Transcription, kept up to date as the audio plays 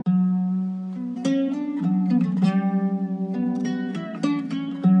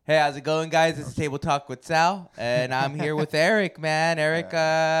Hey, how's it going, guys? This is Table Talk with Sal, and I'm here with Eric, man. Eric,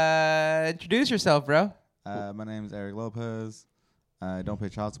 introduce yourself, bro. My name is Eric Lopez. I don't pay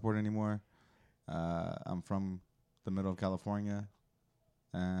child support anymore. I'm from the middle of California,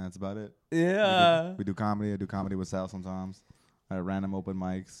 and that's about it. Yeah. We do comedy. I do comedy with Sal sometimes. At random open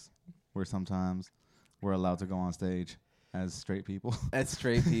mics, where sometimes we're allowed to go on stage as straight people. As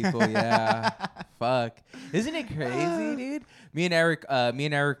straight people, yeah. Fuck. Isn't it crazy, dude? Me and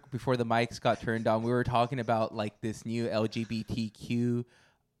Eric, before the mics got turned on, we were talking about like this new LGBTQ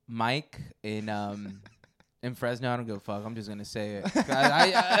mic in Fresno. I don't give a fuck. I'm just gonna say it.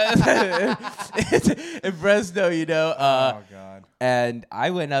 It's in Fresno, you know. Oh God. And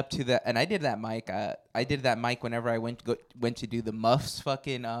I went up to that, and I did that mic. I did that mic whenever I went to do the Muffs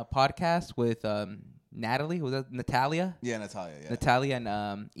fucking podcast with Natalie. Was that Natalia? Yeah, Natalia. Yeah. Natalia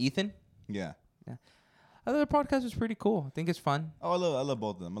and Ethan. Yeah. I thought the podcast was pretty cool. I think it's fun. Oh, I love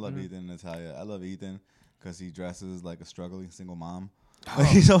both of them. I love Ethan and Natalia. I love Ethan because he dresses like a struggling single mom. Oh,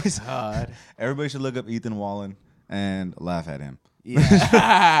 He's always God. Everybody should look up Ethan Wallen and laugh at him.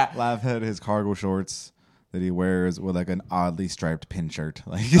 Yeah. Laugh at his cargo shorts that he wears with like an oddly striped pin shirt.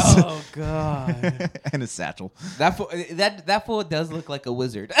 Like Oh God. and his satchel. That fool does look like a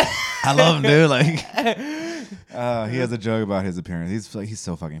wizard. I love him, dude. Like he has a joke about his appearance. He's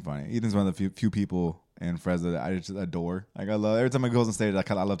so fucking funny. Ethan's one of the few people in Fresno that I just adore. Like I love every time I goes on stage,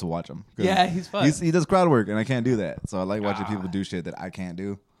 I love to watch him. Yeah, he's fun. He does crowd work, and I can't do that. So I like watching people do shit that I can't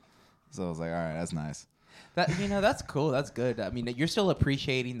do. So I was like, all right, that's nice. That's cool. That's good. I mean, you're still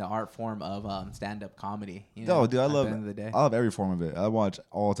appreciating the art form of stand-up comedy. You know, Oh, dude, I at the end of the day. I love every form of it. I watch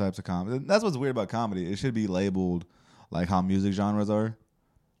all types of comedy. That's what's weird about comedy. It should be labeled like how music genres are.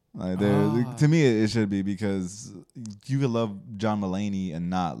 Like to me, it should be, because you could love John Mulaney and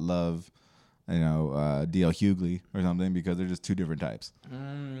not love, D.L. Hughley or something, because they're just two different types.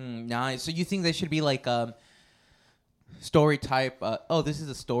 Nice. So you think they should be like story type? This is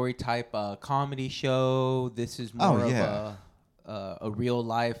a story type comedy show. This is more of a real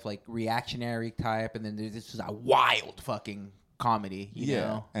life like reactionary type, and then this is a wild fucking comedy. You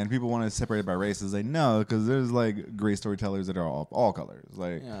know? And people want to separate it by races. They know, because there's like great storytellers that are all colors.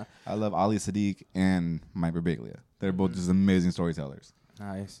 Like I love Ali Sadiq and Mike Birbiglia. They're both just amazing storytellers.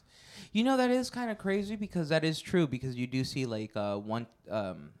 Nice. You know, that is kind of crazy, because that is true, because you do see like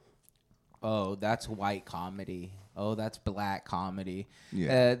that's white comedy. Oh, that's black comedy.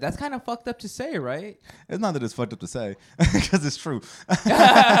 Yeah. That's kind of fucked up to say, right? It's not that it's fucked up to say, because it's true.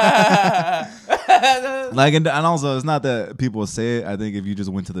 Like, and also, it's not that people say it. I think if you just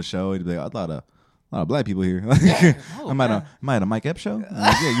went to the show, you'd be like, I thought a lot of black people here. Am I at a Mike Epps show?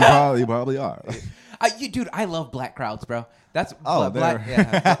 Like, yeah, you probably are. Dude, I love black crowds, bro. That's black.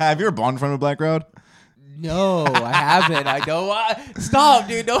 Yeah. Have you ever been in front of a black crowd? No, I haven't. I don't. Stop,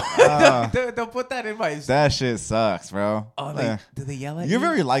 dude. Don't put that in my. That shit sucks, bro. Oh, do they yell at you? You're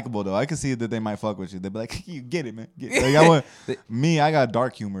very likable, though. I can see that they might fuck with you. They'd be like, "You get it, man." Like, I got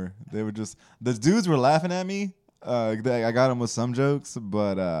dark humor. They were just, the dudes were laughing at me. I got them with some jokes,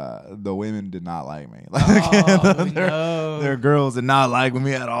 but the women did not like me. Like, their girls did not like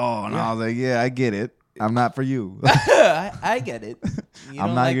me at all, and I was like, "Yeah, I get it. I'm not for you. I get it.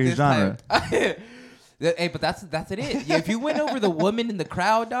 I'm not your genre." Hey, but that's it. If you win over the woman in the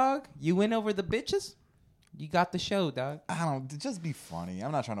crowd, dog, you win over the bitches, you got the show, dog. Just be funny.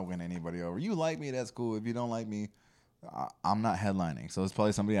 I'm not trying to win anybody over. You like me, that's cool. If you don't like me, I'm not headlining, so it's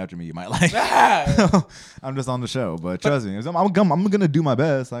probably somebody after me you might like. I'm just on the show, but trust me, I'm gonna do my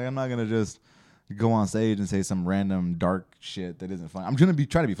best. Like, I'm not gonna just go on stage and say some random dark shit that isn't funny. I'm gonna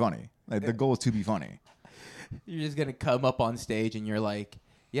try to be funny. Like, the goal is to be funny. You're just gonna come up on stage and you're like,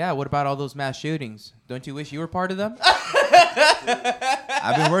 yeah, what about all those mass shootings? Don't you wish you were part of them?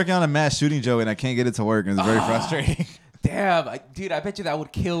 I've been working on a mass shooting joke, and I can't get it to work, and it's very frustrating. Damn, dude, I bet you that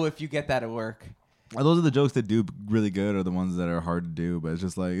would kill if you get that at work. Those are the jokes that do really good, or the ones that are hard to do, but it's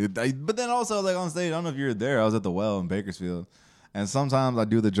just like... But then also, like, on stage, I don't know if you were there, I was at the Well in Bakersfield, and sometimes I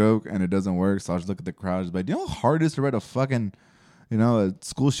do the joke, and it doesn't work, so I just look at the crowd and just be like, do you know how hard it is to write a fucking, a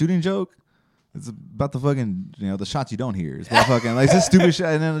school shooting joke? It's about the fucking, the shots you don't hear. It's about fucking, like, just stupid shit.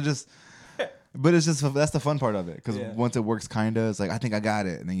 And then it just, but it's just, that's the fun part of it. Because once it works, it's like, I think I got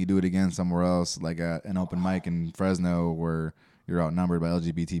it. And then you do it again somewhere else, like at an open mic in Fresno where you're outnumbered by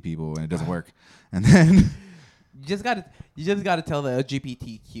LGBT people and it doesn't work. And then you just gotta tell the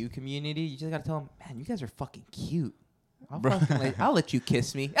LGBTQ community, you just gotta tell them, man, you guys are fucking cute. I'll let you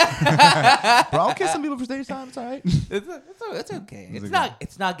kiss me. Bro, I'll kiss some people for stage time. It's all right. It's okay.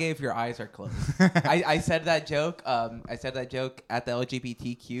 It's not gay if your eyes are closed. I said that joke. I said that joke at the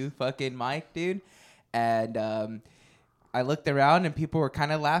LGBTQ fucking mic, dude. And I looked around and people were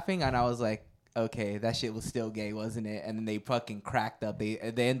kind of laughing, and I was like, okay, that shit was still gay, wasn't it? And then they fucking cracked up. They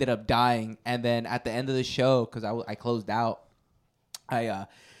ended up dying. And then at the end of the show, because I closed out,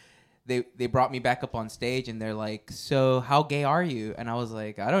 they brought me back up on stage, and they're like, so how gay are you? And I was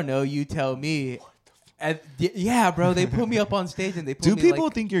like, I don't know, you tell me. And yeah, bro, they put me up on stage, and they put me. Do people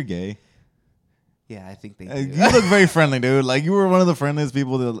think you're gay? Yeah, I think they do. You look very friendly, dude. Like, you were one of the friendliest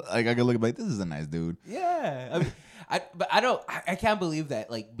people that, like, I could look at, like, this is a nice dude. Yeah. I mean, I can't believe that,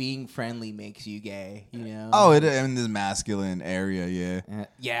 like, being friendly makes you gay, you know? Oh, in this masculine area, yeah.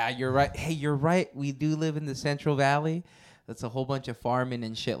 Yeah, you're right. Hey, you're right. We do live in the Central Valley. That's a whole bunch of farming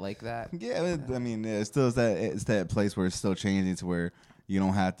and shit like that. Yeah, I mean, it's still it's that place where it's still changing to where you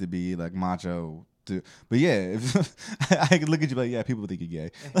don't have to be, like, macho. But yeah, I could look at you like, yeah, people think you're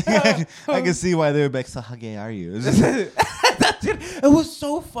gay. Like, I can see why they're like, so how gay are you? It was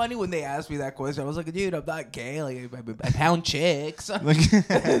so funny when they asked me that question. I was like, dude, I'm not gay. Like, I pound chicks. Like, is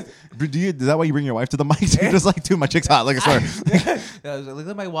that why you bring your wife to the mic? You're just like, dude, my chick's hot. Like, I swear. I was like, look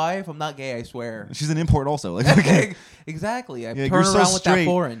at my wife. I'm not gay, I swear. She's an import also. Like, okay. Exactly. I yeah, turn around so with that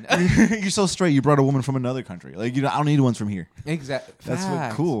foreign. You're so straight. You brought a woman from another country. Like, I don't need ones from here. Exactly. That's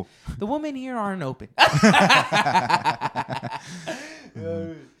what, cool. The women here aren't open.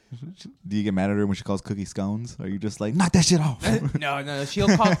 Do you get mad at her when she calls cookie scones? Or are you just like, knock that shit off? No. She'll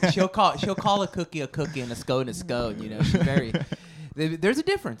call a cookie and a scone a scone. You know, she's very. There's a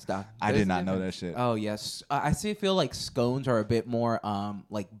difference, Doc. I did not know that shit. Oh yes, I feel like scones are a bit more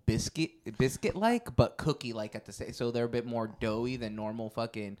like biscuit like, but cookie like at the same. So they're a bit more doughy than normal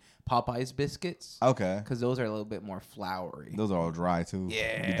fucking Popeyes biscuits. Okay. Because those are a little bit more floury. Those are all dry too.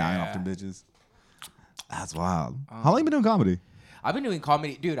 Yeah. You be dying off them bitches. That's wild. How long you been doing comedy? I've been doing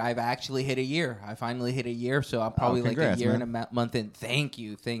comedy, dude. I've actually hit a year. I finally hit a year, so I'm probably congrats, like a year man. and a month in. Thank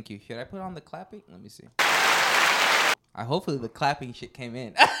you. Should I put on the clapping? Let me see. Hopefully the clapping shit came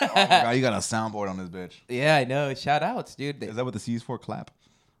in. Oh my God, you got a soundboard on this bitch. Yeah, I know. Shout outs, dude. Is that what the C is for? Clap?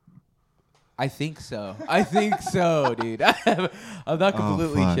 I think so, dude. I'm not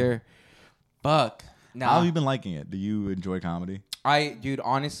completely sure. Fuck. Nah. How have you been liking it? Do you enjoy comedy? Dude,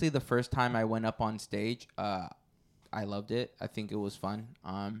 honestly, the first time I went up on stage, I loved it. I think it was fun.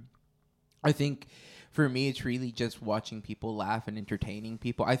 I think for me, it's really just watching people laugh and entertaining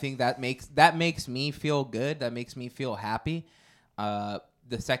people. I think that makes me feel good. That makes me feel happy. The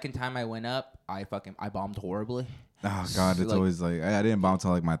second time I went up, I bombed horribly. Oh God, it's always like I didn't bomb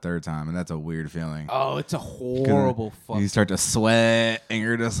till like my third time, and that's a weird feeling. Oh, it's a horrible fuck. You start to sweat, and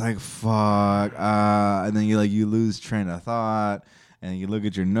you're just like fuck, and then you lose train of thought, and you look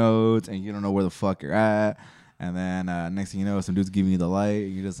at your notes, and you don't know where the fuck you're at. And then next thing you know, some dude's giving you the light.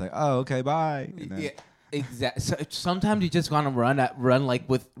 And you're just like, oh, okay, bye. Yeah, exactly. So sometimes you just want to run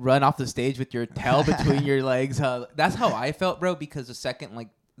off the stage with your tail between your legs. That's how I felt, bro. Because the second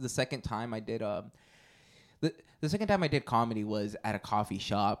time I did the second time I did comedy was at a coffee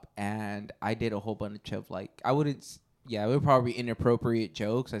shop, and I did a whole bunch of it would probably be inappropriate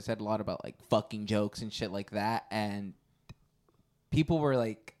jokes. I said a lot about like fucking jokes and shit like that, and people were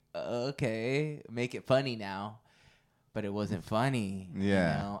like, okay, make it funny now. But it wasn't funny.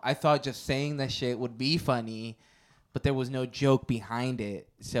 Yeah. You know? I thought just saying that shit would be funny, but there was no joke behind it.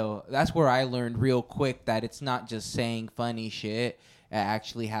 So that's where I learned real quick that it's not just saying funny shit. It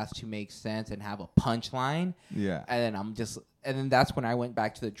actually has to make sense and have a punchline. Yeah. And then that's when I went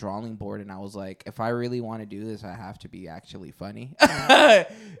back to the drawing board, and I was like, if I really want to do this, I have to be actually funny.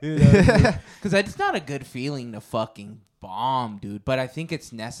 Because it's not a good feeling to fucking bomb, dude. But I think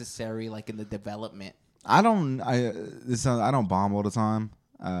it's necessary, like in the development. I don't bomb all the time.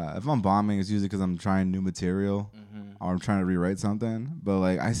 If I'm bombing, it's usually because I'm trying new material or I'm trying to rewrite something. But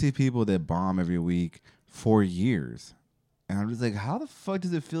like, I see people that bomb every week for years, and I'm just like, how the fuck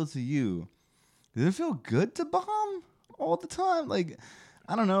does it feel to you? Does it feel good to bomb all the time? Like,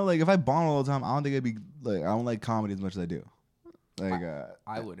 I don't know. Like, if I bomb all the time, I don't think I'd be like, I don't like comedy as much as I do. Like,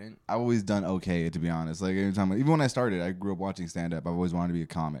 I wouldn't. I've always done okay, to be honest. Like, every time, even when I started, I grew up watching stand up. I've always wanted to be a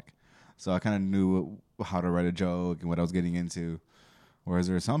comic, so I kind of knew how to write a joke and what I was getting into. Whereas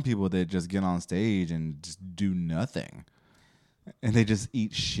there are some people that just get on stage and just do nothing, and they just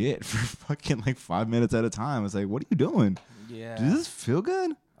eat shit for fucking like 5 minutes at a time. It's like, what are you doing? Yeah. Does this feel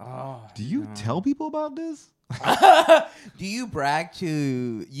good? Oh, do you tell people about this? Do you brag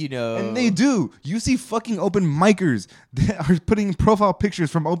to, And they do. You see fucking open micers that are putting profile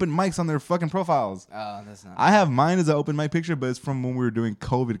pictures from open mics on their fucking profiles. Oh, that's not. I have mine as an open mic picture, but it's from when we were doing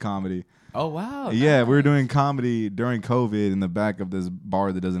COVID comedy. Oh, wow. Yeah, nice. We were doing comedy during COVID in the back of this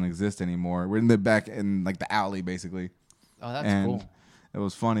bar that doesn't exist anymore. We're in the back in like the alley, basically. Oh, that's cool. It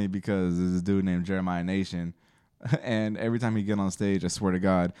was funny because there's this dude named Jeremiah Nation. And every time he'd get on stage, I swear to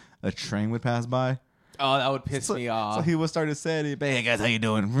God, a train would pass by. Oh, that would piss me off. So he would start to say, "Hey guys, how you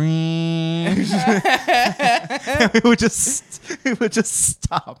doing?" It would just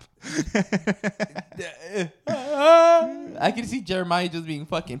stop. I can see Jeremiah just being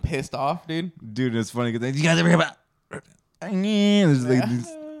fucking pissed off, dude. Dude, it's funny because you guys ever hear about? You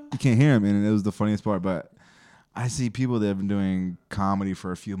can't hear him, and it was the funniest part. But I see people that have been doing comedy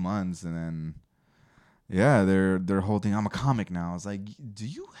for a few months, and then. Yeah, their whole thing. I'm a comic now. It's like, do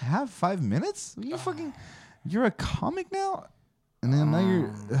you have 5 minutes? You're a comic now, and then now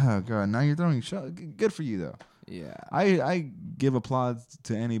you're throwing shots. Good for you though. Yeah, I give applause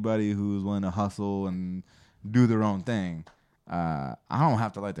to anybody who's willing to hustle and do their own thing. I don't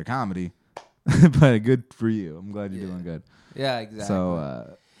have to like their comedy, but good for you. I'm glad you're doing good. Yeah, exactly.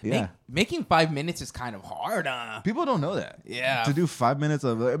 So. Yeah, making 5 minutes is kind of hard. People don't know that. Yeah, to do 5 minutes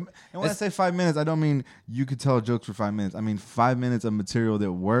of, and when I say 5 minutes, I don't mean you could tell jokes for 5 minutes. I mean 5 minutes of material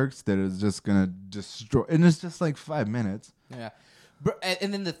that works, that is just gonna destroy, and it's just like 5 minutes. Yeah,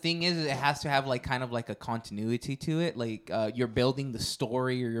 and then the thing is, it has to have like kind of like a continuity to it. Like you're building the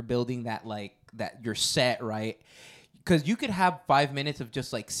story, or you're building that your set, right? Because you could have 5 minutes of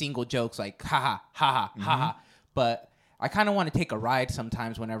just like single jokes, like ha ha ha ha ha, but I kind of want to take a ride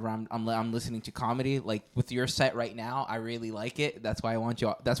sometimes whenever I'm listening to comedy. Like with your set right now, I really like it. That's why I want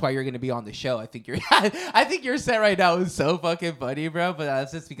you. That's why you're gonna be on the show. I think your set right now is so fucking funny, bro. But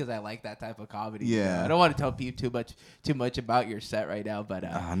that's just because I like that type of comedy. Yeah, you know? I don't want to tell people too much about your set right now. But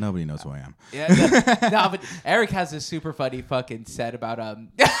nobody knows who I am. Yeah, no, but Eric has this super funny fucking set about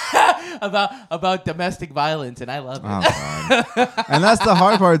about domestic violence, and I love it. Oh, and that's the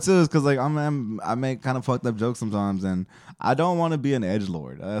hard part too, is because like I make kind of fucked up jokes sometimes, and I don't want to be an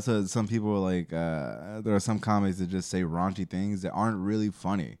edgelord. That's what some people are like. There are some comics that just say raunchy things that aren't really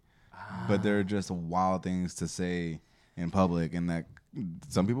funny, but they're just wild things to say in public, and that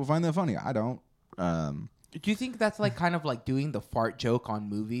some people find that funny. I don't. Do you think that's like kind of like doing the fart joke on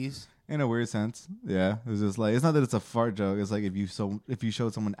movies? In a weird sense, yeah. It's just like, it's not that it's a fart joke. It's like if you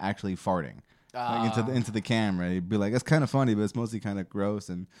showed someone actually farting like into the camera, you'd be like, it's kind of funny, but it's mostly kind of gross,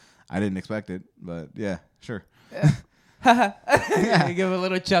 and I didn't expect it. But yeah, sure. Yeah. You give a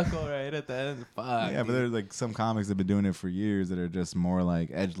little chuckle right at the end. Fuck, yeah, dude. but there's like some comics that have been doing it for years that are just more like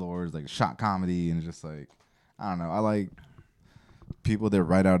edgelords, like shot comedy, and just like, I don't know. I like people that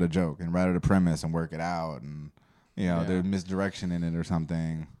write out a joke and write out a premise and work it out, and there's misdirection in it or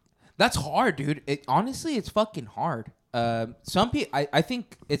something. That's hard, dude. Honestly, it's fucking hard. Some people, I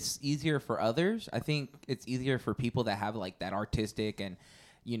think it's easier for others. I think it's easier for people that have like that artistic and,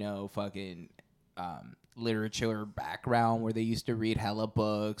 fucking literature background where they used to read hella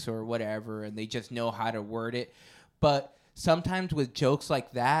books or whatever, and they just know how to word it. But sometimes with jokes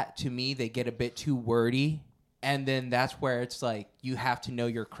like that, to me, they get a bit too wordy. And then that's where it's like you have to know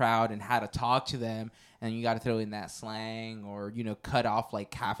your crowd and how to talk to them. And you got to throw in that slang or, cut off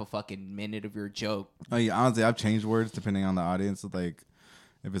like half a fucking minute of your joke. Oh, yeah, honestly, I've changed words depending on the audience. Like,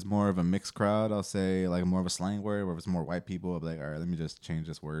 if it's more of a mixed crowd, I'll say like more of a slang word. Or if it's more white people, I'll be like, all right, let me just change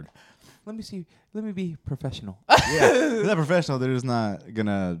this word. Let me be professional. Yeah, they're not professional. They're just not going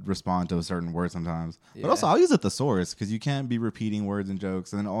to respond to a certain word sometimes. Yeah. But also, I'll use a thesaurus because you can't be repeating words and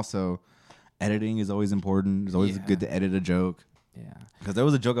jokes. And then also, editing is always important. It's always good to edit a joke. Yeah. Because there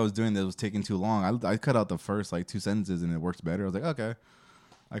was a joke I was doing that was taking too long. I cut out the first like 2 sentences and it works better. I was like, okay.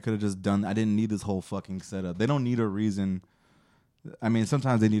 I could have just done, I didn't need this whole fucking setup. They don't need a reason. I mean,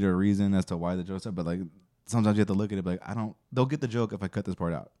 sometimes they need a reason as to why the joke's up, but like sometimes you have to look at it like, they'll get the joke if I cut this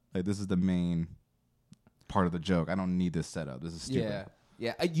part out. Like, this is the main part of the joke. I don't need this setup. This is stupid.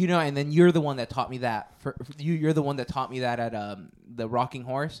 Yeah. And then you're the one that taught me that. You're the one that taught me that at the Rocking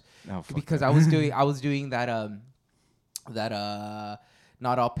Horse. Oh, because that. I was doing that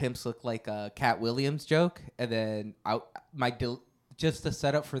not all pimps look like Cat Williams joke, and then just the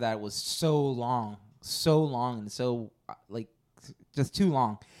setup for that was so long, and so like just too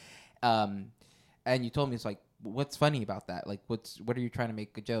long. And you told me, it's like, what's funny about that? Like, what are you trying to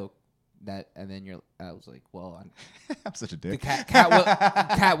make a joke? That, and then I was like, well, I'm such a dick.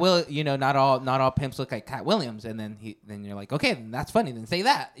 Cat Will, not all pimps look like Cat Williams, and then you're like, okay, then that's funny. Then say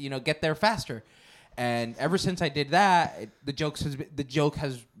that, get there faster. And ever since I did that, the joke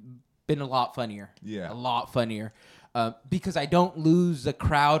has been a lot funnier. Yeah, a lot funnier, because I don't lose the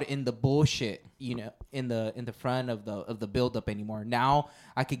crowd in the bullshit, in the front of the build up anymore. Now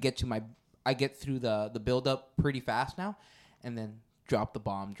I could get through the build up pretty fast now, and then drop the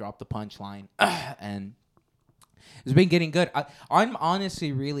bomb, drop the punchline, and it's been getting good. I'm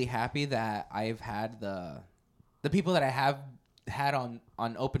honestly really happy that I've had the people that I have had on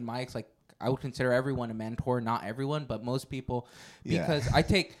open mics. Like, I would consider everyone a mentor, not everyone, but most people, because I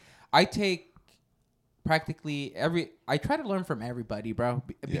take practically I try to learn from everybody, bro,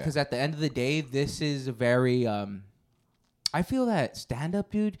 because at the end of the day, this is a very I feel that stand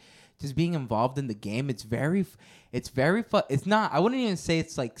up, dude, just being involved in the game, it's very fun. It's not, I wouldn't even say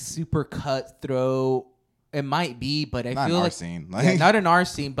it's like super cutthroat. It might be, but I feel like scene. Not in our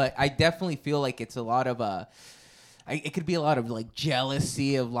scene, but I definitely feel like it's a lot of it could be a lot of like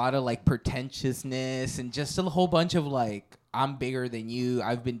jealousy, a lot of like pretentiousness, and just a whole bunch of like, I'm bigger than you.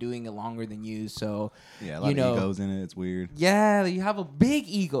 I've been doing it longer than you. So yeah, a lot of egos in it. It's weird. Yeah, you have a big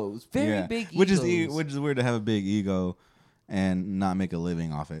egos, very big egos. Which is weird to have a big ego and not make a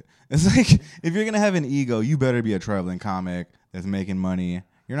living off it. It's like, if you're gonna have an ego, you better be a traveling comic that's making money.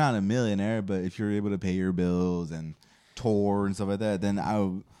 You're not a millionaire, but if you're able to pay your bills and tour and stuff like that, then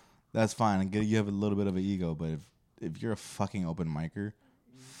that's fine. You have a little bit of an ego, but if you're a fucking open micer,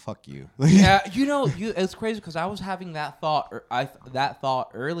 fuck you. Yeah, it's crazy because I was having that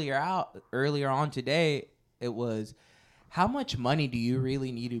thought earlier on today. It was, how much money do you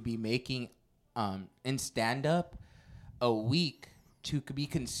really need to be making in stand up a week to be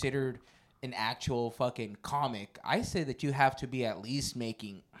considered an actual fucking comic? I say that you have to be at least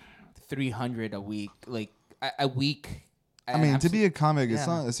making $300 a week, like a week. I mean, to be a comic, it's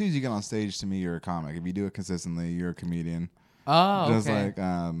not, as soon as you get on stage, to me, you're a comic. If you do it consistently, you're a comedian. Oh, just okay.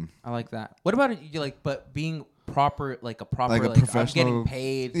 I like that. What about you? Like, but being proper, like a professional, I'm getting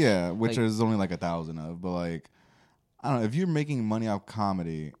paid. Yeah, which is only like 1,000 of. But like, I don't know, if you're making money off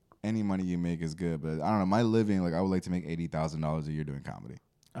comedy, any money you make is good. But I don't know, my living, like, I would like to make $80,000 a year doing comedy.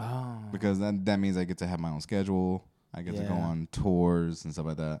 Oh. Because that means I get to have my own schedule. I get to go on tours and stuff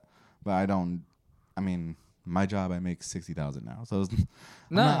like that. But I mean, my job, I make $60,000 now. So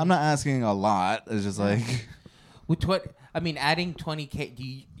I'm not asking a lot. It's just like, which adding 20K, do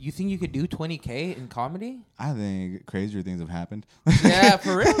you think you could do 20K in comedy? I think crazier things have happened. Yeah,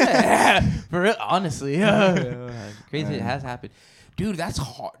 for real. For real, honestly. Crazy it has happened. Dude, that's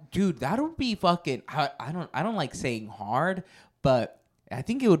hard. Dude, that would be fucking, I don't like saying hard, but I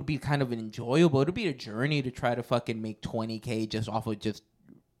think it would be kind of enjoyable. It would be a journey to try to fucking make 20K just off of just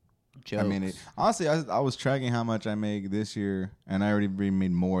jokes. I mean, honestly, I was tracking how much I make this year, and I already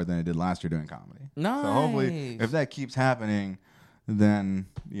made more than I did last year doing comedy. Nice. So hopefully, if that keeps happening, then,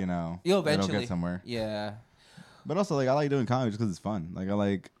 you'll eventually get somewhere. Yeah. But also, like, I like doing comedy just because it's fun.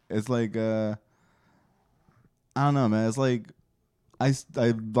 Like, it's like, I don't know, man. It's like, I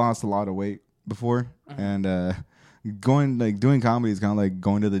lost a lot of weight before, and doing comedy is kind of like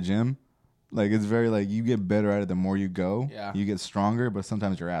going to the gym. Like, it's very, like, you get better at it the more you go. Yeah. You get stronger, but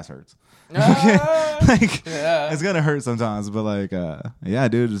sometimes your ass hurts. It's gonna hurt sometimes, but like, yeah,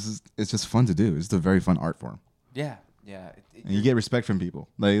 dude, it's just fun to do. It's just a very fun art form. Yeah. And you get respect from people.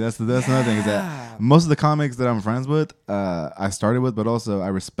 Like, that's another thing, is that most of the comics that I'm friends with, I started with, but also I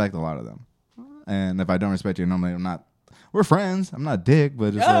respect a lot of them. And if I don't respect you, normally we're friends. I'm not a dick,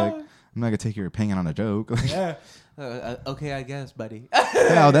 but just like, I'm not gonna take your opinion on a joke. Yeah. Okay, I guess, buddy.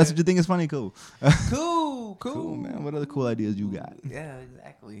 Yeah, that's what you think is funny. Cool. Cool, man. What other cool ideas you got? Yeah,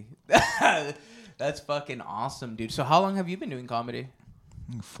 exactly. That's fucking awesome, dude. So how long have you been doing comedy?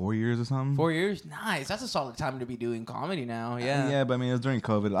 4 years or something. 4 years? Nice. That's a solid time to be doing comedy now. Yeah. Yeah, but I mean, it was during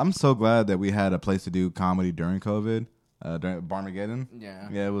COVID. I'm so glad that we had a place to do comedy during COVID, during Barmageddon. Yeah.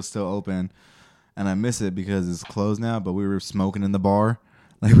 Yeah, it was still open. And I miss it because it's closed now, but we were smoking in the bar.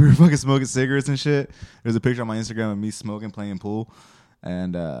 Like, we were fucking smoking cigarettes and shit. There's a picture on my Instagram of me smoking, playing pool.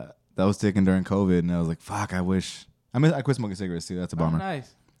 And that was taken during COVID. And I was like, fuck, I wish. I quit smoking cigarettes, too. That's a bummer. Oh,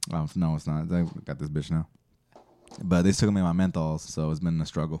 nice. No, it's not. I got this bitch now. But they took me my menthols, so it's been a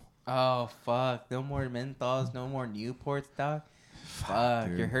struggle. Oh, fuck. No more menthols, no more Newports, dog. Fuck,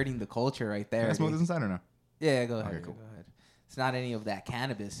 you're hurting the culture right there. Can I smoke this inside or no? Yeah, go ahead. Okay, cool. Go ahead. It's not any of that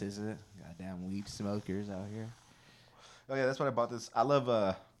cannabis, is it? Goddamn weed smokers out here. Oh yeah, that's what I bought this. I love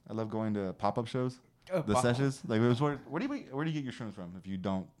going to pop-up shows. The sessions. Like, where do you get your shrooms from if you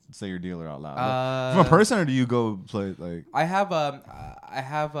don't say your dealer out loud? From a person, or do you go play like? I have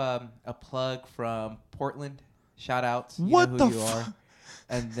a plug from Portland. Shout outs. What the fuck?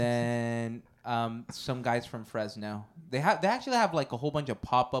 And then some guys from Fresno. They actually have like a whole bunch of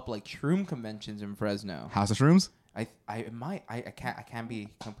pop-up like shroom conventions in Fresno. House of Shrooms? I can't be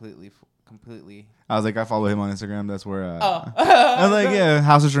completely. I was like, I follow him on Instagram. That's where. I was like, yeah,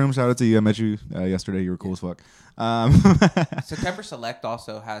 House of Shrooms. Shout out to you. I met you yesterday. You were cool as fuck. September Select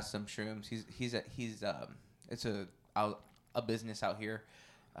also has some shrooms. It's a business out here,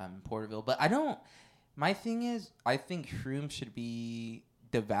 in Porterville. But my thing is, I think shrooms should be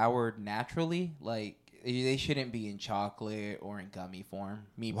devoured naturally. Like, They shouldn't be in chocolate or in gummy form.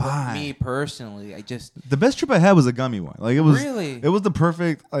 Why? Me personally, the best trip I had was a gummy one. Like it was really. It was the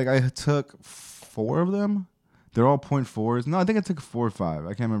perfect. Like I took 4 of them. They're all 0.4s. No, I think I took 4 or 5. I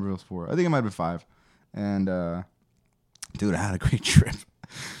can't remember if it was 4. I think it might have been 5. And dude, I had a great trip.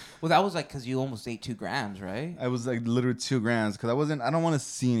 Well, that was like because you almost ate 2 grams, right? I was like literally 2 grams because I don't want to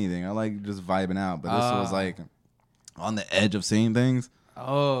see anything. I like just vibing out. But this was like on the edge of seeing things.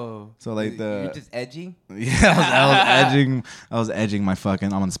 Oh, so like you're just edging. Yeah, I was edging. I was edging my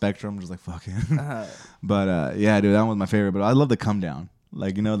fucking. I'm on the spectrum, just like fucking. But yeah, dude, that was my favorite. But I love the come down,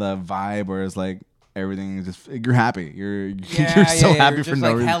 like the vibe where it's like everything is just you're happy. You're so happy you're for just no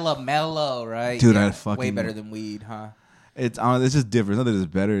like reason. Hella mellow, right? Dude, I fucking way better than weed, huh? It's just different. It's not that it's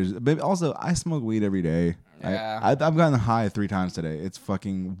better. But also, I smoke weed every day. Yeah. I've gotten high 3 times today. It's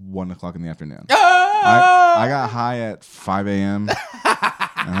fucking 1 o'clock in the afternoon. Ah! I got high at 5 a.m.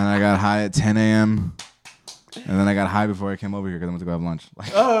 and then I got high at 10 a.m. And then I got high before I came over here because I went to go have lunch.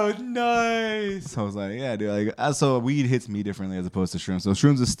 Like, oh, nice. So I was like, yeah, dude. Like, so weed hits me differently as opposed to shrooms. So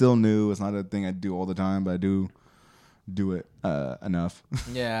shrooms is still new. It's not a thing I do all the time, but I do it enough.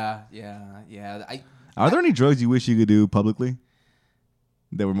 Yeah. Are there any drugs you wish you could do publicly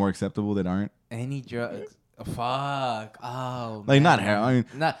that were more acceptable that aren't? Any drugs? Fuck. Oh, like man. not heroin. I mean,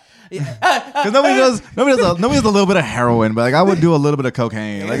 not because nobody does a little bit of heroin, but like I would do a little bit of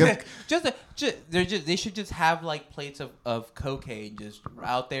cocaine. Like they should just have like plates of cocaine just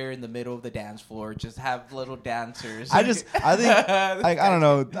out there in the middle of the dance floor. Just have little dancers. I think like I don't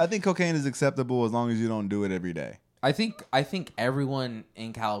know. I think cocaine is acceptable as long as you don't do it every day. I think everyone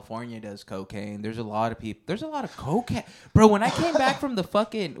in California does cocaine. There's a lot of people. There's a lot of cocaine, bro. When I came back from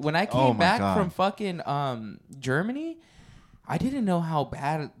Germany, I didn't know how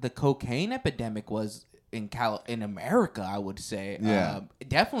bad the cocaine epidemic was in America. I would say,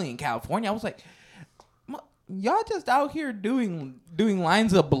 definitely in California. I was like, y'all just out here doing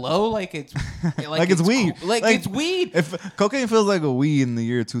lines of blow like it's it's weed. It's weed. If cocaine feels like a weed in the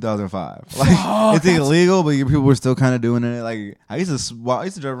year 2005, like it's illegal, but people were still kind of doing it. Like I used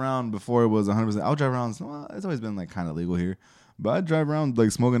to drive around before it was 100%. I'll drive around. Well, it's always been like kind of legal here, but I drive around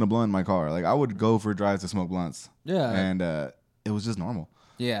like smoking a blunt in my car. Like I would go for drives to smoke blunts. Yeah, and it was just normal.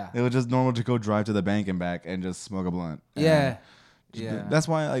 Yeah, it was just normal to go drive to the bank and back and just smoke a blunt. Yeah. Yeah, that's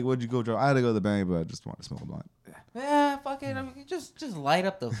why. Like, would you go drive? I had to go to the bank, but I just wanted to smoke a blunt. Yeah, fuck it. I mean, just light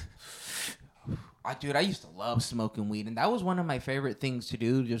up the. Dude, I used to love smoking weed, and that was one of my favorite things to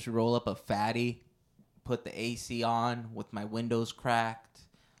do. Just roll up a fatty, put the AC on with my windows cracked,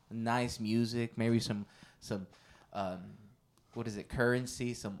 nice music, maybe some what is it?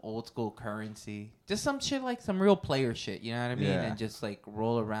 Currency, some old school Currency, just some shit like some real player shit. You know what I mean? Yeah. And just like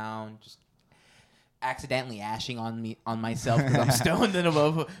roll around, just. Accidentally ashing on myself because I'm stoned in a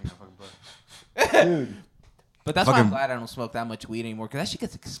motherfucker. Dude. But that's why I'm glad I don't smoke that much weed anymore because that shit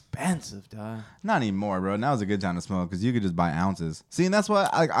gets expensive, dog. Not anymore, bro. Now's a good time to smoke because you could just buy ounces. See, and that's why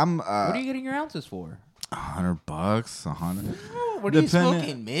I'm. What are you getting your ounces for? $100, $100. What are you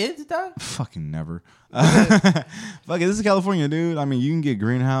smoking mids, dog? Fucking never. Fuck it, this is California, dude. I mean, you can get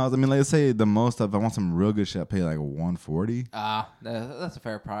greenhouse. I mean, let's say the most if I want some real good shit, I pay like $140. That's a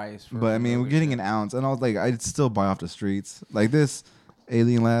fair price. But I mean, we're getting an ounce, and I was like, I'd still buy off the streets. Like this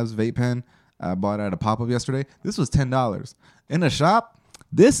Alien Labs vape pen, I bought at a pop up yesterday. This was $10 in a shop.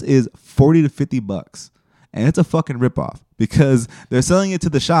 This is $40 to $50, and it's a fucking ripoff because they're selling it to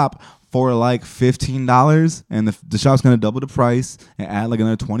the shop for like $15, and the shop's gonna double the price and add like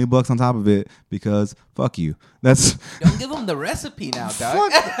another $20 on top of it because fuck you. Don't give them the recipe now,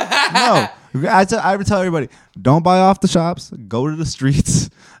 dog. No, I would tell everybody, don't buy off the shops. Go to the streets.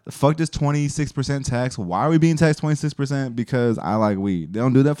 Fuck this 26% tax. Why are we being taxed 26%? Because I like weed. They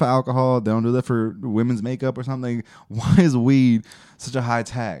don't do that for alcohol. They don't do that for women's makeup or something. Why is weed such a high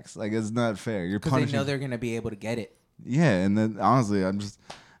tax? Like it's not fair. You're punishing. Because they know they're gonna be able to get it. Yeah, and then honestly,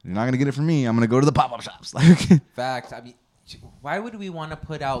 you're not gonna get it from me. I'm gonna go to the pop-up shops. Facts. I mean, why would we want to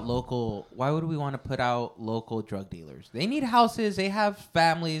put out local drug dealers? They need houses. They have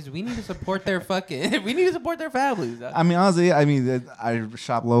families. We need to support their families. I mean, honestly, I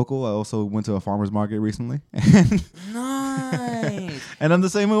shop local. I also went to a farmer's market recently. Nice. And I'm the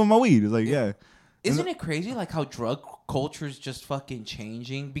same way with my weed. It's like, yeah. Isn't it crazy like how drug culture is just fucking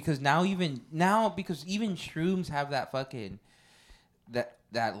changing? Because even shrooms have that fucking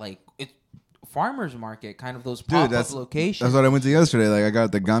that like it's farmers market kind of those pop-up locations. That's what I went to yesterday. Like I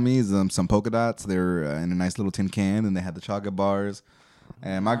got the gummies, some polka dots. They were in a nice little tin can, and they had the chocolate bars.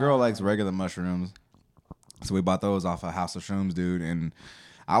 And my girl likes regular mushrooms, so we bought those off a House of Shrooms, dude. And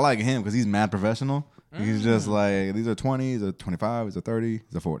I like him because he's mad professional. He's just like, these are 20, these are 25, these are 30,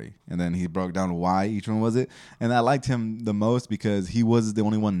 these are 40. And then he broke down why each one was it. And I liked him the most because he was the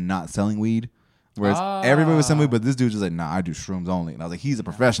only one not selling weed. Whereas everybody was selling weed, but this dude just like, nah, I do shrooms only. And I was like, he's a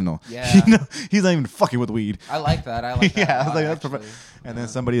professional. Yeah. He's not even fucking with weed. I like that. I like that. Yeah, I was like, that's perfect. And then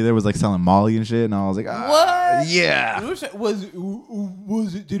somebody there was like selling Molly and shit. And I was like, what? Yeah. Was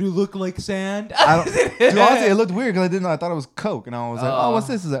it? Did it look like sand? Dude, honestly, it looked weird because I didn't know. I thought it was Coke. And I was like, oh, what's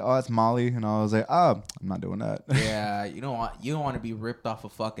this? He's like, oh, it's Molly. And I was like, oh, I'm not doing that. Yeah, you don't want to be ripped off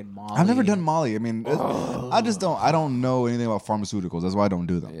of fucking Molly. I've never done Molly. I mean, I don't know anything about pharmaceuticals. That's why I don't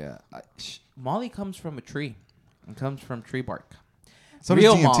do them. Yeah. Molly comes from a tree. It comes from tree bark. So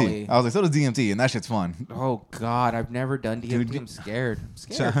Real does DMT. Molly. I was like, so does DMT, and that shit's fun. Oh God, I've never done DMT. Dude, I'm scared.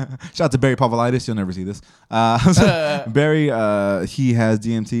 Shout out to Barry Pavlidis. You'll never see this. Barry, he has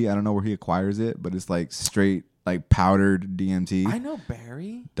DMT. I don't know where he acquires it, but it's like straight like powdered DMT. I know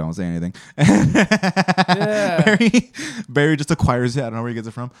Barry. Don't say anything. Yeah. Barry just acquires it. I don't know where he gets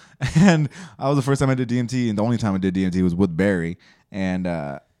it from. And I was the first time I did DMT, and the only time I did DMT was with Barry. And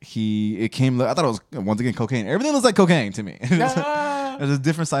it came. I thought it was once again cocaine. Everything was like cocaine to me. There's just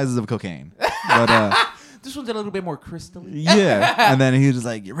different sizes of cocaine. But this one's a little bit more crystalline. yeah. And then he was just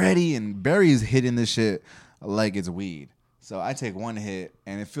like, "You ready?" And Barry's hitting this shit like it's weed. So I take one hit,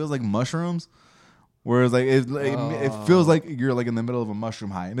 and it feels like mushrooms. Whereas like it feels like you're like in the middle of a mushroom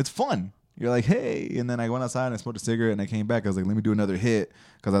high, and it's fun. You're like, hey, and then I went outside and I smoked a cigarette, and I came back. I was like, let me do another hit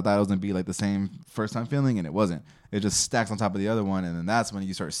because I thought it was gonna be like the same first time feeling, and it wasn't. It just stacks on top of the other one, and then that's when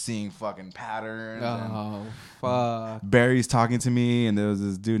you start seeing fucking patterns. Oh fuck! Barry's talking to me, and there was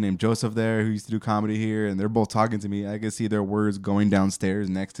this dude named Joseph there who used to do comedy here, and they're both talking to me. I could see their words going downstairs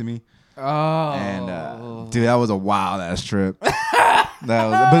next to me. Oh, and dude, that was a wild ass trip.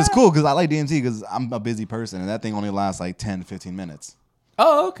 But it's cool because I like DMT because I'm a busy person, and that thing only lasts like 10 to 15 minutes.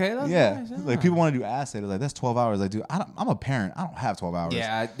 Oh, okay. That's yeah. Nice, yeah. Like people want to do acid. Like that's 12 hours. Like, dude, I'm a parent. I don't have 12 hours.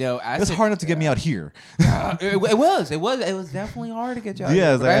 Yeah, no. Acid, it's hard enough to get me out here. It was definitely hard to get you out. Yeah,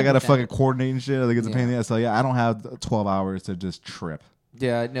 here, it's like I gotta fucking coordinate and shit. Like it's a pain in the ass. So yeah, I don't have 12 hours to just trip.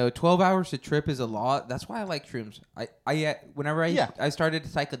 Yeah, no, 12 hours to trip is a lot. That's why I like shrooms. Whenever I started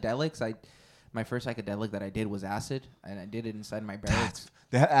psychedelics, my first psychedelic that I did was acid, and I did it inside my barracks.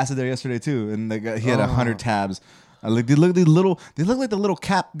 They had acid there yesterday too, and he had 100 tabs. They look like the little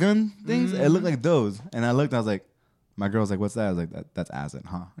cap gun things. It looked like those, and I looked. And I was like, my girl was like, "What's that?" I was like, "That's acid,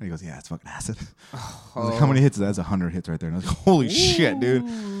 huh?" And he goes, "Yeah, it's fucking acid." I was like, "How many hits is that?" That's 100 hits right there. And I was like, "Holy shit, dude!"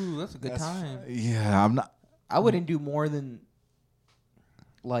 That's a good time. Yeah, I'm not. I wouldn't do more than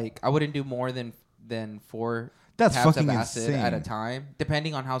 4 That's tabs fucking of acid insane. at a time,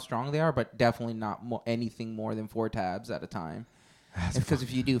 depending on how strong they are, but definitely not anything more than 4 tabs at a time. Because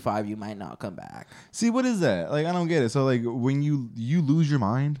if you do 5, you might not come back. See, what is that? Like, I don't get it. So, like, when you lose your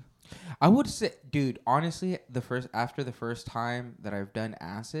mind, I would say, dude, honestly, after the first time that I've done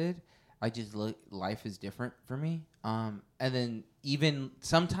acid, I just life is different for me. And then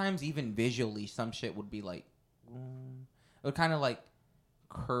sometimes even visually, some shit would be like, it would kind of like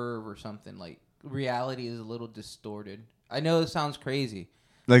curve or something. Like reality is a little distorted. I know it sounds crazy.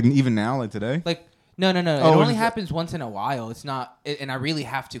 like even now, like today, Like. No. It only happens once in a while. It's not, and I really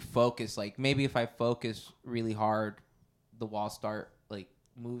have to focus. Like maybe if I focus really hard, the walls start like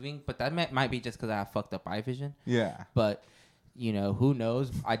moving. But that might be just because I have fucked up eye vision. yeah. But who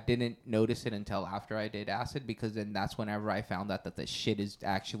knows? I didn't notice it until after I did acid, because then that's whenever I found out that the shit is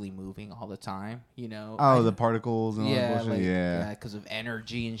actually moving all the time. The particles and all that bullshit. Yeah, because of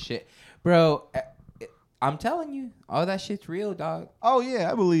energy and shit, bro. I'm telling you, all that shit's real, dog. Oh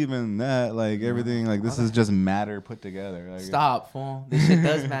yeah, I believe in that. Like everything, like this is just matter put together. Like, stop, fool. This shit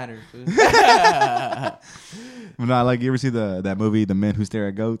does matter. Not like you ever see that movie, The Men Who Stare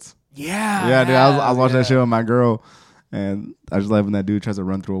at Goats? Yeah, dude. I was watching that show with my girl, and I just love when that dude tries to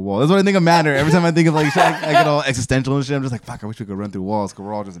run through a wall. That's what I think of matter. Every time I think of like shit, I get all existential and shit. I'm just like, fuck, I wish we could run through walls because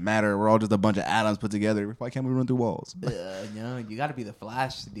we're all just matter. We're all just a bunch of atoms put together. Why can't we run through walls? No, you got to be the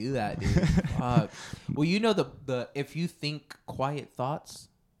Flash to do that, dude. Fuck. Well, the if you think quiet thoughts,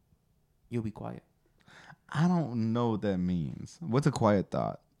 you'll be quiet. I don't know what that means. What's a quiet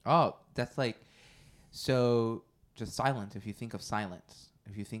thought? Oh, that's like, so just silence. If you think of silence,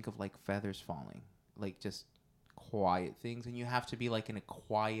 if you think of like feathers falling, like just quiet things, and you have to be like in a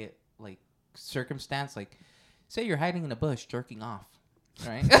quiet like circumstance, like say you're hiding in a bush jerking off,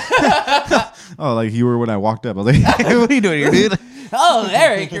 right? Oh, like you were when I walked up. I was like, hey, what are you doing here, dude? Oh,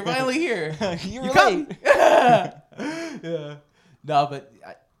 Eric, you're finally here. You're late. Yeah. No, but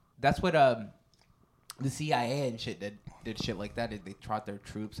that's what the CIA and shit did shit like that. They taught their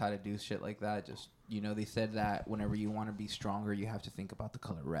troops how to do shit like that. Just they said that whenever you want to be stronger, you have to think about the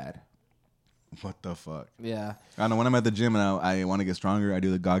color red. What the fuck? Yeah. I know when I'm at the gym and I want to get stronger, I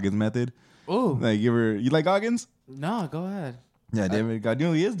do the Goggins method. Ooh. Like you like Goggins? No, go ahead. Yeah, David. You know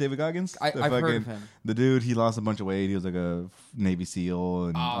who he is? David Goggins. I've heard of him. The dude, he lost a bunch of weight. He was like a Navy SEAL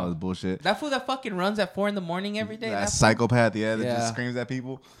and all this bullshit. That fool that fucking runs at 4 a.m. every day. That psychopath, that just screams at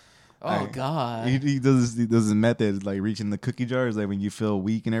people. Oh God. He does his method, like reaching the cookie jars. Like when you feel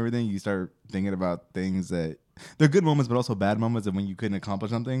weak and everything, you start thinking about things that they're good moments, but also bad moments of when you couldn't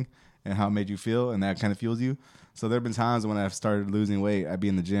accomplish something and how it made you feel, and that kind of fuels you. So there have been times when I've started losing weight, I'd be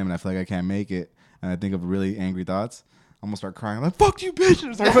in the gym and I feel like I can't make it, and I think of really angry thoughts. I'm gonna start crying. I'm like, fuck you, bitch.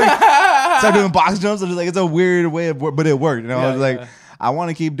 And start doing box jumps. It's like, it's a weird way of work, but it worked. You know, I was like, I want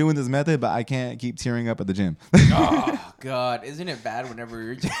to keep doing this method, but I can't keep tearing up at the gym. Oh God, isn't it bad whenever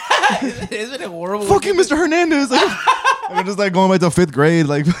you're? Isn't it horrible? Fuck you, Mr. Hernandez. Like, I'm just like going back to 5th grade.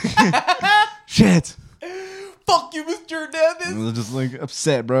 Like, shit. Fuck you, Mr. Hernandez. I was just like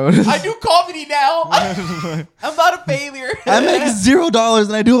upset, bro. I do comedy now. I'm not a failure. I make $0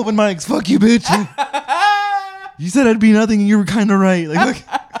 and I do open mics. Fuck you, bitch. You said I'd be nothing and you were kind of right. Like,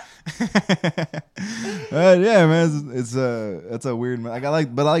 yeah, man, it's a weird. Like I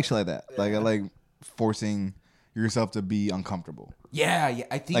like shit like that. Like I like forcing yourself to be uncomfortable. Yeah,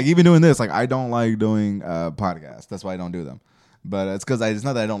 I think like even doing this. Like I don't like doing podcasts. That's why I don't do them. But it's because it's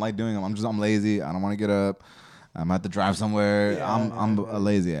not that I don't like doing them. I'm lazy. I don't want to get up. I'm have to drive somewhere. Yeah, I'm a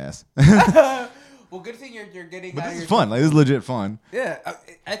lazy ass. Well, good thing you're getting. But this is fun. Like this is legit fun. Yeah,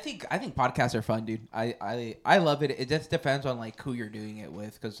 I think podcasts are fun, dude. I love it. It just depends on like who you're doing it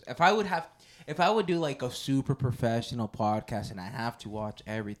with. Because if I would do like a super professional podcast and I have to watch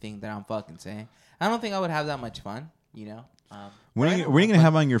everything that I'm fucking saying, I don't think I would have that much fun. You know. When are you gonna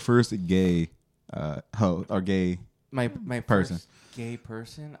have on your first gay host or gay my person? First gay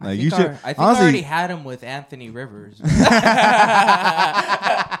person. Like I think I already had him with Anthony Rivers.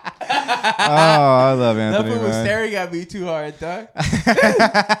 Oh, I love Anthony. That fool was staring at me too hard, dog.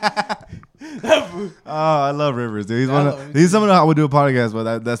 Oh, I love Rivers, dude. He's someone I would do a podcast with.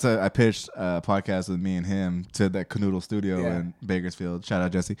 I pitched a podcast with me and him to that Canoodle studio in Bakersfield. Shout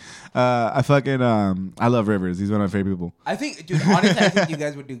out Jesse. I love Rivers. He's one of my favorite people. I think, dude, honestly, I think you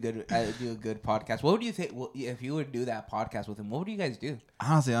guys would do a good podcast. What would you think if you would do that podcast with him? What would you guys do?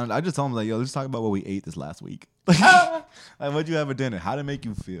 Honestly, I just told him like, yo, let's talk about what we ate this last week. Like what'd you have for dinner? How'd it make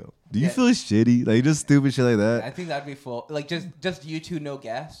you feel? Do you feel shitty? Like just stupid shit like that. I think that'd be full. Like just you two, no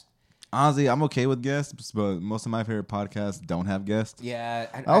guests. Honestly, I'm okay with guests, but most of my favorite podcasts don't have guests. Yeah.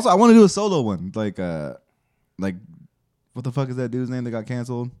 I want to do a solo one, like what the fuck is that dude's name that got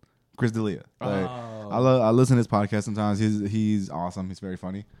canceled? Chris D'Elia. Like, I listen to his podcast sometimes. He's awesome. He's very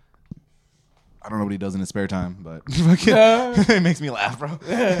funny. I don't know what he does in his spare time, but it makes me laugh, bro.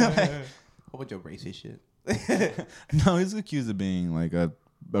 Whole bunch of racist shit. No, he's accused of being like a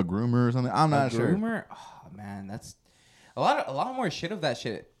groomer or something. I'm not sure. Groomer? Oh man, that's a lot more shit of that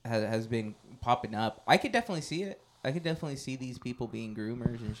shit has been popping up. I could definitely see it. I could definitely see these people being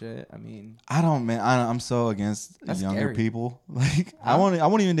groomers and shit. I mean, I'm so against younger scary. people. Like, I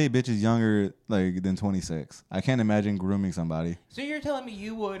won't even date bitches younger than 26. I can't imagine grooming somebody. So you're telling me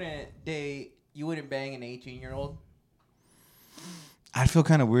you wouldn't bang an 18-year-old? I'd feel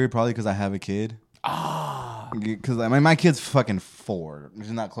kind of weird, probably because I have a kid. Because my kid's fucking 4.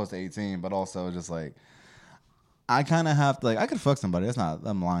 She's not close to 18, but also just like, I kind of have to, like, I could fuck somebody.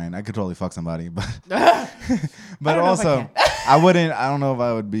 I'm lying. I could totally fuck somebody, but but also I don't know if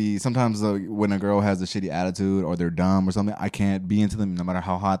I would be. Sometimes when a girl has a shitty attitude or they're dumb or something, I can't be into them no matter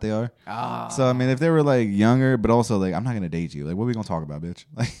how hot they are. So I mean, if they were like younger, but also like, I'm not gonna date you. Like, what are we gonna talk about, bitch?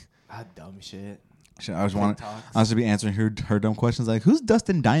 Like, dumb shit. I should be answering her dumb questions like, who's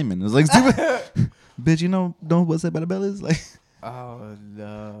Dustin Diamond? It was like, stupid. Bitch, you know what's that about the bellas? Like, oh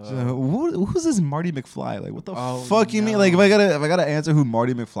no. So, who's this Marty McFly? Like, what the fuck you mean? Like, if I gotta answer who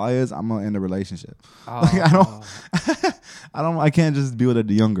Marty McFly is, I'm gonna end a relationship. Like, I can't just be with a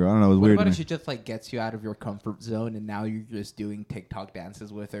young girl. I don't know. It's weird. What about if she just like gets you out of your comfort zone and now you're just doing TikTok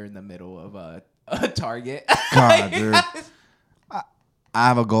dances with her in the middle of a Target? God, dude. I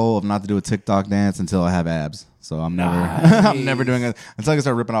have a goal of not to do a TikTok dance until I have abs. So I'm never doing it until I can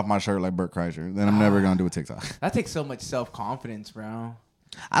start ripping off my shirt like Bert Kreischer. Then I'm never gonna do a TikTok. That takes so much self-confidence, bro.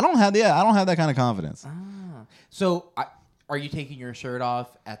 I don't have that kind of confidence. So are you taking your shirt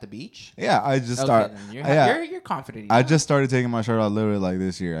off at the beach? Yeah, I just start. You're confident. I just started taking my shirt off literally like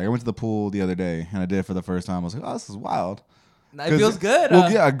this year. I went to the pool the other day and I did it for the first time. I was like, oh, this is wild. It feels good. Well,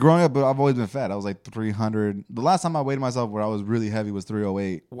 yeah, growing up, I've always been fat. I was like 300. The last time I weighed myself where I was really heavy was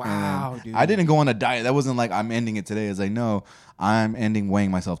 308. Wow, dude. I didn't go on a diet. That wasn't like I'm ending it today. It's like, no, I'm ending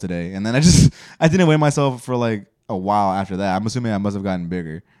weighing myself today. And then I didn't weigh myself for like a while after that. I'm assuming I must have gotten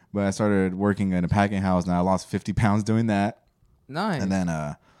bigger. But I started working in a packing house, and I lost 50 pounds doing that. Nice. And then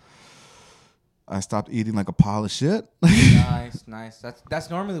I stopped eating like a pile of shit. Nice. That's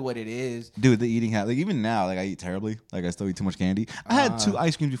normally what it is. Dude, the eating habit. Like even now, like I eat terribly. Like I still eat too much candy. I had 2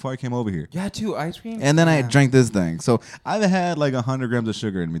 ice creams before I came over here. Yeah, 2 ice creams? And then I drank this thing. So I've had like 100 grams of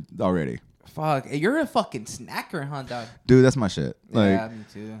sugar in me already. Fuck, you're a fucking snacker, huh, dog? Dude, that's my shit. Like, yeah, me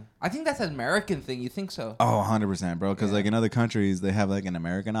too. I think that's an American thing. You think so? Oh, 100%, bro. Because like in other countries, they have like an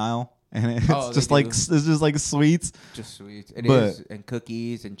American aisle. And it's it's just like sweets. Just sweets. It is. And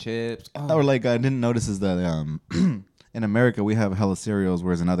cookies and chips. Oh. Or like I didn't notice is that in America we have hella cereals,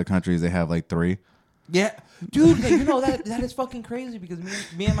 whereas in other countries they have like 3. Yeah, dude. You know that is fucking crazy because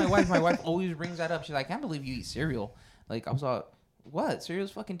me and my wife always brings that up. She's like, I can't believe you eat cereal. Like I was like, what?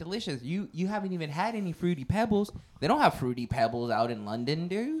 Cereal's fucking delicious. You haven't even had any Fruity Pebbles. They don't have Fruity Pebbles out in London,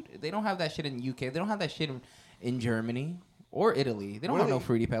 dude. They don't have that shit in the UK. They don't have that shit in Germany. Or Italy. They don't have no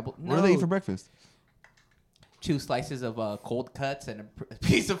Fruity Pebbles. No. What do they eat for breakfast? 2 slices of cold cuts and a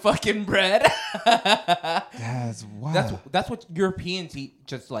piece of fucking bread. That's wild. That's what Europeans eat.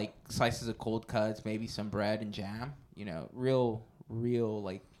 Just like slices of cold cuts, maybe some bread and jam. You know, real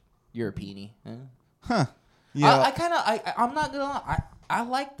like European-y. Huh? Yeah. I'm not gonna lie. I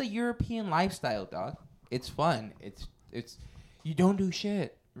like the European lifestyle, dog. It's fun. It's you don't do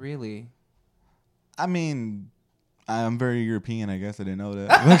shit really. I mean, I'm very European. I guess I didn't know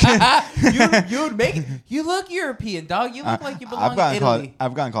that. you would make it. You look European, dog. You look like you belong in Italy.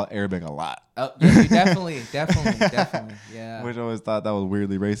 I've gotten called Arabic a lot. Oh, yeah, you definitely. Yeah. Which I always thought that was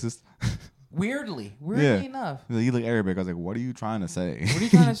weirdly racist. Weirdly enough. You look Arabic. I was like, what are you trying to say? What are you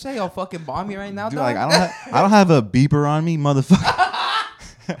trying to say? I'll fucking bomb you right now, dude, dog. Like, I don't have a beeper on me, motherfucker.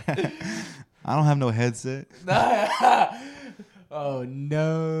 I don't have no headset. Oh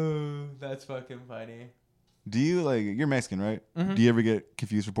no, that's fucking funny. Do you you're Mexican, right? Mm-hmm. Do you ever get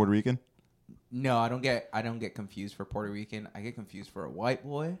confused for Puerto Rican? No, I don't get confused for Puerto Rican. I get confused for a white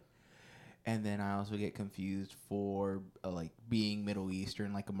boy. And then I also get confused for being Middle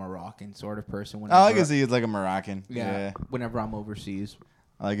Eastern, like a Moroccan sort of person. I can see it's like a Moroccan. Yeah. Whenever I'm overseas.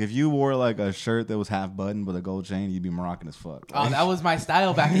 Like if you wore like a shirt that was half buttoned with a gold chain, you'd be Moroccan as fuck. Oh, that was my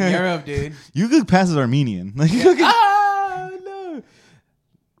style back in Europe, dude. You could pass as Armenian. No.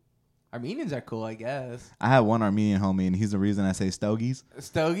 Armenians are cool, I guess. I had one Armenian homie, and he's the reason I say stogies.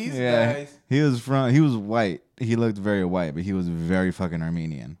 Stogies? Yeah. Nice. He was white. He looked very white, but he was very fucking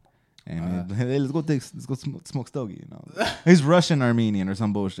Armenian. And hey, let's go smoke stogie. You know, he's Russian Armenian or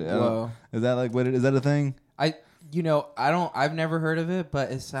some bullshit. Whoa. Is that is that a thing? I've never heard of it,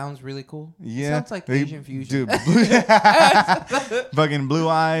 but it sounds really cool. Yeah, it sounds like Asian fusion. Dude, fucking blue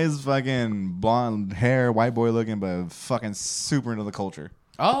eyes, fucking blonde hair, white boy looking, but fucking super into the culture.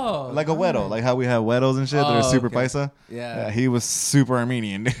 Oh, like a Wedo, like how we have Wedos and shit that are super paisa. Yeah, he was super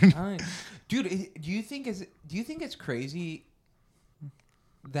Armenian, dude. Nice. Dude, do you think it's crazy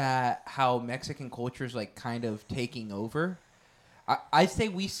that how Mexican culture is like kind of taking over? I'd say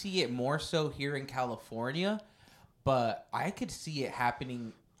we see it more so here in California, but I could see it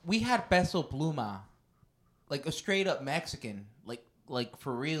happening. We had Peso Pluma, like a straight up Mexican, like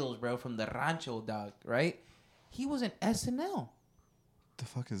for reals, bro, from the Rancho, dog, right? He was in SNL. The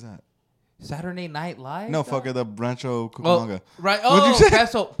fuck is that? Saturday Night Live? No, fucker, the Rancho Cucamonga. Right. Oh,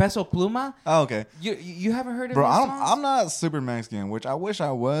 Peso Pluma? Oh, okay. You haven't heard of Bro, his songs? I'm not super Mexican, which I wish I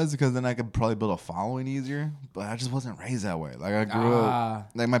was, because then I could probably build a following easier. But I just wasn't raised that way. Like I grew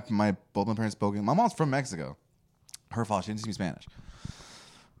up, like both my parents spoke. My mom's from Mexico. Her fault. She didn't speak Spanish,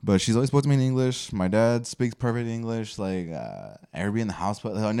 but she's always spoke to me in English. My dad speaks perfect English. Like everybody in the house,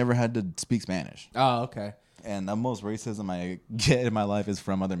 but I never had to speak Spanish. Oh, okay. And the most racism I get in my life is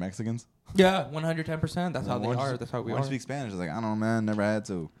from other Mexicans. Yeah, 110%. That's how they are. That's how we are. When you speak Spanish, it's like, I don't know, man. Never had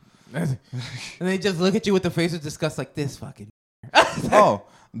to. And they just look at you with the face of disgust like this fucking. Oh,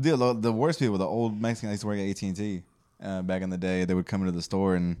 the worst people, the old Mexicans. I used to work at AT&T back in the day. They would come into the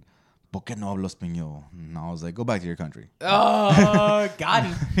store and, ¿por qué no hablo español? And I was like, go back to your country. Oh, got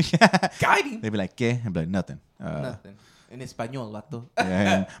him. Yeah. Got him. They'd be like, ¿qué? I'd be like, nothing. Nothing. In español, vato.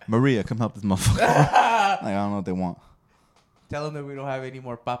 Yeah, and Maria, come help this motherfucker. Like, I don't know what they want. Tell them that we don't have any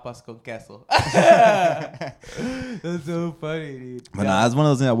more papas con queso. That's so funny, dude. But nah, that's one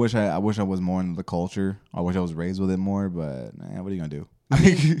of those things I wish I was more into the culture. I wish I was raised with it more, but man, what are you gonna do? I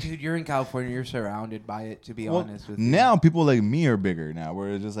mean, dude, you're in California. You're surrounded by it, to be honest with you. Now people like me are bigger now,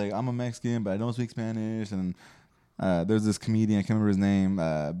 where it's just like, I'm a Mexican, but I don't speak Spanish. And there's this comedian, I can't remember his name,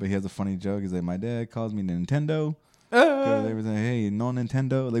 but he has a funny joke. He's like, my dad calls me Nintendo. They were saying, hey, no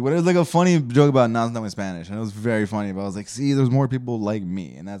Nintendo. Like, what? It was like a funny joke about not knowing Spanish, and it was very funny. But I was like, see, there's more people like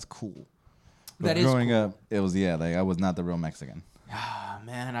me, and that's cool. But that is growing cool. up, it was like I was not the real Mexican. Ah,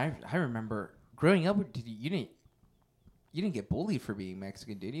 man, I remember growing up. You didn't get bullied for being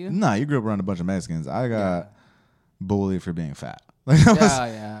Mexican, did you? Nah, you grew up around a bunch of Mexicans. I got bullied for being fat.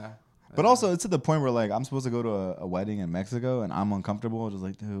 Yeah. But also, it's to the point where like I'm supposed to go to a wedding in Mexico and I'm uncomfortable. Just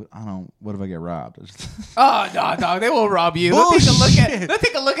like, dude, what if I get robbed? Oh no, they won't rob you. They'll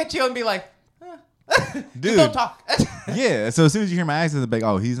take a look at you and be like, dude, don't talk. Yeah. So as soon as you hear my accent, it's like,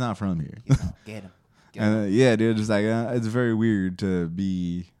 oh, he's not from here. Get him. And yeah, dude, just like it's very weird to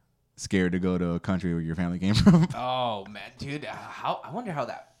be scared to go to a country where your family came from. Oh man, dude, I wonder how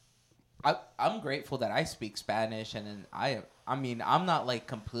that. I'm grateful that I speak Spanish, and then I mean, I'm not like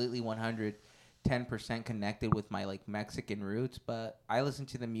completely 110% connected with my like Mexican roots, but I listen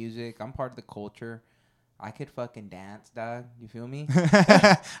to the music. I'm part of the culture. I could fucking dance, dog. You feel me?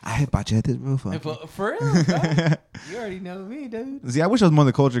 I hit bachetes, bro. For real, dog? You already know me, dude. See, I wish I was more of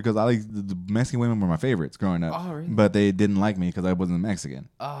the culture because I like the Mexican women were my favorites growing up. Oh, really? But they didn't like me because I wasn't Mexican.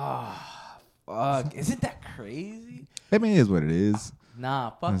 Oh, fuck. Isn't that crazy? I mean, it is what it is. Nah,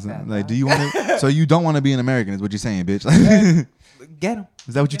 fuck that. Like, do you want to? So you don't want to be an American? Is what you're saying, bitch? Get him.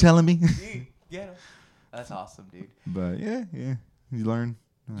 Is that what you're telling me? Get him. That's awesome, dude. But yeah, you learn.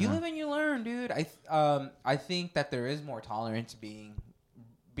 You live and you learn, dude. I think that there is more tolerance being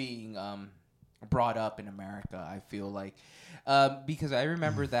brought up in America. I feel like because I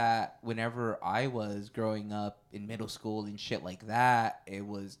remember that whenever I was growing up in middle school and shit like that,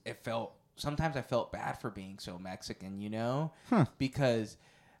 sometimes I felt bad for being so Mexican, you know, because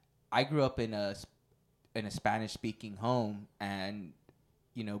I grew up in a Spanish speaking home, and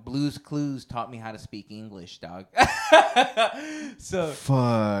you know, Blue's Clues taught me how to speak English, dog. So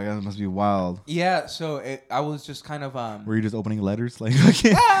fuck, that must be wild. Yeah, so I was just kind of Were you just opening letters like?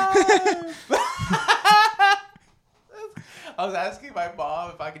 I was asking my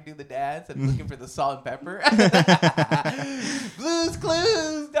mom if I could do the dance and looking for the salt and pepper. Blue's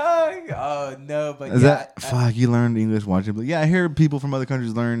Clues, dog. Oh no, but fuck? You learned English watching? But yeah, I hear people from other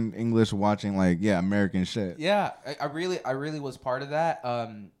countries learn English watching like American shit. Yeah, I really was part of that.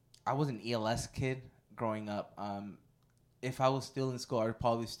 I was an ELS kid growing up. If I was still in school, I'd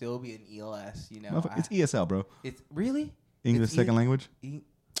probably still be an ELS. You know, it's ESL, bro. It's really English second language.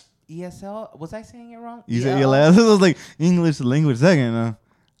 ESL? Was I saying it wrong? You said ELS. It was like English language second.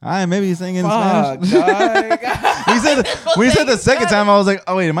 Maybe he's saying it in Spanish. When you said the second time, I was like,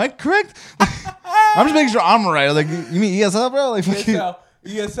 oh wait, am I correct? I'm just making sure I'm right. Like, you mean ESL, bro? Like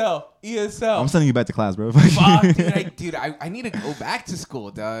ESL. I'm sending you back to class, bro. Fuck, dude, I need to go back to school,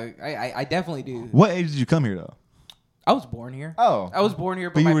 dog. I definitely do. What age did you come here though? I was born here. Oh. I was born here.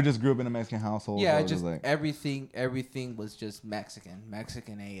 But you were just grew up in a Mexican household? Yeah, just like everything was just Mexican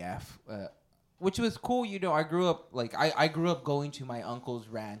AF. Which was cool, you know. I grew up I grew up going to my uncle's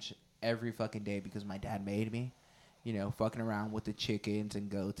ranch every fucking day because my dad made me. You know, fucking around with the chickens and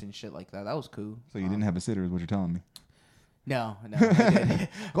goats and shit like that. That was cool. So you didn't have a sitter is what you're telling me? No, I didn't.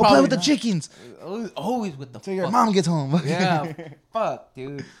 Go play with the chickens. Always with the till your mom gets home. Yeah, fuck,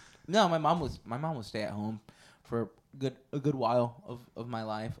 dude. No, my mom would stay at home for a good while of my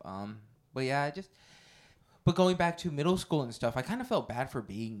life. But yeah, but going back to middle school and stuff, I kind of felt bad for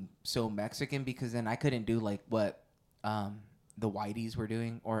being so Mexican because then I couldn't do like what the whiteys were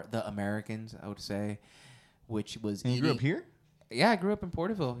doing, or the Americans, I would say, which was and you grew up here? Yeah, I grew up in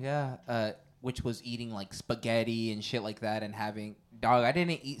Porterville. Yeah, which was eating like spaghetti and shit like that, and having dog. I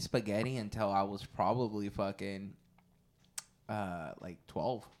didn't eat spaghetti until I was probably fucking like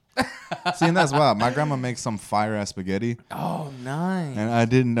 12. See, and that's wild. My grandma makes some fire ass spaghetti. Oh, nice. And I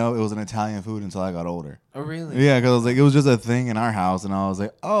didn't know it was an Italian food until I got older. Oh, really? Yeah, because it was just a thing in our house, and I was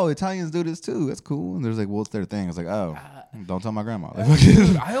like, oh, Italians do this too. That's cool. And there's like, well, it's their thing. It's like, oh, don't tell my grandma.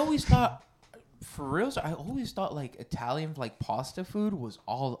 Dude, I always thought, for real, I always thought like Italian like pasta food was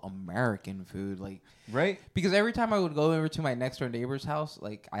all American food, like right? Because every time I would go over to my next door neighbor's house,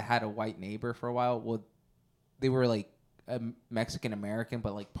 like I had a white neighbor for a while. Well, they were like Mexican American,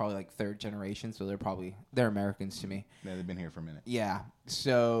 but like probably like third generation, so they're Americans to me. Yeah, they've been here for a minute. Yeah,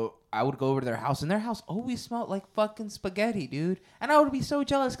 so I would go over to their house, and their house always smelled like fucking spaghetti, dude. And I would be so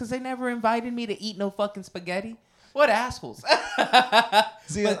jealous because they never invited me to eat no fucking spaghetti. What assholes!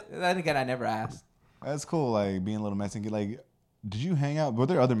 See, but then again, I never asked. That's cool, like being a little Mexican. Like, did you hang out? Were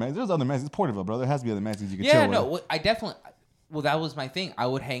there other Mexicans? There's other Mexicans. It's Porterville, bro. There has to be other Mexicans you can chill with. Yeah, no, I definitely. Well, that was my thing. I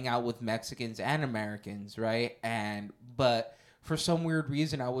would hang out with Mexicans and Americans, right? But for some weird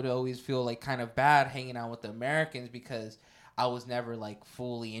reason, I would always feel like kind of bad hanging out with the Americans because I was never like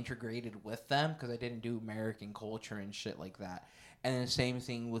fully integrated with them because I didn't do American culture and shit like that. And then same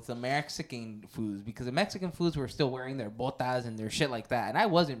thing with the Mexican foods, because the Mexican foods were still wearing their botas and their shit like that. And I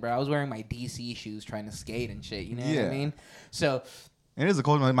wasn't, bro. I was wearing my DC shoes trying to skate and shit. You know what I mean? So it is a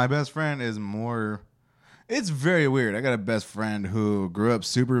culture. My best friend is more. It's very weird. I got a best friend who grew up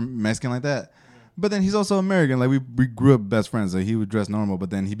super Mexican like that. But then he's also American. Like, we grew up best friends. Like, he would dress normal, but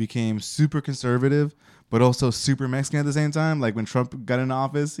then he became super conservative, but also super Mexican at the same time. Like, when Trump got into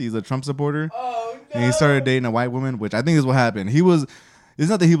office, he's a Trump supporter. Oh, no. And he started dating a white woman, which I think is what happened. It's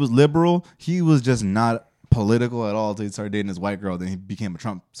not that he was liberal. He was just not political at all until he started dating this white girl. Then he became a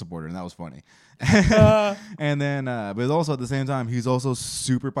Trump supporter, and that was funny. And then, but also at the same time, he's also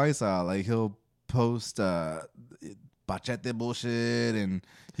super paisa. Like, he'll post bachete bullshit, and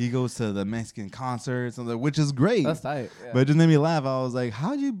he goes to the Mexican concerts, which is great. That's tight. Yeah. But it just made me laugh. I was like,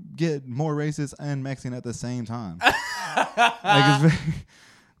 how'd you get more racist and Mexican at the same time? Like,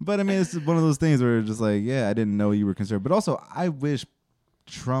 but I mean, it's one of those things where it's just like, yeah, I didn't know you were conservative. But also, I wish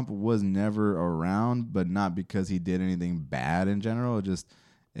Trump was never around, but not because he did anything bad in general.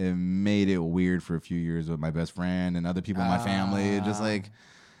 It made it weird for a few years with my best friend and other people in my family. It just like,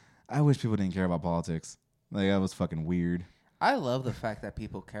 I wish people didn't care about politics. Like, that was fucking weird. I love the fact that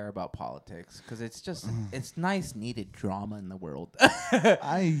people care about politics, because it's just it's nice, needed drama in the world.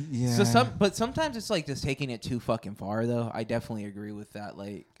 But sometimes it's like just taking it too fucking far, though. I definitely agree with that.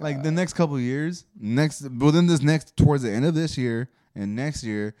 Like the next couple of years, towards the end of this year and next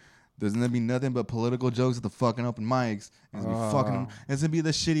year, there's gonna be nothing but political jokes at the fucking open mics. It's gonna be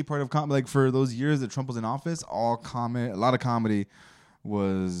the shitty part of comedy. Like, for those years that Trump was in office, a lot of comedy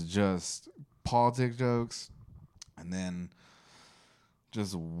was just politics jokes, and then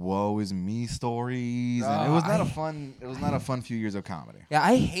just woe is me stories, and it was not a fun few years of comedy. Yeah,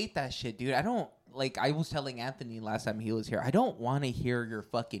 I hate that shit, dude. I don't like. I was telling Anthony last time he was here, I don't want to hear your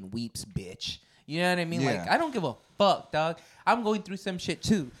fucking weeps, bitch. You know what I mean? Yeah. Like, I don't give a fuck, dog. I'm going through some shit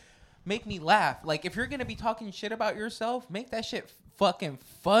too. Make me laugh. Like, if you're gonna be talking shit about yourself, make that shit fucking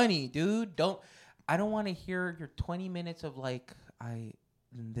funny, dude. I don't want to hear your 20 minutes of like,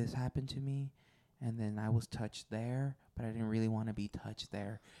 this happened to me, and then I was touched there, but I didn't really want to be touched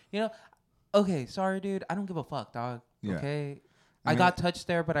there. You know? Okay, sorry, dude. I don't give a fuck, dog. Yeah. Okay? I got touched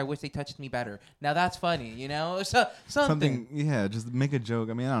there, but I wish they touched me better. Now that's funny, you know? So, something. Yeah, just make a joke.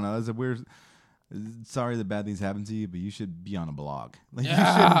 I mean, I don't know. It's a weird. Sorry that bad things happen to you, but you should be on a blog. Like, you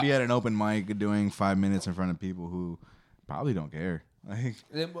shouldn't be at an open mic doing 5 minutes in front of people who probably don't care. Like,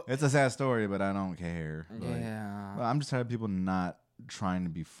 it's a sad story, but I don't care. Yeah. Well, I'm just tired of people not trying to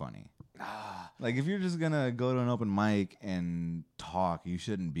be funny. Like, if you're just gonna go to an open mic and talk, you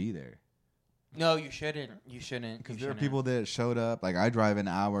shouldn't be there. No, you shouldn't. You shouldn't. Because there are people that showed up. Like, I drive an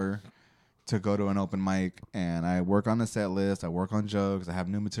hour to go to an open mic, and I work on the set list. I work on jokes. I have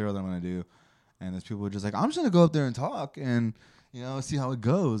new material that I'm gonna do. And there's people who are just like, I'm just gonna go up there and talk and, you know, see how it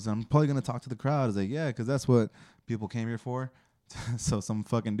goes. I'm probably gonna talk to the crowd. It's like, yeah, because that's what people came here for. So some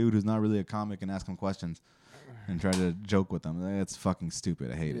fucking dude who's not really a comic can ask him questions and try to joke with them. That's fucking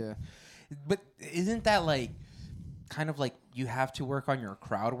stupid. I hate it. But isn't that like kind of like you have to work on your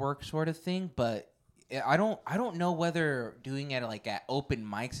crowd work sort of thing? But I don't know whether doing it like at open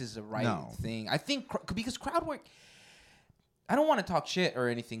mics is the right thing. I think because crowd work, I don't want to talk shit or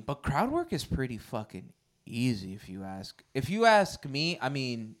anything, but crowd work is pretty fucking easy if you ask. If you ask me, I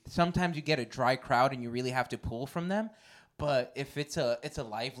mean, sometimes you get a dry crowd and you really have to pull from them. But if it's a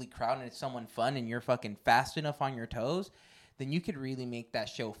lively crowd and it's someone fun and you're fucking fast enough on your toes, then you could really make that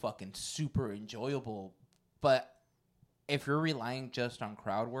show fucking super enjoyable. But if you're relying just on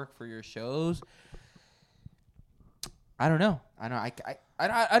crowd work for your shows, I don't know. I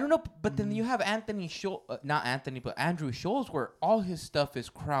don't know. But then you have Andrew Scholes, where all his stuff is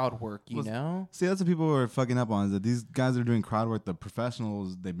crowd work. You know. See, that's what people are fucking up on. Is that these guys are doing crowd work? The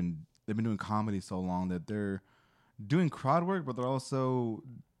professionals, they've been doing comedy so long that they're doing crowd work, but they're also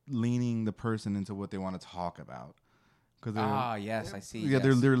leaning the person into what they want to talk about. Yes, I see. Yeah,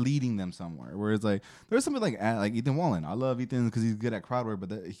 yes. they're leading them somewhere. Whereas like there's somebody like Ethan Wallen. I love Ethan because he's good at crowd work,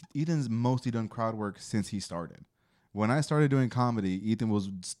 but Ethan's mostly done crowd work since he started. When I started doing comedy, Ethan was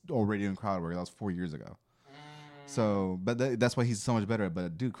already doing crowd work. That was 4 years ago. So, but that's why he's so much better.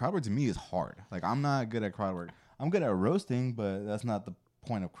 But dude, crowd work to me is hard. Like, I'm not good at crowd work. I'm good at roasting, but that's not the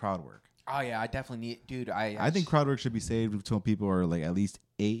point of crowd work. Oh yeah, I definitely need, dude. I think crowd work should be saved until people are like at least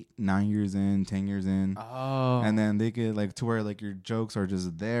 8, 9 years in, 10 years in. Oh. And then they could like to where like your jokes are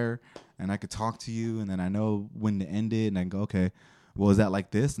just there, and I could talk to you, and then I know when to end it, and I can go, okay, well, is that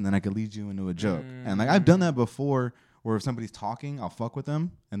like this? And then I could lead you into a joke. And like I've done that before, where if somebody's talking, I'll fuck with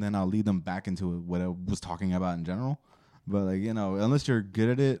them, and then I'll lead them back into what I was talking about in general. But like, you know, unless you're good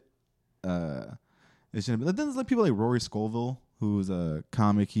at it, it shouldn't be. Then there's like people like Rory Scovel, who's a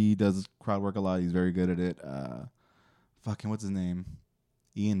comic. He does crowd work a lot. He's very good at it. What's his name?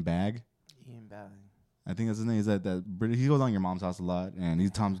 Ian Bagg. Ian Bagg. I think that's his name. He's at that British. He goes on Your Mom's House a lot, and he's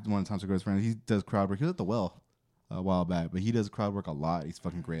one of Tom's greatest friends. He does crowd work. He was at the Well a while back, but he does crowd work a lot. He's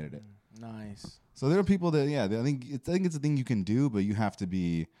fucking great at it. Nice. I there are people that I think it's a thing you can do, but you have to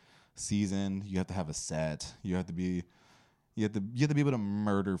be seasoned. You have to have a set. You have to be able to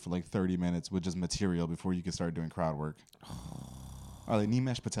murder for like 30 minutes with just material before you can start doing crowd work.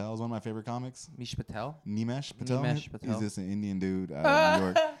 Nimesh Patel is one of my favorite comics. Nimesh Patel. He's just an Indian dude out of New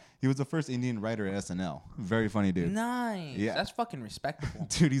York. He was the first Indian writer at SNL. Very funny dude. Nice. Yeah. That's fucking respectable.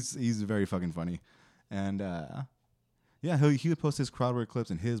 Dude, he's very fucking funny. And he would post his crowd work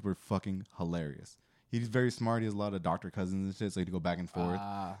clips, and his were fucking hilarious. He's very smart. He has a lot of doctor cousins and shit, so he'd go back and forth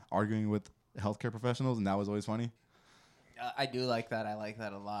arguing with healthcare professionals, and that was always funny. I do like that. I like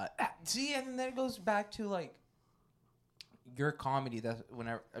that a lot. See, and then it goes back to like your comedy. That's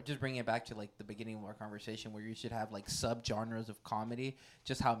whenever I'm just bringing it back to like the beginning of our conversation, where you should have like subgenres of comedy,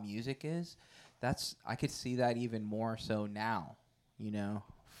 just how music is. I could see that even more so now. You know,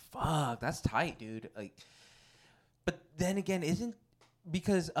 fuck, that's tight, dude. Like, but then again,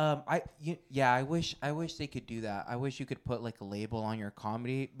 because I wish they could do that. I wish you could put like a label on your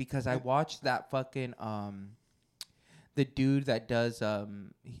comedy, because I watched that fucking the dude that does the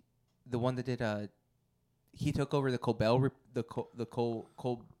one that did he took over the Colbert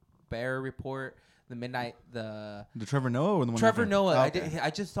Report, the Trevor Noah, or the one Trevor Noah. Oh, okay. I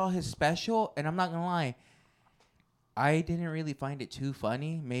just saw his special, and I'm not gonna lie, I didn't really find it too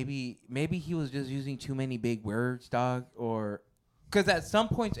funny. Maybe he was just using too many big words, dog, or because at some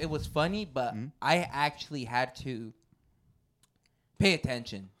points it was funny, but I actually had to pay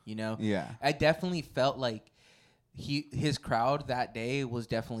attention. You know, I definitely felt like his crowd that day was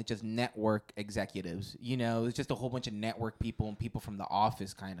definitely just network executives. You know, it was just a whole bunch of network people and people from the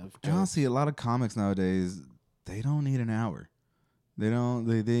office kind of. Honestly, a lot of comics nowadays, they don't need an hour. They don't.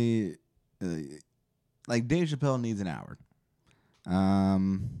 They like Dave Chappelle needs an hour.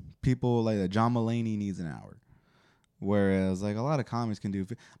 People like John Mulaney needs an hour. Whereas like a lot of comics can do.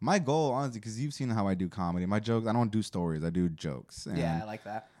 My goal, honestly, because you've seen how I do comedy. My jokes, I don't do stories. I do jokes. And yeah, I like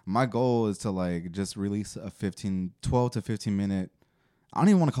that. My goal is to like just release a 12 to 15 minute. I don't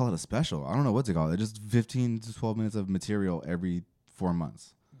even want to call it a special. I don't know what to call it. Just 15 to 12 minutes of material every 4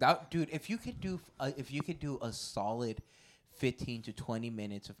 months. Dude, if you could do a solid 15 to 20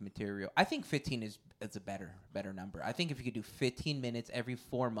 minutes of material, I think 15 is a better number. I think if you could do 15 minutes every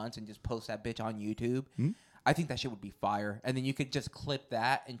 4 months and just post that bitch on YouTube. I think that shit would be fire. And then you could just clip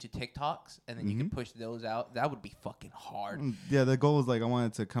that into TikToks, and then you can push those out. That would be fucking hard. Yeah, the goal is like I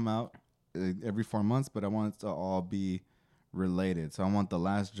want it to come out every 4 months, but I want it to all be related. So I want the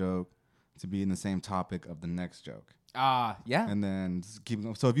last joke to be in the same topic of the next joke. Yeah. And then keep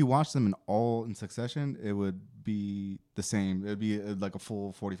going. So if you watch them in succession, it would be the same. It would be like a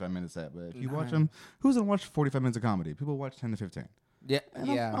full 45-minute set. But if you watch them, who's going to watch 45 minutes of comedy? People watch 10 to 15. Yeah, and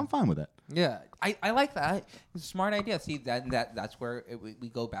I'm fine with that. Yeah, I like that. It's a smart idea. See, that's where we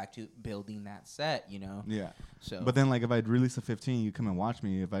go back to building that set, you know? Yeah. So, but then, like, if I'd release a 15, you come and watch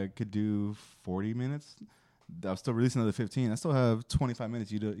me. If I could do 40 minutes, I'll still release another 15. I still have 25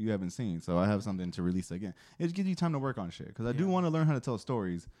 minutes you haven't seen, so I have something to release again. It gives you time to work on shit, because I do want to learn how to tell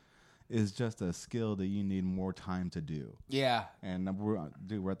stories. It's just a skill that you need more time to do. Yeah. And we're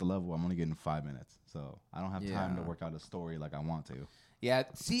at the level I'm only getting 5 minutes. So I don't have time to work out a story like I want to. Yeah.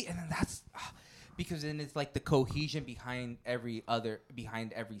 See, and that's because then it's like the cohesion behind every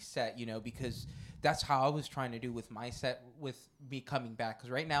set, you know, because that's how I was trying to do with my set with me coming back. Because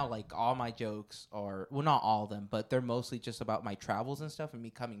right now, like, all my jokes are, well, not all of them, but they're mostly just about my travels and stuff and me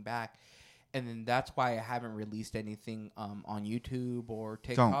coming back. And then that's why I haven't released anything on YouTube or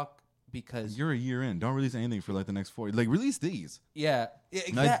TikTok. Because you're a year in, don't release anything for like the next 4 years. Like, release these. Yeah,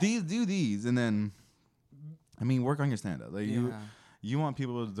 exactly. Like do these, and then, I mean, work on your stand up. Like you want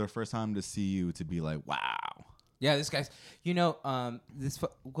people their first time to see you to be like, wow. Yeah, this guy's. You know,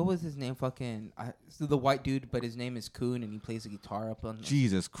 what was his name? Fucking the white dude, but his name is Coon, and he plays the guitar up on.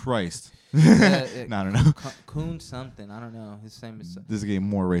 Jesus Christ. I don't know. Coon something. I don't know. His name is. This is getting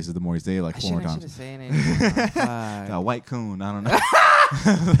more racist the more you say it, like 4 more times. I shouldn't say it. White Coon. I don't know.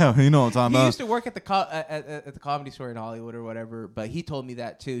 You know what I'm talking about. He used to work at the comedy store in Hollywood or whatever, but he told me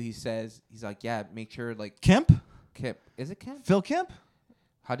that too. He's like, yeah, make sure like Kemp. Is it Kemp? Phil Kemp?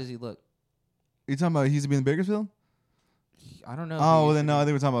 How does he look? You talking about he used to be in Bakersfield? I don't know. Oh, well then no, I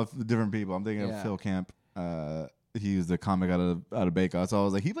think we're talking about different people. I'm thinking of Phil Kemp. He was the comic out of Bake Off, so I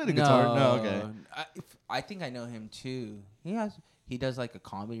was like, he played a guitar. No, okay. I think I know him too. He does like a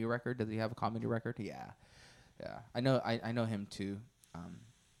comedy record. Does he have a comedy record? Yeah. Yeah, I know him too.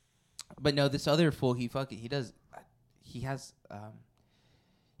 But no, this other fool, he's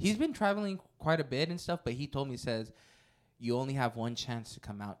been traveling quite a bit and stuff. But he told me, says, you only have one chance to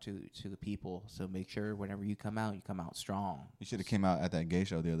come out to the people, so make sure whenever you come out strong. You should have came out at that gay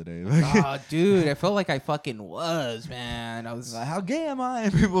show the other day. Oh, dude, I felt like I fucking was, man. I was like, how gay am I?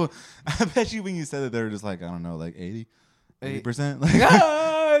 And people, I bet you when you said it, they were just like, I don't know, like 80%.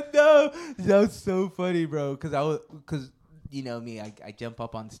 Like, no, that was so funny, bro. Because you know me, I jump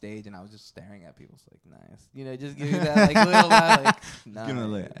up on stage and I was just staring at people. It's like, nice, you know, just giving that like little laugh, like, nice. Giving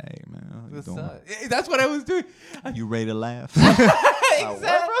like, hey man, what's up? That's what I was doing. You ready to laugh?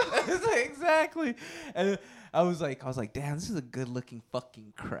 Exactly. And I was like, damn, this is a good looking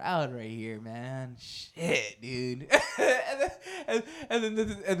fucking crowd right here, man. Shit, dude. and then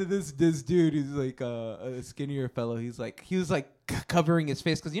this dude who's like a skinnier fellow. He was like covering his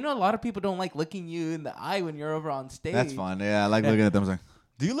face because you know a lot of people don't like looking you in the eye when you're over on stage. That's fun. Yeah, I like looking at them. I was like,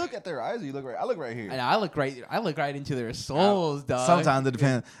 do you look at their eyes or you look right? I look right here. And I look right into their souls, dog. Sometimes it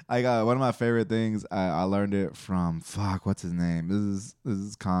depends. I got one of my favorite things. I learned it from what's his name? This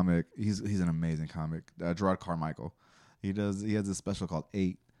is comic. He's an amazing comic. Gerard Carmichael. He has this special called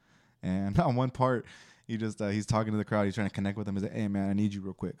 8, and on one part, he's talking to the crowd. He's trying to connect with them. He's like, "Hey man, I need you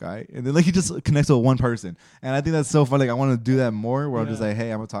real quick, all right?" And then like he just connects with one person, and I think that's so funny. Like I want to do that more. Where I'm just like,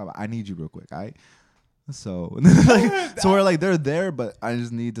 "Hey, I'm gonna talk. I need you real quick, all right?" So, so we're like they're there, but I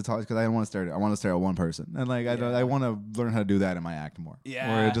just need to talk because I don't want to stare. I want to stare at one person, and like I want to learn how to do that in my act more. Yeah,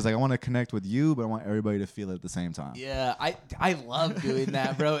 where it's just like I want to connect with you, but I want everybody to feel it at the same time. Yeah, I love doing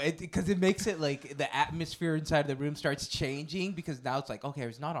that, bro. Because it makes it like the atmosphere inside the room starts changing because now it's like okay,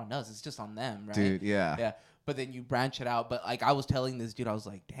 it's not on us, it's just on them, right? Dude, yeah. But then you branch it out. But like I was telling this dude, I was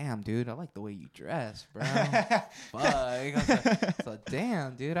like, "Damn, dude, I like the way you dress, bro." Fuck. I was like,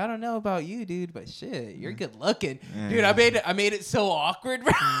 "Damn, dude, I don't know about you, dude, but shit, you're good looking, dude." I made it so awkward,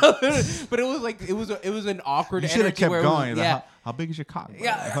 bro. But it was like it was an awkward. You should have kept going. Yeah. How big is your cock? Bro?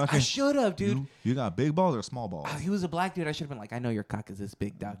 Yeah, I should have, dude. You got big balls or small balls? He was a black dude. I should have been like, "I know your cock is this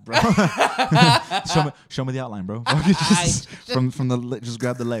big, dog, bro." show me the outline, bro. Just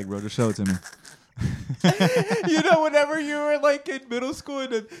grab the leg, bro. Just show it to me. You know, whenever you were like in middle school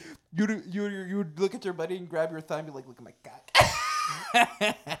and you would look at your buddy and grab your thigh and be like, "Look at my cock."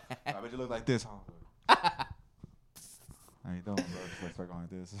 I bet you look like this. How you doing, bro? Just start going like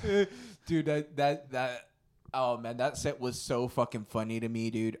this. Dude, that oh man, that set was so fucking funny to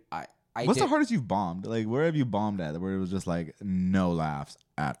me, dude. What's the hardest you've bombed? Like, where have you bombed at where it was just like no laughs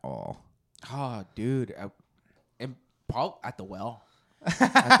at all? Oh, dude, at the well. At the well.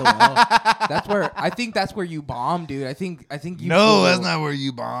 That's where you bomb, dude. I think you. No, that's not where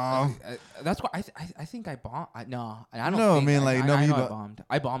you bomb. That's why I think I bombed. No, I don't. No, think, I mean like no, I bombed.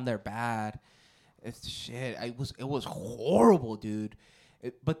 I bombed there bad. It's shit. It was horrible, dude.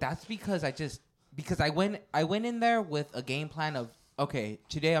 But that's because I went in there with a game plan of okay,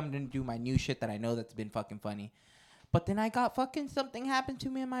 today I'm gonna do my new shit that I know that's been fucking funny. But then I got fucking something happened to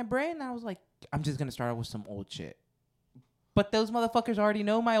me in my brain, and I was like, I'm just gonna start out with some old shit. But those motherfuckers already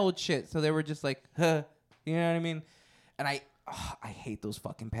know my old shit, so they were just like, huh, you know what I mean? And I hate those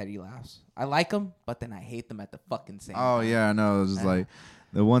fucking petty laughs. I like them, but then I hate them at the fucking same time. Oh, yeah, I know. It was just like,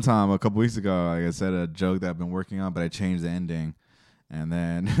 the one time a couple weeks ago, like I said a joke that I've been working on, but I changed the ending. And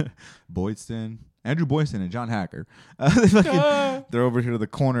then Andrew Boyston and John Hacker, they're over here to the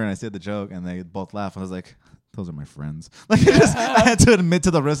corner, and I said the joke, and they both laugh. I was like, those are my friends. Like I had to admit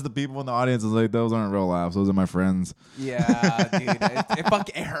to the rest of the people in the audience, I was like, those aren't real laughs. Those are my friends. Yeah, dude.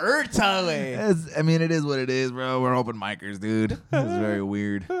 It hurts, Holly. I mean, it is what it is, bro. We're open micers, dude. It's very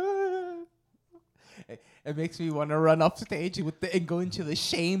weird. It makes me want to run off stage and go into the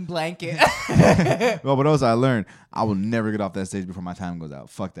shame blanket. Well, but also I learned I will never get off that stage before my time goes out.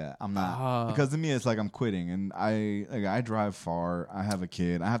 Fuck that. I'm not. Because to me, it's like I'm quitting. And I drive far. I have a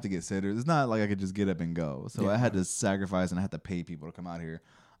kid. I have to get sitters. It's not like I could just get up and go. So I had to sacrifice and I had to pay people to come out here.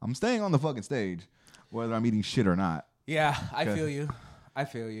 I'm staying on the fucking stage, whether I'm eating shit or not. Yeah, I feel you. I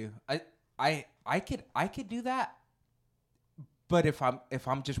could do that. But if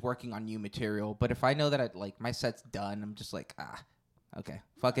I'm just working on new material, but if I know that my set's done, I'm just like, okay,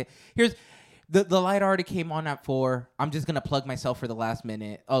 fuck it. Here's the light already came on at 4. I'm just gonna plug myself for the last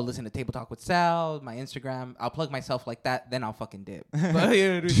minute. Oh, listen to Table Talk with Sal, my Instagram. I'll plug myself like that, then I'll fucking dip. But,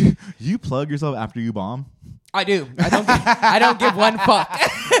 you plug yourself after you bomb? I do. I don't give one fuck.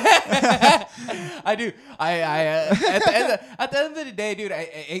 I do. At the end of the day,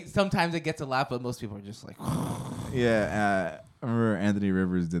 dude, sometimes it gets a laugh, but most people are just like, yeah. I remember Anthony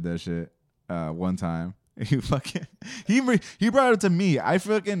Rivers did that shit one time. He brought it to me. I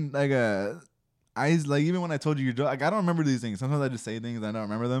fucking I like even when I told you your joke, like I don't remember these things. Sometimes I just say things and I don't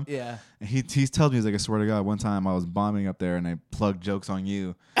remember them. Yeah. And he tells me, he's like, I swear to God, one time I was bombing up there and I plugged jokes on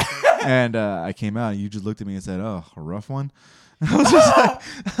you, and I came out and you just looked at me and said, "Oh, a rough one." I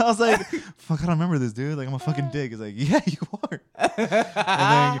was like, fuck, I don't remember this, dude. Like, I'm a fucking dick. He's like, yeah, you are.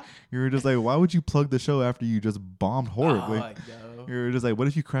 And then you were just like, why would you plug the show after you just bombed horribly? No. You were just like, what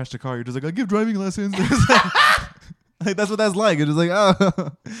if you crashed a car? You're just like, I give driving lessons. Like, that's what that's like. It's just like, oh.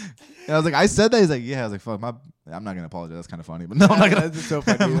 And I was like, I said that. He's like, yeah. I was like, fuck, I'm not gonna apologize. That's kind of funny, but no, I'm not gonna. That's so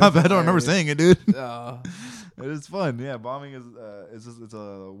funny. My bad. I don't remember saying it, dude. Oh. It is fun. Yeah, bombing is it's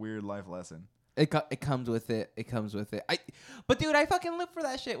a weird life lesson. It comes with it. It comes with it. But dude, I fucking live for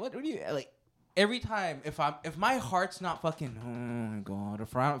that shit. What do you like? Every time if my heart's not fucking, oh my God,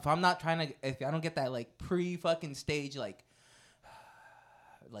 if I'm not trying to, if I don't get that like pre fucking stage like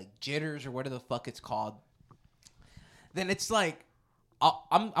jitters or whatever the fuck it's called, then it's like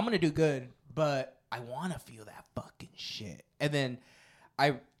I'm gonna do good, but I want to feel that fucking shit. And then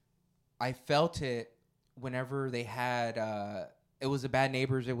I felt it whenever they had it was a Bad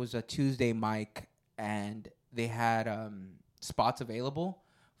Neighbors. It was a Tuesday mic, and they had spots available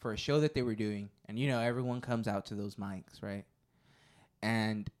for a show that they were doing. And, you know, everyone comes out to those mics, right?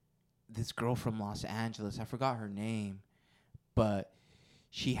 And this girl from Los Angeles, I forgot her name, but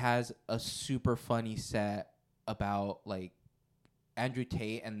she has a super funny set about, like, Andrew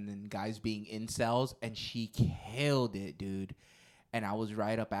Tate and then guys being incels, and she killed it, dude. And I was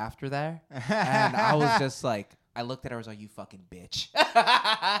right up after that, and I was just like, I looked at her, I was like, you fucking bitch.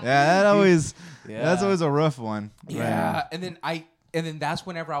 That's always a rough one. Yeah. Right. And then that's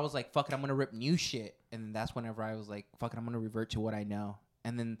whenever I was like, fuck it, I'm gonna rip new shit. And then that's whenever I was like, fuck it, I'm gonna revert to what I know.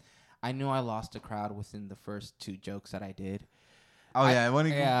 And then I knew I lost the crowd within the first 2 jokes that I did. Oh when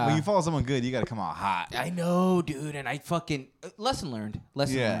you follow someone good, you gotta come out hot. I know, dude, and I fucking lesson learned.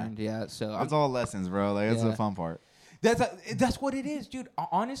 Yeah. So that's all lessons, bro. Like that's the fun part. That's what it is, dude.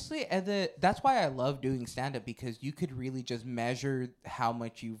 Honestly, and that's why I love doing stand-up, because you could really just measure how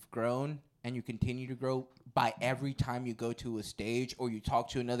much you've grown, and you continue to grow by every time you go to a stage or you talk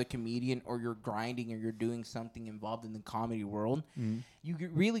to another comedian or you're grinding or you're doing something involved in the comedy world. Mm. You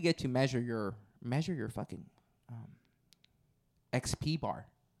really get to measure your fucking XP bar.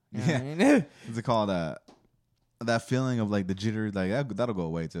 You know what I mean? What's it called? That feeling of like the jitter, like that'll go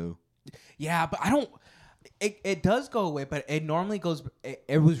away too. Yeah, but I don't. It does go away, but it normally goes.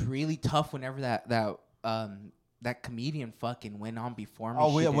 It was really tough whenever that comedian fucking went on before me.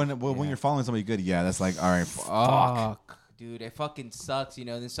 Oh, when you're following somebody good, that's like, all right, fuck, dude, it fucking sucks, you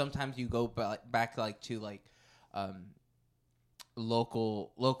know. Then sometimes you go back like to like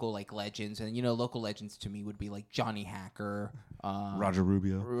local like legends, and you know, local legends to me would be like Johnny Hacker, Roger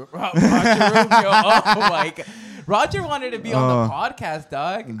Rubio. Roger Rubio. Oh my God, Roger wanted to be on the podcast,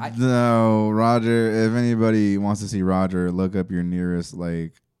 dog. No, Roger. If anybody wants to see Roger, look up your nearest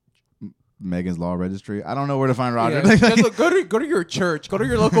like Megan's Law Registry. I don't know where to find Roger. Yeah, go to your church. Go to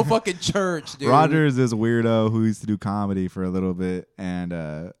your local fucking church, dude. Roger is this weirdo who used to do comedy for a little bit, and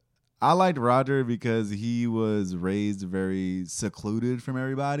I liked Roger because he was raised very secluded from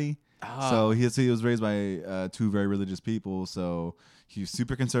everybody. Oh. So he was raised by 2 very religious people. So he was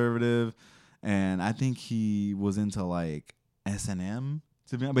super conservative, and I think he was into like S&M,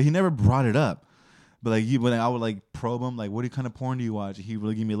 but he never brought it up. But like when I would like probe him, like, what kind of porn do you watch? He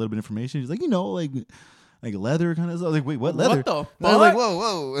would give me a little bit of information. He's like, like leather kind of stuff. I was like, wait, what leather? What the fuck? And I was like,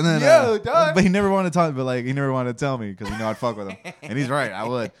 whoa. And then, dog. But he never wanted to talk. But like, he never wanted to tell me because I'd fuck with him. And he's right, I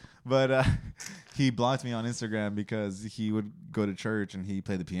would. But he blocked me on Instagram because he would go to church and he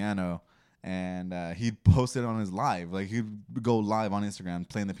played the piano, and he'd post it on his live. Like he'd go live on Instagram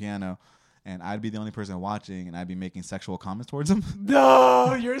playing the piano, and I'd be the only person watching, and I'd be making sexual comments towards him.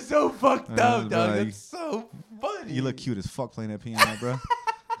 No, you're so fucked up, dog. Like, that's so funny. You look cute as fuck playing that piano, bro.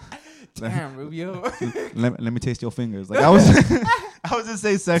 Damn, Rubio. let me taste your fingers. Like I was just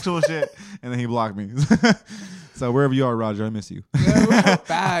say sexual shit, and then he blocked me. So wherever you are, Roger, I miss you. Yeah,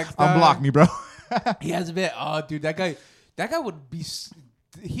 facts, unblock me, bro. He has a bit. Oh, dude, that guy would be.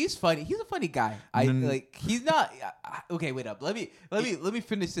 He's funny. He's a funny guy. He's not. Okay, wait up. Let me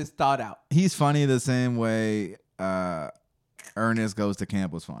finish this thought out. He's funny the same way Ernest Goes to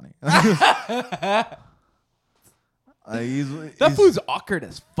Camp was funny. That fool's awkward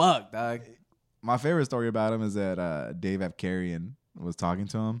as fuck, dog. My favorite story about him is that Dave Abkarian was talking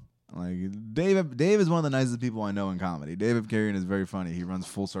to him. Like Dave is one of the nicest people I know in comedy. Dave Abkarian is very funny. He runs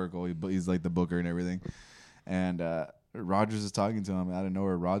Full Circle. He's like the booker and everything. And Rogers is talking to him out of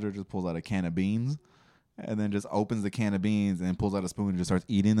nowhere. Roger just pulls out a can of beans and then just opens the can of beans and pulls out a spoon and just starts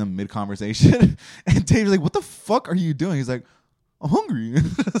eating them mid-conversation. And Dave's like, what the fuck are you doing? He's like, I'm hungry.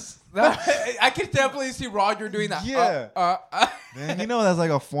 I can definitely see Roger doing that. Yeah. Man, you know that's like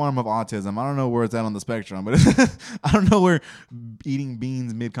a form of autism. I don't know where it's at on the spectrum, but I don't know where eating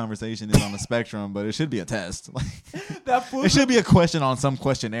beans mid-conversation is on the spectrum, but it should be a test. Like, it should be a question on some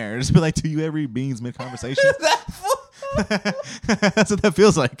questionnaire. It should be like, do you ever eat beans mid-conversation? That's what that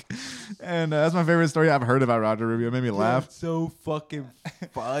feels like. And that's my favorite story I've heard about Roger Rubio. It made me laugh. That's so fucking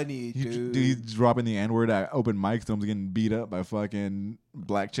funny, dude. He's dropping the N-word at open mics. So I'm getting beat up by fucking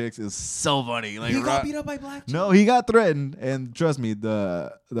black chicks. It's so funny. Like, he got beat up by black chicks? No, he got threatened. And trust me,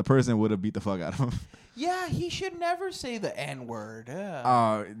 the person would have beat the fuck out of him. Yeah, he should never say the N-word.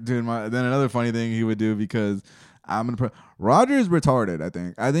 Yeah. Dude, then another funny thing he would do, because Roger's retarded,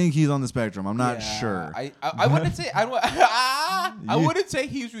 I think he's on the spectrum. I'm not sure. I wouldn't say I wouldn't say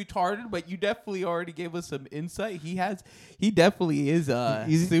he's retarded, but you definitely already gave us some insight. He definitely is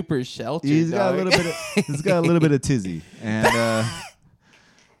he's super sheltered. He's got a little bit of tizzy, and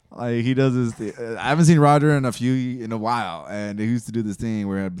like he does this. I haven't seen Roger in a while, and he used to do this thing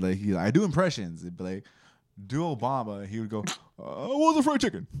where I'd be like, I do impressions. It'd be like, do Obama. He would go, I want some fried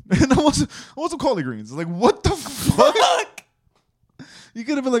chicken, and I want some collard greens. Like, what the fuck? You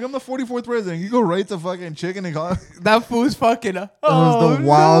could have been like, I'm the 44th president. You go right to fucking chicken and collard. That fool's fucking. That was the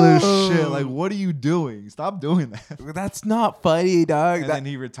wildest shit. Like, what are you doing? Stop doing that. That's not funny, dog. And then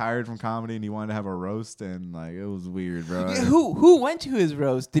he retired from comedy and he wanted to have a roast, and like it was weird, bro. Yeah, who went to his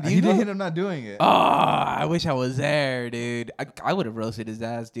roast? Did you? He didn't end up not doing it. Oh, I wish I was there, dude. I would have roasted his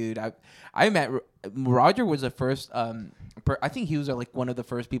ass, dude. I met Roger was the first. I think he was like one of the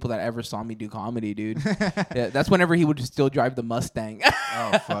first people that ever saw me do comedy, dude. Yeah, that's whenever he would still drive the Mustang.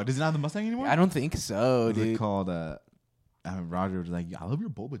 Oh fuck! Does he not have the Mustang anymore? I don't think so, dude. It called Roger was like, I love your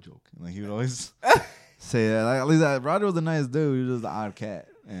boba joke. Like he would always say that. Like, at least Roger was a nice dude. He was just an odd cat.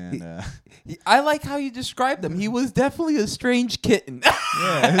 And I like how you described him. He was definitely a strange kitten.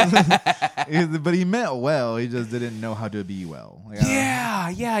 Yeah, but he meant well. He just didn't know how to be well. Like,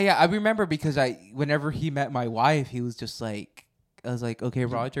 yeah. I remember because whenever he met my wife, he was just like, I was like, okay,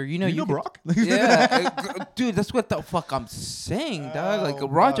 Roger, you know Brock? Yeah, dude, that's what the fuck I'm saying, dog. Like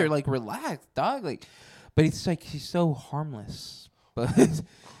Roger, like relax, dog. Like, but it's like he's so harmless. But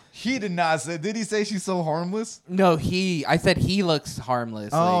he did not say. Did he say she's so harmless? No, I said he looks harmless.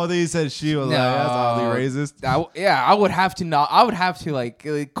 Oh, like, he said she was. No, like, that's oddly racist. I would have to not. I would have to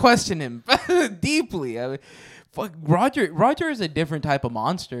like question him deeply. I mean, fuck, Roger is a different type of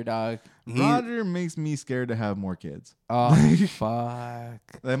monster, dog. Roger makes me scared to have more kids. Oh fuck!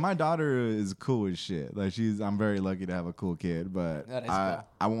 Like my daughter is cool as shit. Like I'm very lucky to have a cool kid, but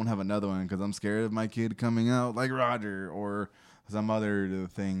I won't have another one because I'm scared of my kid coming out like Roger or some other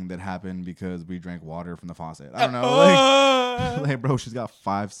thing that happened because we drank water from the faucet. I don't know. Like bro, she's got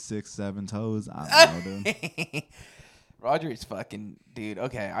 5, 6, 7 toes. I don't know, dude. Roger is fucking dude.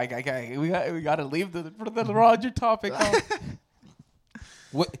 Okay, we got to leave the Roger topic.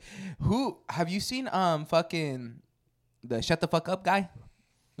 What? Who have you seen? Fucking the shut the fuck up guy.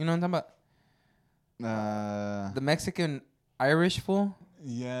 You know what I'm talking about? The Mexican Irish fool.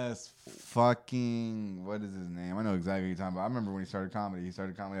 Yes, fucking what is his name? I know exactly what you're talking about. I remember when he started comedy. He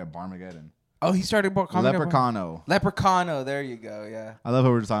started comedy at Barmageddon. Oh, he started comedy. Leprechaun. There you go. Yeah. I love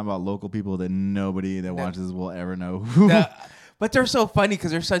how we're just talking about local people that nobody that watches will ever know. But they're so funny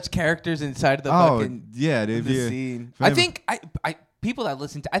because they're such characters inside of the fucking dude, the scene. I think people that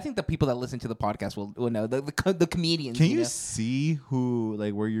listen to the people that listen to the podcast will know the comedians. Can you see who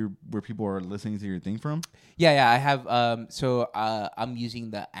like where people are listening to your thing from? Yeah, I have. I'm using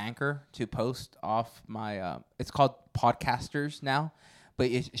the Anchor to post off my. It's called Podcasters now, but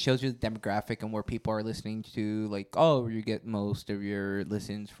it shows you the demographic and where people are listening to. Like, oh, you get most of your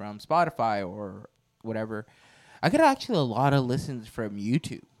listens from Spotify or whatever. I get actually a lot of listens from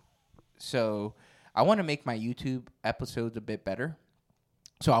YouTube, so I want to make my YouTube episodes a bit better.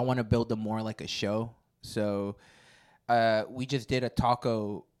 So I want to build them more like a show. So we just did a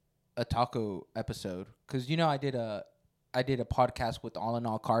taco episode because I did a podcast with All in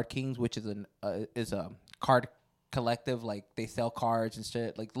All Card Kings, which is a card collective. Like they sell cards and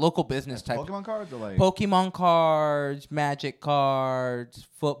shit, like local business type. Pokemon cards or like Pokemon cards, Magic cards,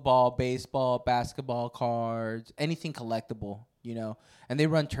 football, baseball, basketball cards, anything collectible, And they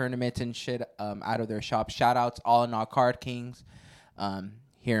run tournaments and shit out of their shop. Shout outs All in All Card Kings.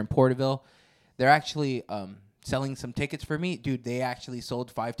 Here in Porterville, they're actually selling some tickets for me. Dude, they actually sold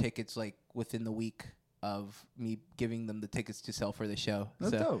 5 tickets like within the week of me giving them the tickets to sell for the show.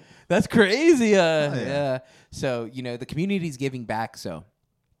 That's dope. That's crazy. Yeah. So, the community's giving back. So,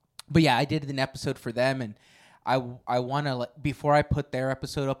 but yeah, I did an episode for them, and I want to, before I put their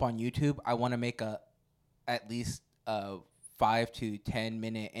episode up on YouTube, I want to make at least 5 to 10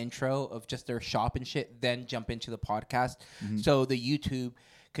 minute intro of just their shop and shit, then jump into the podcast. So the YouTube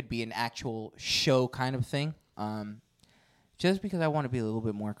could be an actual show kind of thing. Just because I want to be a little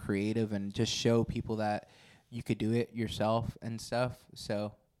bit more creative and just show people that you could do it yourself and stuff.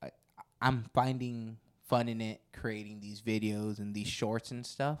 So I'm finding fun in it, creating these videos and these shorts and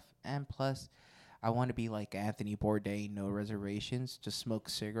stuff. And plus, I want to be like Anthony Bourdain, no reservations, just smoke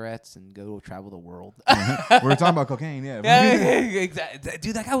cigarettes and go travel the world. We're talking about cocaine, yeah. Exactly.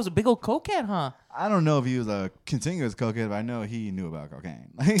 Dude, that guy was a big old cokehead, huh? I don't know if he was a continuous cokehead, but I know he knew about cocaine.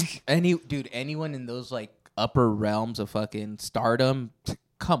 Anyone in those like upper realms of fucking stardom,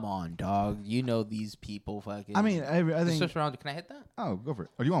 come on, dog. You know these people fucking. I mean, I think. Just around. Can I hit that? Oh, go for it.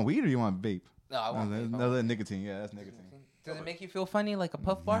 Or do you want weed or you want vape? No, I want vape. No, nicotine. Yeah, that's nicotine. Does it make you feel funny like a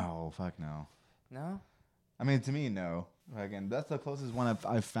puff bar? No, fuck no. No? I mean, to me, no. Again, that's the closest one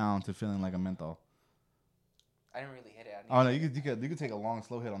I've found to feeling like a menthol. I didn't really hit it. Oh no, you could take a long,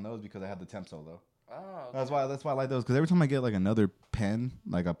 slow hit on those because I have the temp solo. Oh. Okay. That's why I like those, because every time I get like another pen,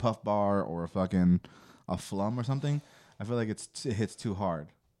 like a puff bar or a flum or something, I feel like it hits too hard.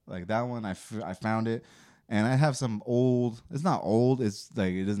 Like that one, I found it, and I have some old. It's not old. It's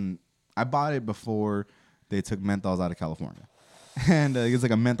like it isn't. I bought it before they took menthols out of California. And it's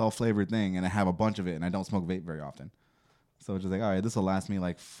like a menthol flavored thing, and I have a bunch of it, and I don't smoke vape very often. So it's just like, all right, this will last me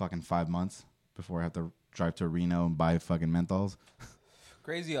like fucking 5 months before I have to drive to Reno and buy fucking menthols.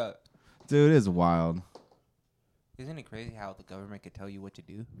 Crazy. Dude, it's wild. Isn't it crazy how the government could tell you what to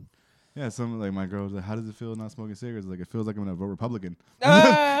do? Yeah, some like my girl was like, how does it feel not smoking cigarettes? Like, it feels like I'm gonna vote Republican.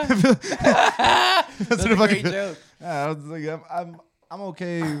 That's a great joke. Yeah, I was like, I'm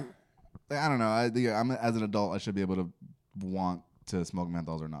okay. Like, I don't know. I'm as an adult, I should be able to want to smoke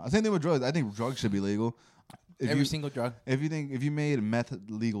menthols or not. Same thing with drugs. I think drugs should be legal. Every single drug. If you made meth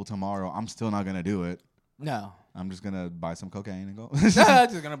legal tomorrow, I'm still not gonna do it. No. I'm just gonna buy some cocaine and go.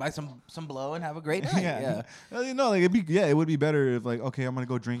 Just gonna buy some blow and have a great night. Yeah. Well, you know, like it would be better if like, okay, I'm gonna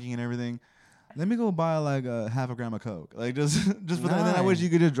go drinking and everything. Let me go buy like a half a gram of coke, like just for that. And then I wish you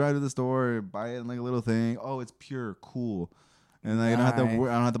could just drive to the store, buy it in like a little thing. Oh, it's pure, cool, and like, I don't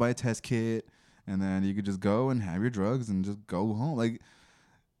have to buy a test kit. And then you could just go and have your drugs and just go home. Like,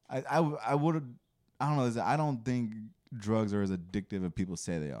 I would, I don't know. I don't think drugs are as addictive as people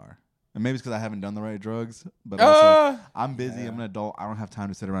say they are. And maybe it's because I haven't done the right drugs. But also, I'm busy. Yeah. I'm an adult. I don't have time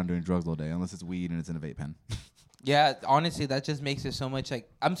to sit around doing drugs all day unless it's weed and it's in a vape pen. Yeah, honestly, that just makes it so much like.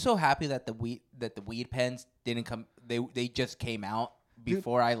 I'm so happy that the weed pens didn't come. They just came out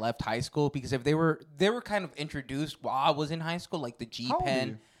before I left high school, because if they were kind of introduced while I was in high school, like the G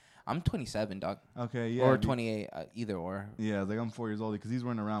pen. I'm 27, dog. Okay, yeah. Or 28, either or. Yeah, like I'm 4 years old, because these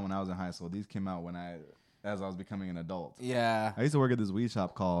weren't around when I was in high school. These came out as I was becoming an adult. Yeah. I used to work at this weed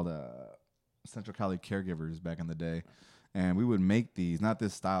shop called Central Cali Caregivers back in the day, and we would make these, not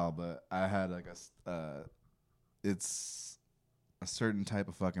this style, but I had like it's a certain type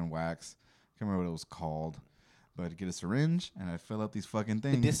of fucking wax. I can't remember what it was called. But I'd get a syringe and I'd fill up these fucking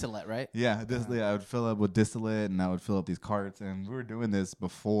things. The distillate, right? Yeah, I would fill up with distillate and I would fill up these carts. And we were doing this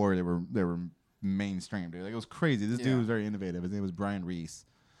before they were mainstream, dude. Like, it was crazy. This dude was very innovative. His name was Brian Reese.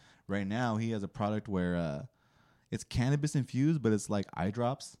 Right now, he has a product where it's cannabis infused, but it's like eye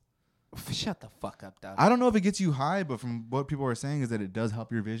drops. Shut the fuck up, dog. I don't know if it gets you high, but from what people are saying is that it does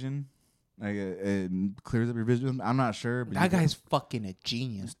help your vision. Like, it clears up your vision. I'm not sure. But that guy's fucking a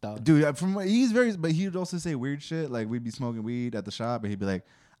genius, dog. Dude, but he would also say weird shit. Like, we'd be smoking weed at the shop, and he'd be like,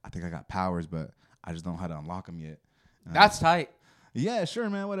 I think I got powers, but I just don't know how to unlock them yet. That's tight. Yeah,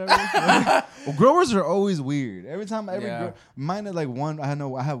 sure, man, whatever. Well, growers are always weird. Mine is like one.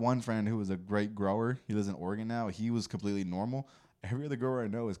 I have one friend who was a great grower. He lives in Oregon now. He was completely normal. Every other grower I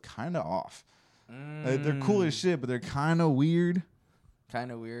know is kind of off. Like, they're cool as shit, but they're kind of weird.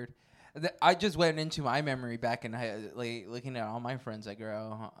 I just went into my memory back in like looking at all my friends that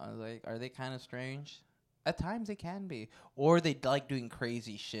grow. I was like, are they kind of strange? At times they can be, or they like doing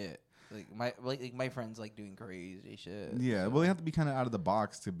crazy shit. Like my friends like doing crazy shit. Yeah, well, they have to be kind of out of the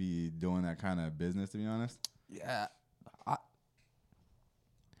box to be doing that kind of business, to be honest. Yeah, I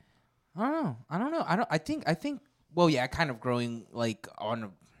don't know. I think. Well, yeah, kind of growing like on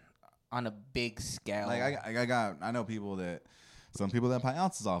a big scale. Like I know people that. Some people that buy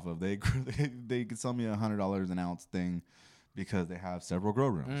ounces off of, they could sell me $100 an ounce thing because they have several grow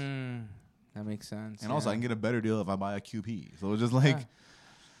rooms. That makes sense. And also, I can get a better deal if I buy a QP. So it's just like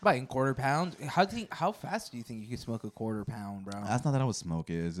buying quarter pounds. How fast do you think you could smoke a quarter pound, bro? That's not that I would smoke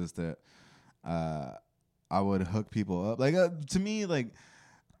it. It's just that I would hook people up. Like, to me, like,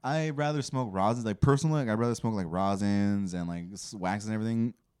 I rather smoke rosins. Like, personally, like, I'd rather smoke like rosins and like wax and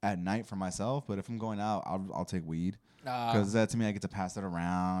everything at night for myself. But if I'm going out, I'll take weed. Because to me, I get to pass it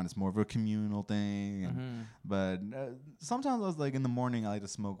around. It's more of a communal thing. And, but sometimes I was like in the morning, I like to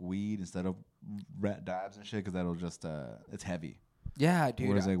smoke weed instead of dabs and shit because that'll just it's heavy. Yeah, dude.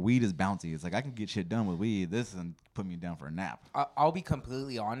 Whereas like weed is bouncy. It's like I can get shit done with weed. This and put me down for a nap. I'll be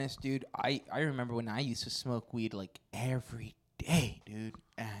completely honest, dude. I remember when I used to smoke weed like every day, dude.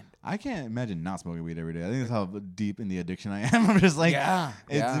 And I can't imagine not smoking weed every day. I think that's how deep in the addiction I am. I'm just like,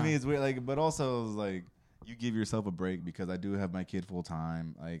 to me, it's weird. Like, but also it's like. You give yourself a break because I do have my kid full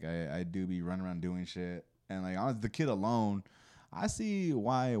time. Like I do be running around doing shit, and like honestly, the kid alone, I see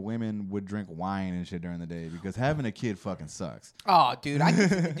why women would drink wine and shit during the day because having a kid fucking sucks. Oh, dude,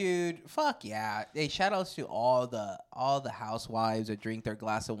 dude, fuck yeah! Hey, shout outs to all the housewives that drink their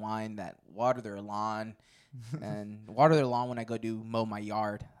glass of wine, that water their lawn, and water their lawn when I go mow my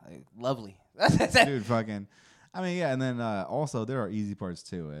yard. Like, lovely, dude. Fucking. I mean, yeah, and then also there are easy parts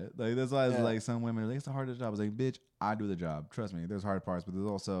to it. Like that's why it's like some women are like, it's the hardest job. I was like, bitch, I do the job. Trust me, there's hard parts, but there's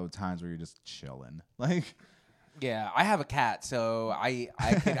also times where you're just chilling. Like, yeah, I have a cat, so I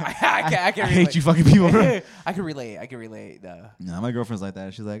can I hate you fucking people. I can relate. No, my girlfriend's like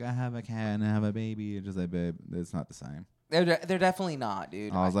that. She's like, I have a cat and I have a baby, and just like, babe, it's not the same. They're definitely not,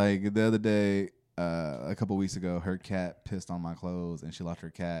 dude. I was like, the other day, a couple weeks ago, her cat pissed on my clothes, and she locked her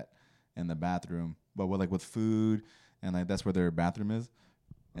cat in the bathroom. But with food and like that's where their bathroom is,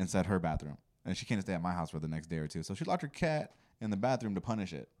 inside her bathroom, and she can't stay at my house for the next day or two. So she locked her cat in the bathroom to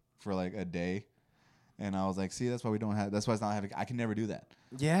punish it for like a day. And I was like, see, that's why we don't have. That's why it's not having. I can never do that.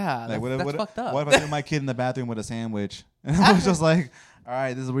 Yeah, like, that's fucked up. What if I threw my kid in the bathroom with a sandwich? And I was just like, all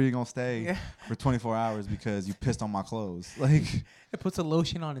right, this is where you're gonna stay for 24 hours because you pissed on my clothes. Like, it puts a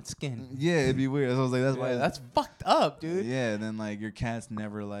lotion on its skin. Yeah, it'd be weird. So I was like, that's why. That's fucked up, dude. Yeah, and then like your cat's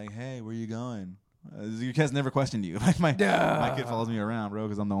never like, hey, where you going? Your cat's never questioned you. Like my kid follows me around, bro,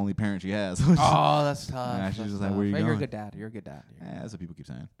 because I'm the only parent she has. Oh, that's tough. Yeah, she's just like, where you going? You're a good dad. You're a good dad. Yeah, that's what people keep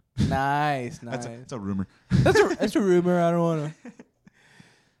saying. Nice. That's a rumor. That's a rumor. I don't want to.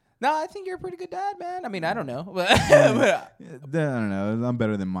 No, I think you're a pretty good dad, man. I mean, I don't know. I don't know. I'm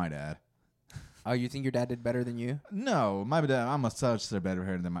better than my dad. Oh, you think your dad did better than you? No, my dad. I'm such a better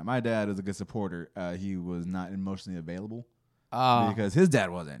parent than my dad is a good supporter. He was not emotionally available. Because his dad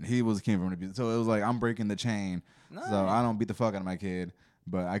wasn't. He came from an abuse. So it was like I'm breaking the chain. Nice. So I don't beat the fuck out of my kid,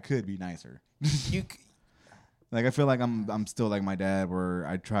 but I could be nicer. Like I feel like I'm still like my dad, where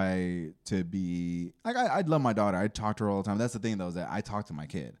I try to be like I love my daughter. I talk to her all the time. That's the thing though, is that I talk to my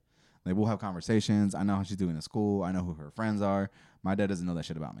kid. Like we'll have conversations. I know how she's doing in school. I know who her friends are. My dad doesn't know that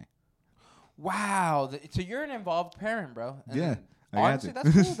shit about me. Wow. So you're an involved parent, bro. And yeah. Honestly, that's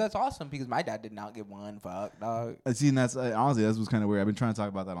cool. That's awesome because my dad did not give one fuck, dog. See, and that's honestly, that's what's kind of weird. I've been trying to talk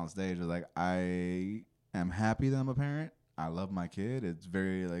about that on stage. It's like I am happy that I'm a parent. I love my kid. It's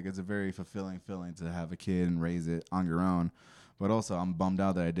a very fulfilling feeling to have a kid and raise it on your own. But also, I'm bummed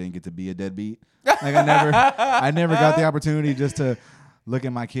out that I didn't get to be a deadbeat. Like I never got the opportunity just to look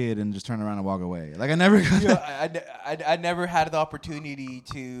at my kid and just turn around and walk away. Like I never got I never had the opportunity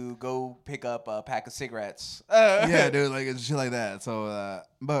to go pick up a pack of cigarettes. Yeah, dude, like it's shit like that. So,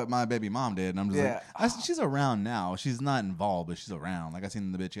 but my baby mom did, and I'm just like, she's around now. She's not involved, but she's around. Like I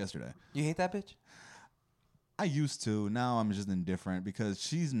seen the bitch yesterday. You hate that bitch? I used to. Now I'm just indifferent because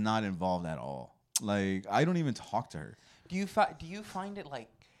she's not involved at all. Like I don't even talk to her. Do you find it like?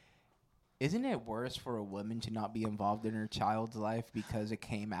 Isn't it worse for a woman to not be involved in her child's life because it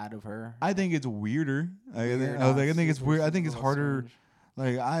came out of her? I think it's weirder. I think it's weird. I think it's harder.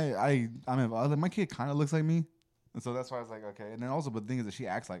 Like like my kid kind of looks like me, and so that's why I was like, okay. And then also, but the thing is that she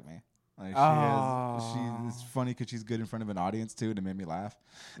acts like me. Like it's funny because she's good in front of an audience too, and it made me laugh.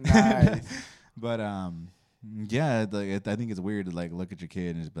 Nice. But yeah, I think it's weird to like look at your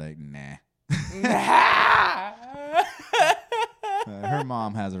kid and just be like, nah. Her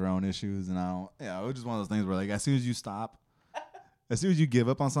mom has her own issues, and I don't. Yeah, it was just one of those things where like as soon as you stop, as soon as you give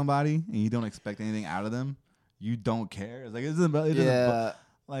up on somebody and you don't expect anything out of them, you don't care. It's like it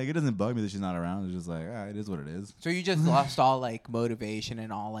doesn't bug me that she's not around. It's just like, all right, it is what it is. So you just lost all like motivation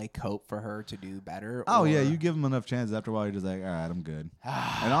and all like hope for her to do better? Oh yeah, you give them enough chances. After a while, you're just like, all right, I'm good.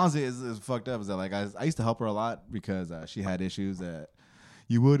 And honestly, it's fucked up. Is that like I used to help her a lot because she had issues that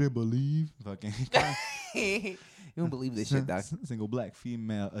you wouldn't believe. Fucking. You don't believe this shit, dog. Single black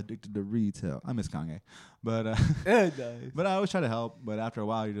female addicted to retail. I miss Kanye, but nice. But I always try to help. But after a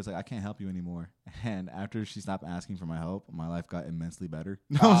while, you're just like, I can't help you anymore. And after she stopped asking for my help, my life got immensely better.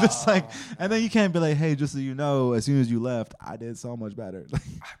 I was just like, and then you can't be like, hey, just so you know, as soon as you left, I did so much better.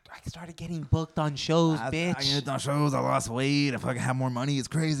 I started getting booked on shows, bitch. I get on shows. I lost weight. I fucking have more money. It's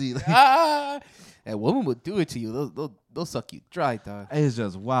crazy. A woman would do it to you. they'll suck you dry, dog. It's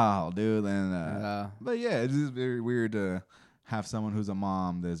just wild, dude. And but yeah, it's just very weird to have someone who's a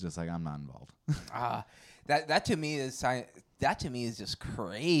mom that's just like, I'm not involved. That to me is just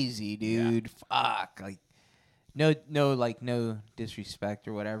crazy, dude. Yeah. Fuck, like no disrespect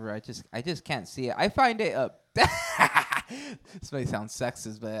or whatever. I just can't see it. I find it this may sound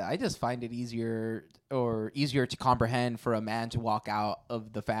sexist, but I just find it easier to comprehend for a man to walk out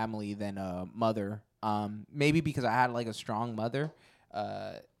of the family than a mother. Maybe because I had like a strong mother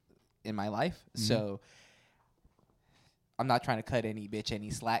in my life, so I'm not trying to cut any bitch any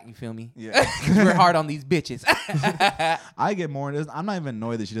slack. You feel me? Yeah, because we're hard on these bitches. I get more. I'm not even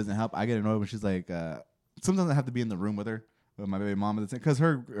annoyed that she doesn't help. I get annoyed when she's like, sometimes I have to be in the room with her, with my baby mom, because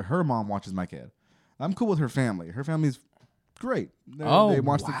her mom watches my kid. I'm cool with her family. Her family's great. They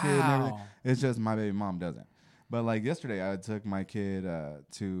watch the kid and everything. It's just my baby mom doesn't. But like yesterday, I took my kid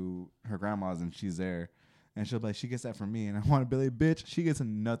to her grandma's and she's there, and she'll be like, she gets that from me, and I want to be like, bitch, she gets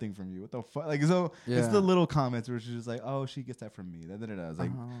nothing from you. What the fuck? Like, so it's the little comments where she's just like, oh, she gets that from me. I was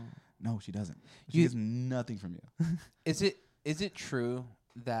like, no, she doesn't. She gets nothing from you. Is it true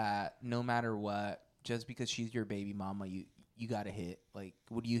that no matter what, just because she's your baby mama, you gotta hit? Like,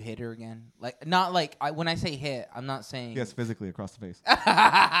 would you hit her again? Like, not like when I say hit, I'm not saying yes, physically across the face. But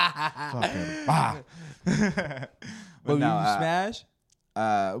no, you smash?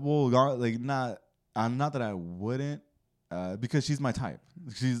 Well, like not that I wouldn't, because she's my type.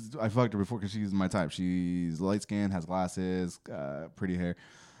 I fucked her before because she's my type. She's light skinned, has glasses, pretty hair.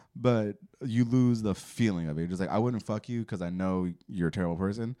 But you lose the feeling of it. You're just like, I wouldn't fuck you because I know you're a terrible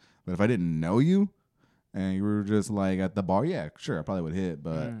person. But if I didn't know you, and you were just like at the bar, yeah, sure, I probably would hit.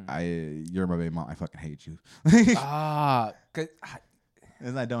 But you're my baby mom. I fucking hate you. And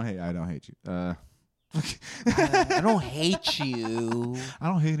I don't hate you. I don't hate you. I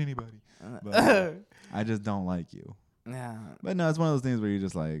don't hate anybody. But I just don't like you. Yeah. But no, it's one of those things where you're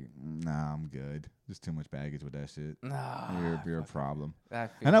just like, nah, I'm good. There's too much baggage with that shit. You're a problem.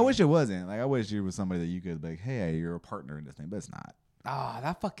 And I wish it wasn't. Like, I wish you was somebody that you could be like, hey, you're a partner in this thing, but it's not.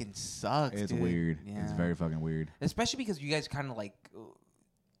 That fucking sucks. It's dude. weird. Yeah. It's very fucking weird. Especially because you guys kind of like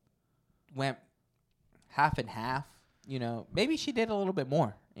went half and half. You know, maybe she did a little bit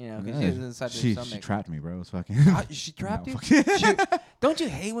more. You know, because she was inside your stomach. She trapped me, bro. It was fucking. She trapped you? Don't you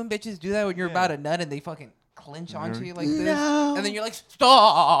hate when bitches do that when you're about to nut and they fucking clinch onto you like this? No. And then you're like,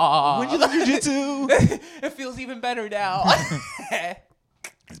 stop. When you learn jiu-jitsu. It feels even better now.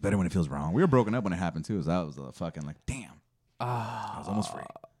 It's better when it feels wrong. We were broken up when it happened too. So that was a fucking like, damn. I was almost free.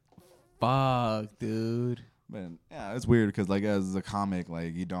 Fuck, dude. But yeah, it's weird because like as a comic,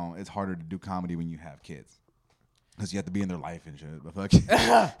 like it's harder to do comedy when you have kids. Because you have to be in their life and shit. But fucking,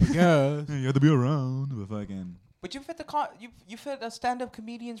 yes. You have to be around. But fucking. But you fit you fit a stand-up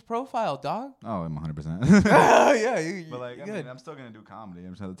comedian's profile, dog. Oh, I'm 100%. Yeah, but like, good. I'm still gonna do comedy.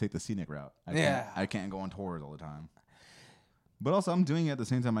 I'm just gonna take the scenic route. I can't go on tours all the time. But also, I'm doing it at the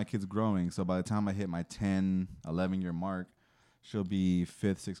same time my kid's growing. So by the time I hit my 10, 11-year mark, she'll be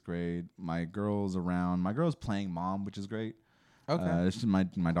 5th, 6th grade. My girl's around. My girl's playing mom, which is great. Okay.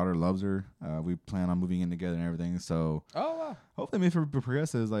 My daughter loves her. We plan on moving in together and everything. So hopefully, if it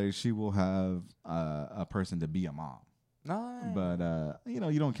progresses, like she will have a person to be a mom. Nice. But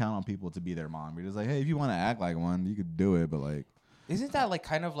you don't count on people to be their mom. You're just like, hey, if you want to act like one, you could do it. But like, isn't that like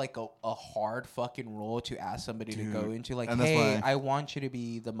kind of like a hard fucking role to ask somebody to go into? Like, hey, I want you to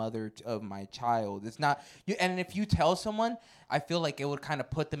be the mother of my child. It's not you. And if you tell someone, I feel like it would kind of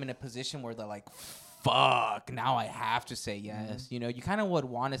put them in a position where they're like, fuck, now I have to say yes. Mm-hmm. You know, you kind of would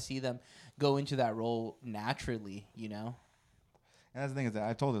want to see them go into that role naturally, you know? And that's the thing is that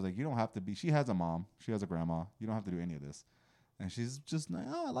I told her, like, you don't have to be, she has a mom, she has a grandma, you don't have to do any of this. And she's just like,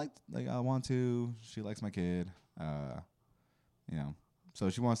 oh, I want to, she likes my kid, so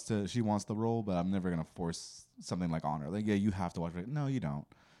she wants the role, but I'm never going to force something like on her. Like, yeah, you have to watch it. No, you don't.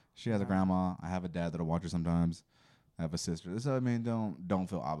 She has a grandma, I have a dad that'll watch her sometimes, I have a sister. So, I mean, don't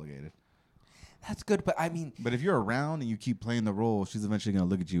feel obligated. That's good, but I mean... But if you're around and you keep playing the role, she's eventually going to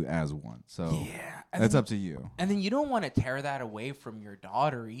look at you as one. So that's up to you. And then you don't want to tear that away from your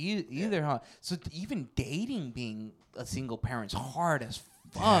daughter either, huh? So even dating being a single parent's hard as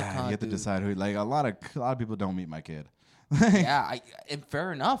fuck, huh, you have to decide who... Like, a lot of people don't meet my kid. And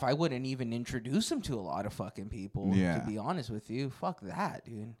fair enough. I wouldn't even introduce him to a lot of fucking people, to be honest with you. Fuck that,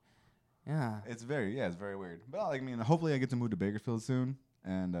 dude. Yeah. It's very weird. But, I mean, hopefully I get to move to Bakersfield soon,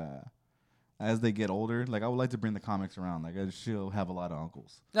 and... as they get older, like I would like to bring the comics around. Like she'll have a lot of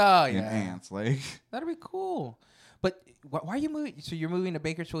uncles. Oh yeah, and aunts. Like that'd be cool. But why are you moving? So you're moving to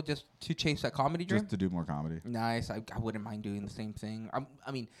Bakersfield just to chase that comedy dream? Just to do more comedy. Nice. I wouldn't mind doing the same thing.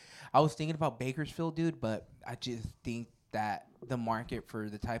 I mean, I was thinking about Bakersfield, dude, but I just think that the market for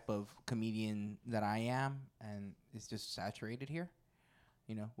the type of comedian that I am and is just saturated here.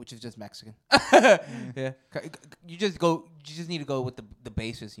 You know, which is just Mexican. Yeah. You just need to go with the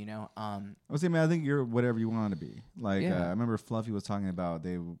basis, you know. Well, see, man, I think you're whatever you want to be. Like, I remember Fluffy was talking about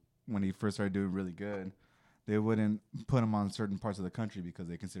when he first started doing really good, they wouldn't put him on certain parts of the country because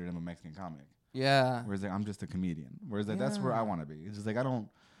they considered him a Mexican comic. Yeah. Whereas like, I'm just a comedian. Whereas like that's where I want to be. It's just like I don't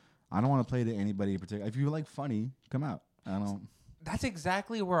want to play to anybody in particular. If you like funny, come out. That's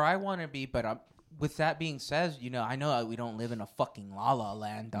exactly where I want to be, but with that being said, you know, I know we don't live in a fucking la la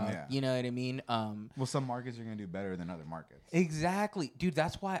land, dog. Yeah. You know what I mean? Well, some markets are gonna do better than other markets. Exactly, dude.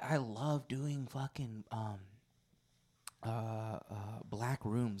 That's why I love doing fucking black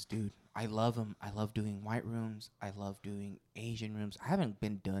rooms, dude. I love them. I love doing white rooms. I love doing Asian rooms. I've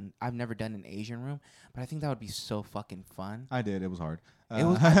never done an Asian room, but I think that would be so fucking fun. I did. It was hard. I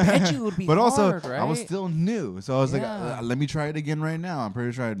bet you it would be but hard, also, right? I was still new. So I was like, let me try it again right now. I'm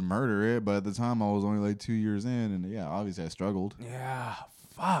pretty sure I'd murder it. But at the time, I was only like 2 years in. And yeah, obviously I struggled. Yeah.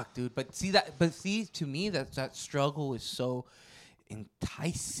 Fuck, dude. But see, to me, that struggle is so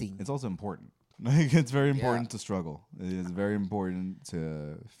enticing. It's also important. Like, it's very important to struggle. It is very important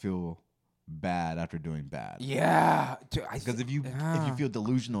to feel bad after doing bad. Yeah. Because if you feel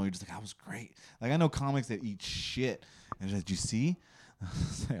delusional, you're just like, I was great. Like, I know comics that eat shit. And it's like, did you see?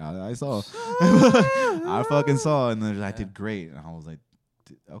 I saw. I fucking saw. And then I did great. And I was like,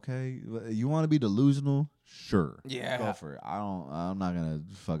 okay, you want to be delusional? Sure. Yeah. Go for it. I'm not going to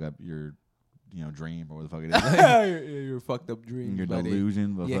fuck up your dream or what the fuck it is. your fucked up dream. Your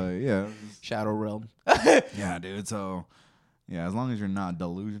delusion. But yeah. Shadow realm. Yeah, dude. So yeah, as long as you're not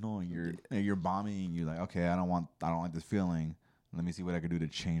delusional and you're bombing and you're like, okay, I don't like this feeling. Let me see what I can do to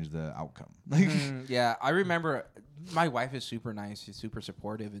change the outcome. Yeah, I remember my wife is super nice. She's super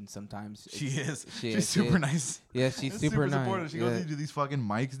supportive, and sometimes she's super nice. Yeah, she's super nice. Supportive. She goes into these fucking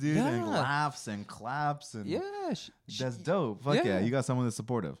mics, dude, and laughs and claps, and that's dope. Fuck yeah, you got someone that's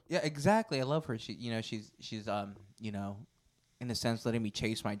supportive. Yeah, exactly. I love her. She's in a sense letting me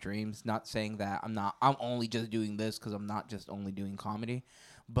chase my dreams. Not saying that I'm only just doing this because I'm not just only doing comedy,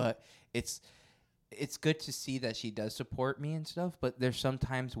 but it's good to see that she does support me and stuff, but there's some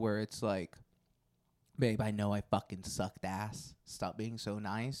times where it's like, babe, I know I fucking sucked ass. Stop being so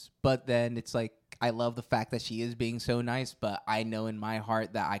nice. But then it's like, I love the fact that she is being so nice, but I know in my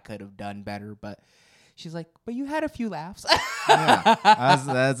heart that I could have done better. But she's like, but you had a few laughs. Yeah,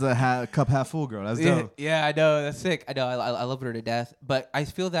 that's a cup half full, girl. That's dope. Yeah, I know. That's sick. I know. I love her to death. But I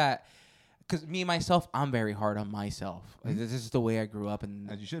feel that, because me, myself, I'm very hard on myself. Like, this is the way I grew up. And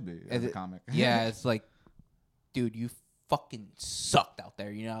as you should be, as a comic. Yeah, it's like, dude, you fucking sucked out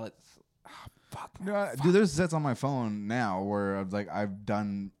there. You know, it's, fuck. Dude, there's sets on my phone now where I'm like, I've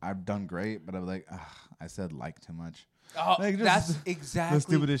done great, but I'm like, I said too much. Oh, like, that's exactly the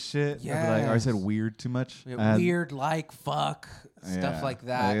stupidest shit. Yeah, or I said weird too much. Yeah, fuck, stuff like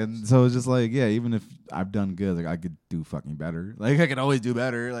that. And so it's just like, yeah, even if I've done good, like I could do fucking better. Like I could always do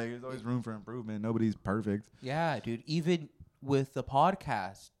better. Like there's always room for improvement. Nobody's perfect. Yeah, dude. Even with the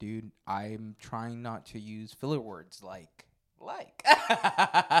podcast, dude, I'm trying not to use filler words like,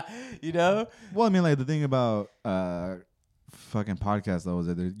 you know. Well, I mean, like the thing about fucking podcasts though is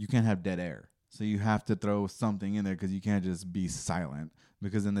that you can't have dead air. So you have to throw something in there because you can't just be silent.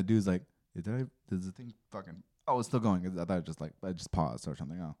 Because then the dude's like, does the thing fucking... Oh, it's still going. I thought I just paused or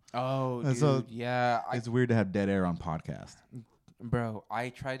something. Oh, and dude, so yeah. It's weird to have dead air on podcast. Bro, I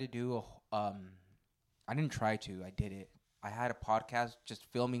tried to do I didn't try to. I did it. I had a podcast just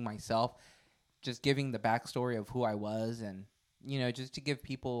filming myself, just giving the backstory of who I was and, just to give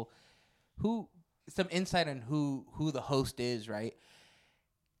people some insight on who the host is, right?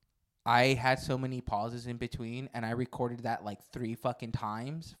 I had so many pauses in between, and I recorded that like 4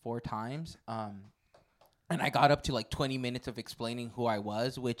 times. And I got up to like 20 minutes of explaining who I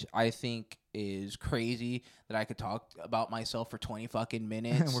was, which I think is crazy that I could talk about myself for 20 fucking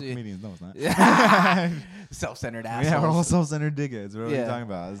minutes. We're comedians. No, it's not. Self-centered assholes. Yeah, we're all self-centered dickheads. What are you talking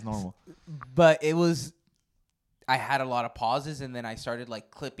about? It's normal. But I had a lot of pauses, and then I started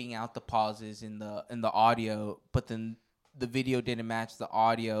like clipping out the pauses in the audio, but then the video didn't match the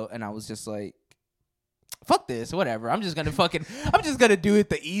audio, and I was just like, fuck this, whatever. I'm just gonna do it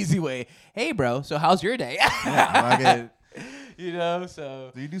the easy way. Hey, bro, so how's your day? Yeah,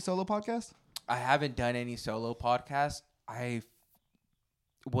 so. Do you do solo podcasts? I haven't done any solo podcasts.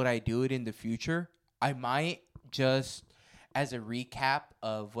 Would I do it in the future? I might just, as a recap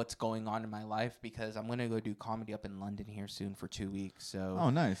of what's going on in my life because I'm gonna go do comedy up in London here soon for 2 weeks. So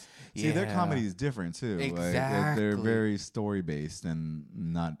nice. See, their comedy is different too. Exactly. Like, they're very story based and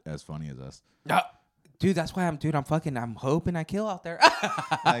not as funny as us. Dude, that's why I'm hoping I kill out there.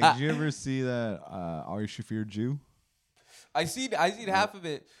 Like, did you ever see that Ari Shafir Jew? I seen half of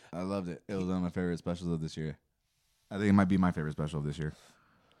it. I loved it. It was one of my favorite specials of this year. I think it might be my favorite special of this year.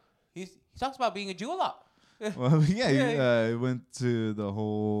 He talks about being a Jew a lot. Well, yeah, he went to the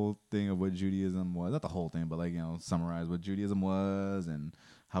whole thing of what Judaism was. Not the whole thing, but like, summarize what Judaism was and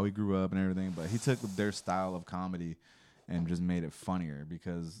how he grew up and everything. But he took their style of comedy and just made it funnier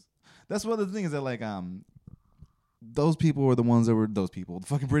because that's one of the things that like those people were the ones that were the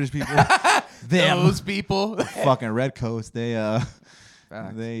fucking British people. Those people. Fucking redcoats. Their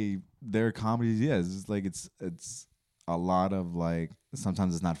comedy, it's just like it's a lot of like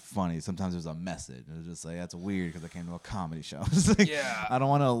sometimes it's not funny. Sometimes there's a message. It's just like that's weird because I came to a comedy show. It's like, yeah, I don't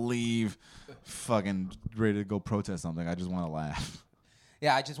want to leave fucking ready to go protest something. I just want to laugh.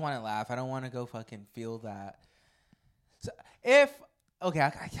 Yeah, I just want to laugh. I don't want to go fucking feel that. So I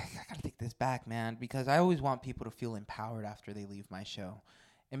gotta take this back, man, because I always want people to feel empowered after they leave my show.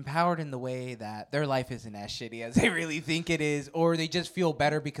 Empowered in the way that their life isn't as shitty as they really think it is, or they just feel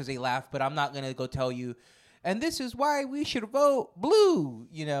better because they laugh. But I'm not gonna go tell you, and this is why we should vote blue.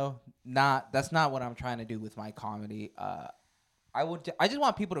 That's not what I'm trying to do with my comedy. I just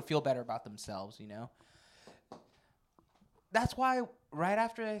want people to feel better about themselves. That's why right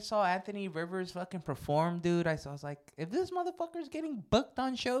after I saw Anthony Rivers fucking perform, dude, I was like, if this motherfucker's getting booked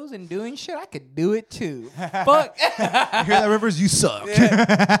on shows and doing shit, I could do it too. Fuck. You hear that, Rivers? You suck. Wait.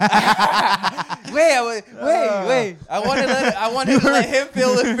 I wanted to let him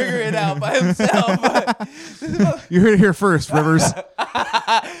figure it out by himself. You heard it here first, Rivers.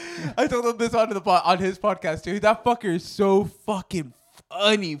 I told him this on his podcast too. That fucker is so fucking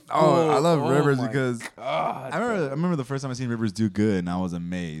funny. I love Rivers because God, I remember the first time I seen Rivers do good and I was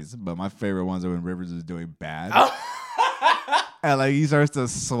amazed. But my favorite ones are when Rivers is doing bad. And like he starts to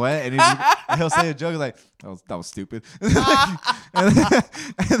sweat and he'll say a joke like that was stupid. and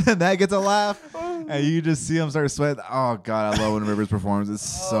then that gets a laugh. And you just see him start sweating. Oh God, I love when Rivers performs. It's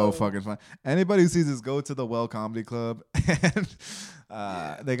so fucking fun. Anybody who sees this, go to the Well Comedy Club and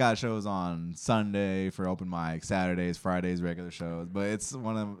they got shows on Sunday for open mic, Saturdays, Fridays, regular shows. But it's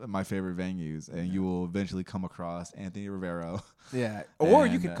one of my favorite venues, and you will eventually come across Anthony Rivero. Yeah. Or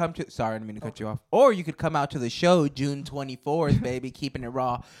you could come to. Sorry, I didn't mean to cut you off. Or you could come out to the show June 24th, baby, keeping it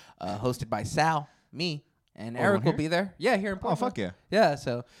raw, hosted by Sal, me. And Eric will be there. Yeah, here in Portland. Oh, fuck yeah. Yeah,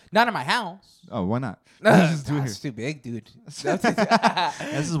 so not in my house. Oh, why not? Let's just do it here. It's too big, dude.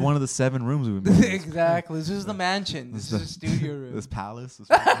 This is one of the 7 rooms we've been in. Exactly. This is the mansion. This is a studio room. This palace.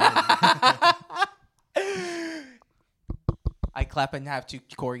 I clap and have 2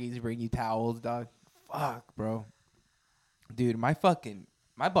 corgis bring you towels, dog. Fuck, bro. Dude, my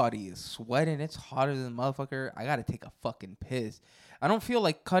body is sweating. It's hotter than a motherfucker. I got to take a fucking piss. I don't feel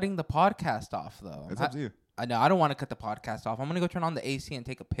like cutting the podcast off, though. It's up to you. I know. I don't want to cut the podcast off. I'm going to go turn on the AC and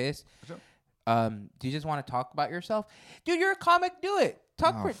take a piss. Sure. Do you just want to talk about yourself? Dude, you're a comic. Do it.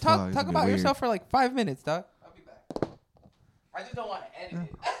 Talk about yourself for like 5 minutes, dog. I'll be back. I just don't want to edit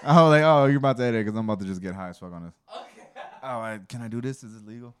it. You're about to edit it because I'm about to just get high as fuck on this. Okay. Can I do this? Is it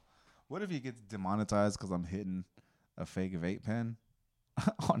legal? What if he gets demonetized because I'm hitting a fake vape pen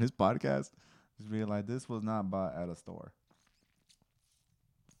on his podcast? Just being like, this was not bought at a store.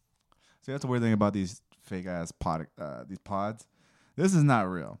 See, that's the weird thing about these fake ass these pods. This is not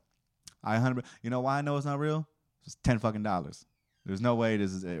real. You know why I know it's not real? It's $10 fucking. There's no way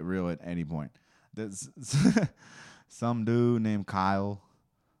this is real at any point. There's some dude named Kyle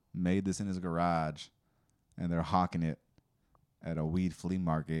made this in his garage, and they're hawking it at a weed flea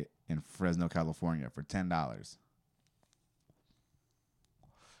market in Fresno, California for $10.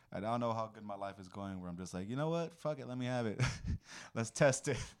 And I don't know how good my life is going where I'm just like, you know what? Fuck it. Let me have it. Let's test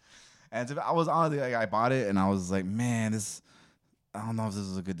it. And I was honestly like, I bought it and I was like, man, I don't know if this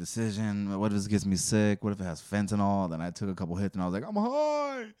is a good decision. What if this gets me sick? What if it has fentanyl? Then I took a couple hits and I was like, I'm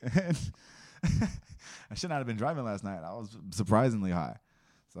high. And I should not have been driving last night. I was surprisingly high.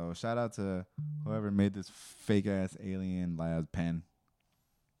 So shout out to whoever made this fake ass alien lab pen.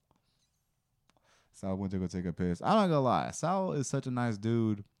 Sal went to go take a piss. I'm not gonna lie. Sal is such a nice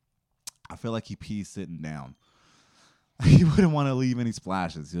dude. I feel like he pees sitting down. He wouldn't want to leave any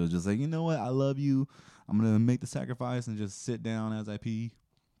splashes. He was just like, you know what? I love you. I'm going to make the sacrifice and just sit down as I pee.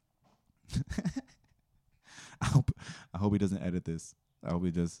 I hope he doesn't edit this. I hope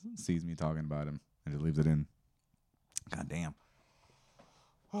he just sees me talking about him and just leaves it in. God damn.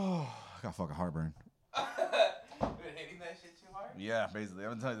 Oh, I got fucking heartburn. Been hitting that shit Yeah, basically.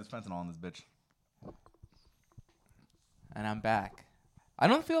 I'm telling you, there's fentanyl on this bitch. And I'm back. I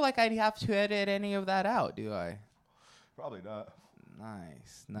don't feel like I'd have to edit any of that out, do I? Probably not.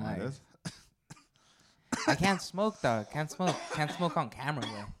 Nice. I can't smoke, though. Can't smoke on camera,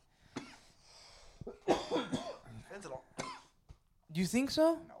 though. Fentanyl. Do you think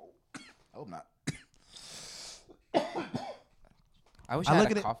so? No. I hope not. I wish I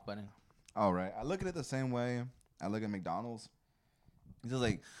had a cough button. All right. I look at it the same way I look at McDonald's. It's just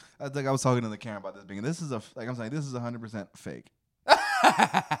like I was talking to the camera about this being. This is I'm saying this is 100% fake.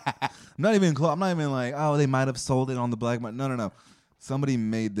 I'm not even close. I'm not even like, oh, they might have sold it on the black market. No. Somebody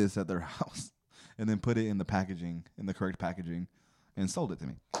made this at their house and then put it in the packaging, in the correct packaging, and sold it to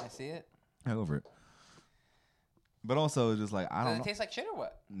me. I see it. I over it. But also, it's just like, I don't know. Does it taste like shit or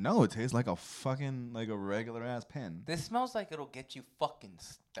what? No, it tastes like a fucking, like a regular ass pen. This smells like it'll get you fucking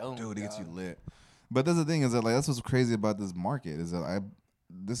stoned. Dude, it gets you lit. But that's the thing is that, like, that's what's crazy about this market is that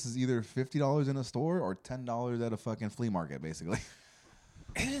this is either $50 in a store or $10 at a fucking flea market, basically.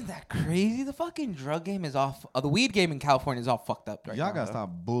 Isn't that crazy? The fucking drug game is off. The weed game in California is all fucked up right now. Y'all gotta stop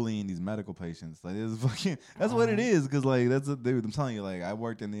bullying these medical patients. Like, it's fucking. That's what it is. Cause like dude. I'm telling you, like, I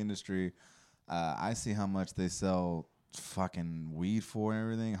worked in the industry. I see how much they sell fucking weed for and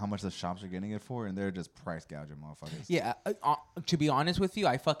everything. How much the shops are getting it for, and they're just price gouging motherfuckers. Yeah. To be honest with you,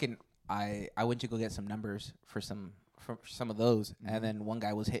 I went to go get some numbers for some of those, and then one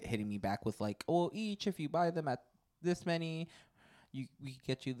guy was hitting me back with like, "Oh, each if you buy them at this many." We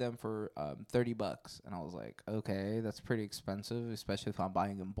get you them for $30, and I was like, okay, that's pretty expensive, especially if I'm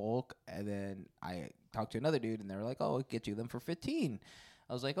buying in bulk. And then I talked to another dude, and they were like, oh, I'll get you them for $15.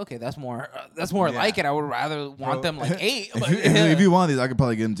 I was like, okay, that's more like it. I would rather want them like $8. But if you want these, I could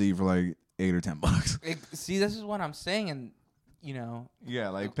probably give them to you for like $8 or $10. See, this is what I'm saying, and you know,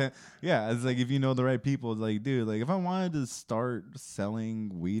 it's like if you know the right people, it's like, dude, like if I wanted to start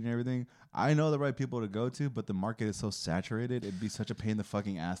selling weed and everything, I know the right people to go to, but the market is so saturated, it'd be such a pain in the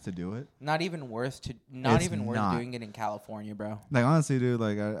fucking ass to do it. Not even worth doing it in California, bro. Like honestly, dude,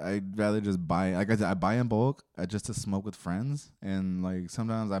 like I'd rather just buy. Like I said, I buy in bulk just to smoke with friends, and like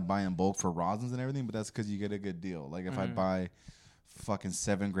sometimes I buy in bulk for rosins and everything, but that's because you get a good deal. Like if I buy fucking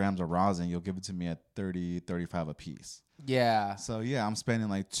 7 grams of rosin, you'll give it to me at $30-$35 a piece. Yeah. So yeah, I'm spending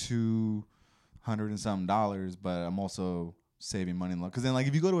like $200 and something, but I'm also saving money because then like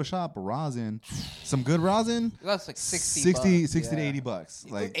if you go to a shop, rosin, some good rosin, that's like 60 to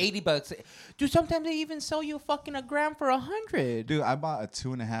 $80. Like $80. Dude, sometimes they even sell you a gram for $100. Dude, I bought a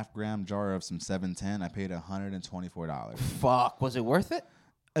 2.5 gram jar of some 710. I paid $124. Fuck, was it worth it?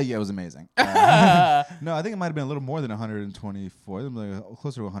 Yeah, it was amazing. No, I think it might have been a little more than 124. It was like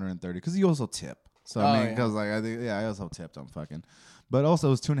closer to 130 because you also tip. So I mean, because like I also tipped on fucking, but also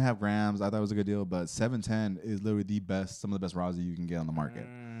it was 2.5 grams. I thought it was a good deal. But 710 is literally some of the best rosin you can get on the market.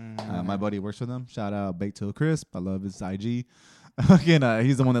 My buddy works for them. Shout out Baked Till Crisp. I love his IG. Again,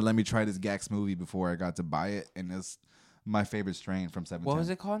 he's the one that let me try this Gak smoothie before I got to buy it, and it's my favorite strain from 710. What was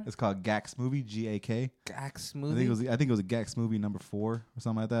it called? It's called Gak Smoothie, Gak. Gak Smoothie. I think it was a Gak Smoothie number 4 or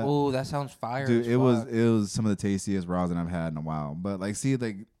something like that. Oh, that sounds fire. Dude, it was some of the tastiest rosin I've had in a while. But like, see,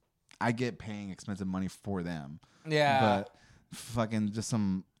 like, I get paying expensive money for them. Yeah. But fucking just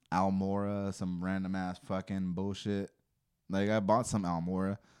some Almora, some random ass fucking bullshit. Like, I bought some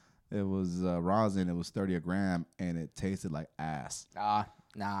Almora. It was rosin. It was $30 a gram, and it tasted like ass. Nah.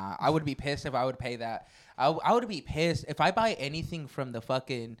 I would be pissed if I would pay that. I would be pissed if I buy anything from the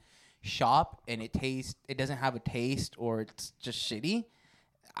fucking shop and it doesn't have a taste or it's just shitty.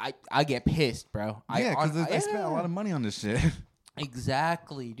 I get pissed, bro. Yeah, because I spent a lot of money on this shit.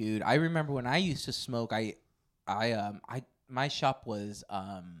 Exactly, dude. I remember when I used to smoke. My shop was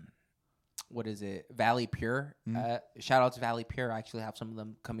what is it? Valley Pure. Shout out to Valley Pure. I actually have some of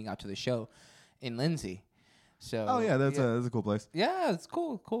them coming out to the show in Lindsay. So that's a cool place. Yeah, it's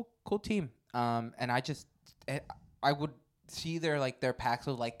cool team. And I would see their packs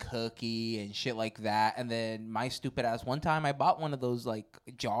of like cookie and shit like that. And then my stupid ass, one time I bought one of those like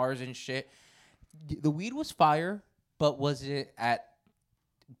jars and shit. The weed was fire, but it was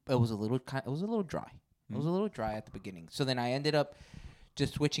a little dry. It was a little dry at the beginning. So then I ended up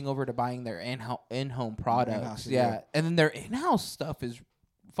just switching over to buying their in-home products. Yeah. And then their in-house stuff is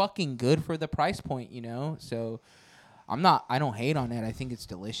fucking good for the price point, you know? So I don't hate on it. I think it's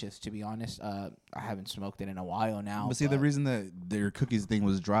delicious, to be honest. I haven't smoked it in a while now. But see, the reason that their cookies thing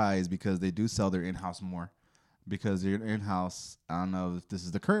was dry is because they do sell their in-house more. Because your in-house, I don't know if this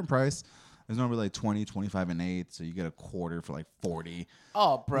is the current price. It's normally like 20, 25 and 8, so you get a quarter for like 40.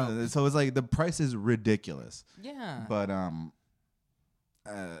 Oh, bro. So it's like the price is ridiculous. Yeah. But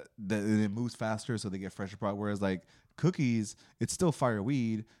that it moves faster, so they get fresher product. Whereas like cookies, it's still fire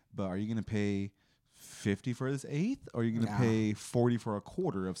weed, but are you gonna pay $50 for this eighth, or are you gonna pay $40 for a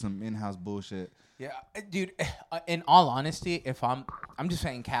quarter of some in-house bullshit? Yeah, dude. In all honesty, if I'm just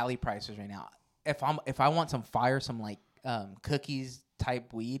saying Cali prices right now. If I want some fire, some like cookies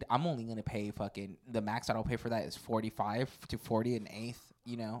type weed, I'm only gonna pay fucking the max that I'll pay for that is $45 to $40 an eighth.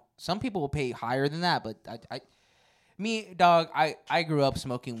 You know, some people will pay higher than that, but I grew up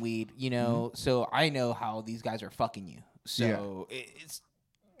smoking weed. You know, so I know how these guys are fucking you. So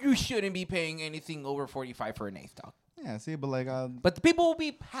you shouldn't be paying anything over $45 for an eighth, dog. Yeah, see, but like, but the people will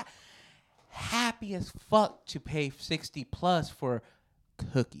be happy as fuck to pay $60+ for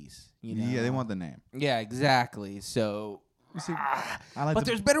cookies. You know? Yeah, they want the name. Yeah, exactly. So, see, but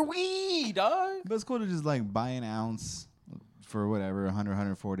there's better weed, dog. But it's cool to just like buy an ounce for whatever, 100,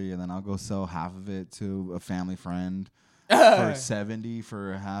 140, and then I'll go sell half of it to a family friend for 70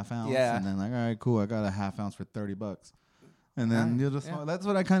 for a half ounce. Yeah. And then like, all right, cool, I got a half ounce for $30. And then you'll just that's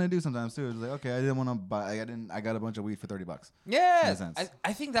what I kind of do sometimes too. It's like, okay, I didn't want to buy. I got a bunch of weed for $30. Yeah,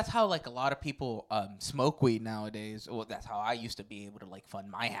 I think that's how like a lot of people smoke weed nowadays. Well, that's how I used to be able to like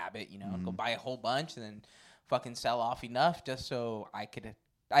fund my habit. You know, go buy a whole bunch and then fucking sell off enough just so I could.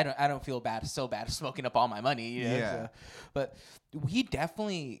 I don't feel so bad smoking up all my money. You know? Yeah, but weed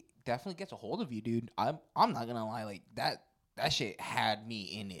definitely gets a hold of you, dude. I'm not gonna lie, like that. That shit had me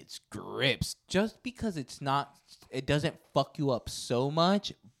in its grips just because it doesn't fuck you up so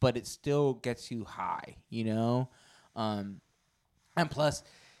much, but it still gets you high, you know? And plus,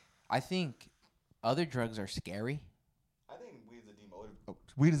 I think other drugs are scary. I think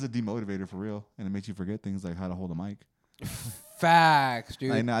weed is a demotivator for real, and it makes you forget things like how to hold a mic. Facts,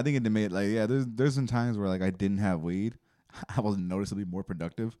 dude. I think it made like, there's some times where like I didn't have weed. I was noticeably more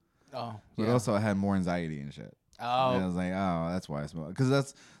productive. Oh, but also I had more anxiety and shit. Oh, and I was like, oh, that's why I smoke.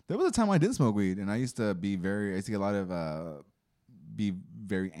 Because there was a time I didn't smoke weed, and I used to get a lot of be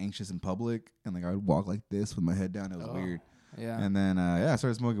very anxious in public, and like I would walk like this with my head down. It was weird. Yeah. And then I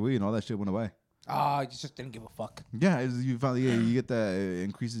started smoking weed, and all that shit went away. Oh, you just didn't give a fuck. Yeah, you finally you get that. It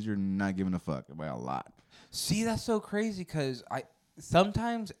increases your not giving a fuck by a lot. See, that's so crazy because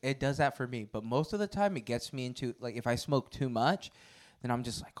sometimes it does that for me, but most of the time it gets me into like if I smoke too much, then I'm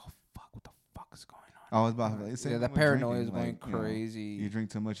just like, oh fuck, what the fuck is going on? I was about to say, the paranoia is going crazy. You drink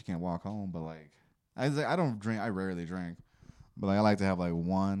too much, you can't walk home. But like, I don't drink. I rarely drink. But like, I like to have like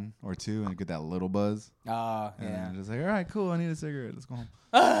one or two and get that little buzz. And just like, all right, cool. I need a cigarette. Let's go home.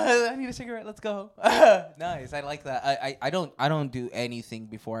 I need a cigarette. Let's go. Nice. I like that. I don't do anything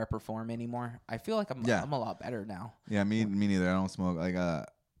before I perform anymore. I feel like I'm a lot better now. Yeah, me neither. I don't smoke. Like,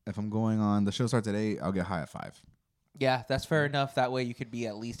 if I'm going on, the show starts at 8. I'll get high at 5. Yeah, that's fair enough. That way you could be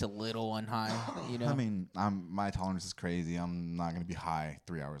at least a little on high, you know? I mean, my tolerance is crazy. I'm not going to be high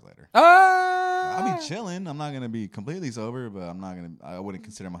 3 hours later. I'll be chilling. I'm not going to be completely sober, but I wouldn't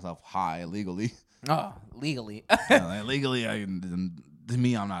consider myself high legally. Oh, legally. Legally, to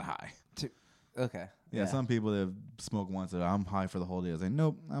me, I'm not high. Okay. Yeah, some people that smoke once, I'm high for the whole day. I was like,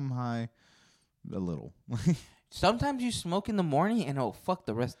 nope, I'm high a little. Sometimes you smoke in the morning and fuck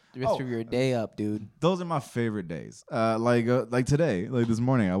the rest of your day up, dude. Those are my favorite days. Like today, like this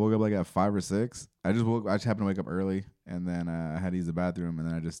morning, I woke up like at 5 or 6. I just happened to wake up early, and then I had to use the bathroom, and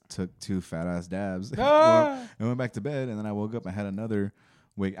then I just took 2 fat ass dabs and went back to bed. And then I woke up and had another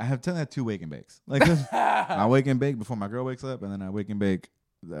wake. I have 2 wake and bakes. Like I wake and bake before my girl wakes up, and then I wake and bake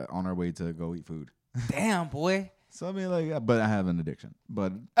on our way to go eat food. Damn, boy. So I mean, like, but I have an addiction,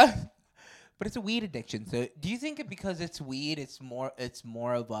 but. But it's a weed addiction. So do you think because it's weed, it's more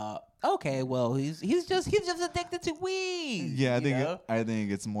of a okay? Well, he's just addicted to weed. Yeah, I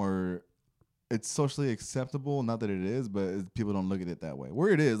think it's more. It's socially acceptable. Not that it is, but people don't look at it that way. Where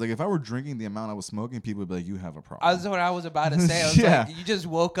it is, like if I were drinking the amount I was smoking, people would be like, "You have a problem." That's what I was about to say. I was like, you just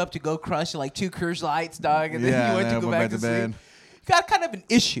woke up to go crush like 2 Coors Lights, dog, and then you went to go back to bed. Sleep. You got kind of an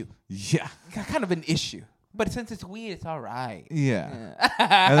issue. Yeah, you got kind of an issue. But since it's weed, it's all right. Yeah.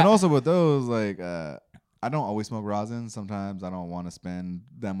 And then also with those, like, I don't always smoke rosin. Sometimes I don't want to spend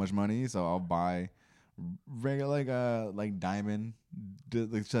that much money, so I'll buy regular, like diamond,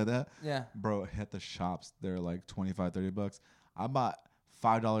 like shit like that. Yeah. Bro, at the shops, they're like $25, $30. I bought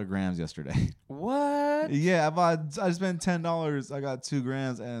 $5 grams yesterday. What? Yeah, I spent $10. I got 2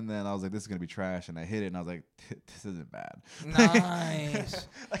 grams, and then I was like, "This is gonna be trash." And I hit it, and I was like, "This isn't bad." Nice.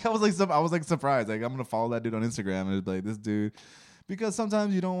 Like I was like surprised. Like I'm gonna follow that dude on Instagram, and it's like this dude, Because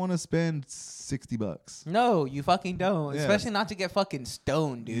sometimes you don't want to spend $60. No, you fucking don't. Yeah. Especially not to get fucking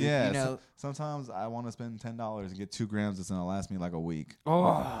stoned, dude. Yeah. You know. Sometimes I want to spend $10 and get 2 grams that's gonna last me like a week.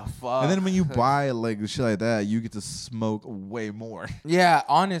 Oh fuck. And then when you buy like shit like that, you get to smoke way more. Yeah,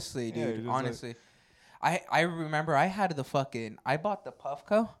 honestly, Yeah, dude. Honestly, I remember I bought the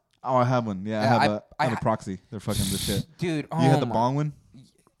Puffco. Oh, I have one. Yeah, I have a Proxy. They're fucking the shit. Dude, you had the bong one?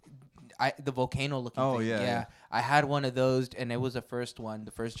 The volcano looking thing. Yeah. I had one of those, and it was the first one,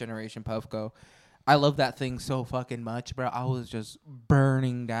 the first generation Puffco. I love that thing so fucking much, bro. I was just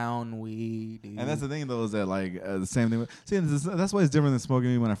burning down weed, dude. And that's the thing, though, is that like the same thing. See, that's why it's different than smoking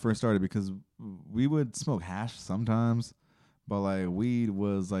weed when I first started, because we would smoke hash sometimes, but like weed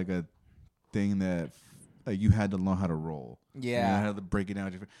was like a thing that you had to learn how to roll. Yeah, you had to break it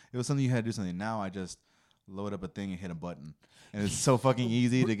down. It was something you had to do something. Now I just load up a thing and hit a button, and it's so fucking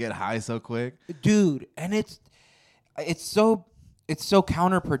easy to get high so quick, dude. And it's so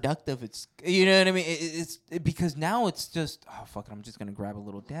counterproductive. It's, you know what I mean. It's because now it's just, oh fuck it, I'm just gonna grab a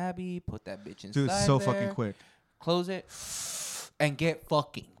little dabby, put that bitch inside. Dude, it's so there, fucking quick. Close it, and get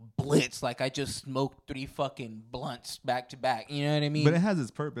fucking blitzed like I just smoked 3 fucking blunts back to back. You know what I mean? But it has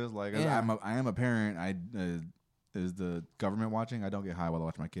its purpose. Like yeah. I am a parent. Is the government watching? I don't get high while I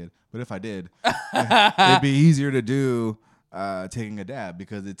watch my kid. But if I did, it'd be easier to do taking a dab,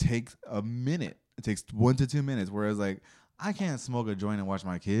 because it takes a minute. It takes 1 to 2 minutes. Whereas like I can't smoke a joint and watch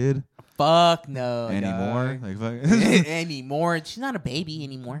my kid. Fuck no. Anymore. Dog. Like fuck. Anymore. She's not a baby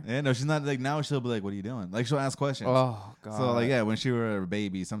anymore. Yeah, no, she's not. Like now she'll be like, "What are you doing?" Like she'll ask questions. Oh god. So like yeah, when she were a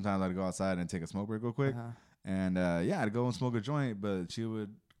baby, sometimes I'd go outside and take a smoke break real quick, and I'd go and smoke a joint, but she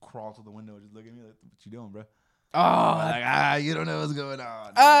would crawl to the window and just look at me like, "What you doing, bro?" Oh, like you don't know what's going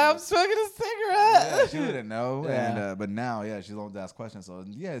on. I'm smoking a cigarette. Yeah, she wouldn't know. Yeah. And but now, she's always ask questions. So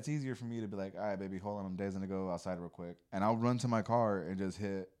yeah, it's easier for me to be like, all right, baby, hold on, I'm dazing to go outside real quick, and I'll run to my car and just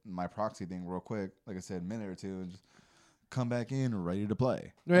hit my Proxy thing real quick, like I said, a minute or two, and just come back in ready to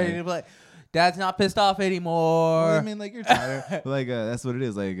play. Dad's not pissed off anymore. Well, I mean, like you're tired. Like that's what it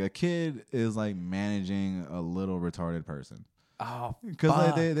is. Like a kid is like managing a little retarded person. Oh, because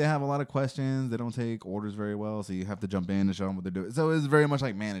like, they have a lot of questions. They don't take orders very well, so you have to jump in and show them what they're doing. So it's very much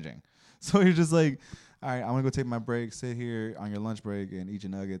like managing. So you're just like, all right, I'm gonna go take my break, sit here on your lunch break, and eat your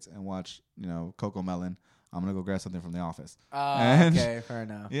nuggets and watch, Coco Melon. I'm gonna go grab something from the office. Okay, fair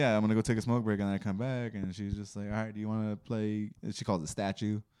enough. Yeah, I'm gonna go take a smoke break, and then I come back, and she's just like, all right, do you want to play? She calls it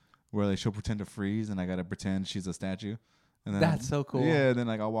statue, where like she'll pretend to freeze, and I gotta pretend she's a statue. And then that's so cool. Yeah, and then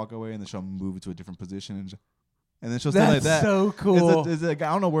like I'll walk away, and then she'll move it to a different position, and then she'll stay like that. That's so cool. It's like,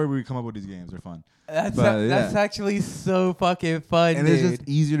 I don't know where we come up with these games. They're fun. That's actually so fucking fun, and dude. It's just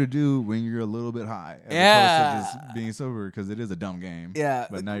easier to do when you're a little bit high, as opposed to just being sober, because it is a dumb game. Yeah,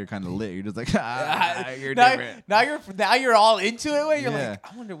 but now you're kind of lit. You're just like, you're different. Now you're all into it. Where you're like,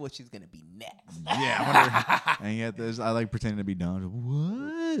 I wonder what she's gonna be next. Yeah, I wonder. And yet, I like pretending to be dumb.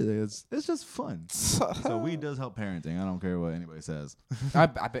 What? It's just fun. So weed does help parenting. I don't care what anybody says. I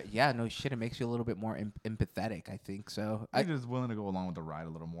bet. Yeah, no shit. It makes you a little bit more empathetic. I think so. I'm just willing to go along with the ride a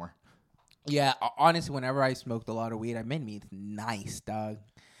little more. Yeah, honestly, whenever I smoked a lot of weed, I made me nice, dog.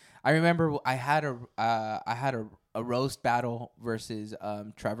 I remember I had a roast battle versus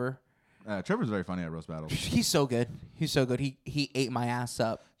Trevor. Trevor's very funny at roast battles. He's so good. He ate my ass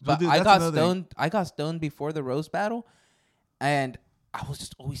up. But dude, I got stoned. I got stoned before the roast battle, and I was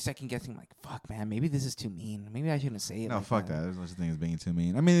just always second guessing. Like, fuck, man, maybe this is too mean. Maybe I shouldn't say it. No, like fuck that. There's no such thing as being too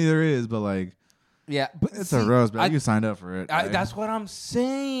mean. I mean, there is, but like. Yeah, but it's a roast battle. You signed up for it. That's what I'm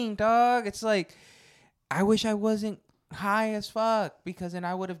saying, dog. It's like, I wish I wasn't high as fuck, because then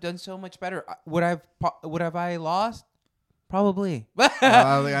I would have done so much better. Would I lost? Probably. I'm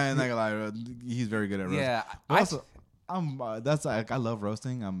not gonna lie. He's very good at roasting. Yeah. Also, I love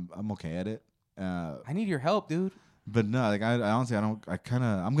roasting. I'm okay at it. I need your help, dude. But no, like I honestly,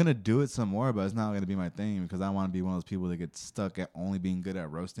 I'm gonna do it some more, but it's not gonna be my thing, because I want to be one of those people that get stuck at only being good at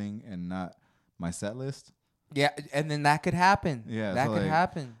roasting and not my set list. Yeah, and then that could happen. Yeah, that could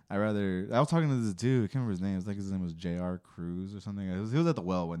happen. I was talking to this dude. I can't remember his name. It's like his name was J.R. Cruz or something. He was at the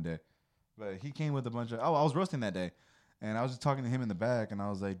well one day, but he came with a bunch of. I was roasting that day, and I was just talking to him in the back, and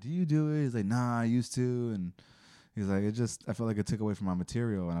I was like, "Do you do it?" He's like, "Nah, I used to," and he's like, I felt like it took away from my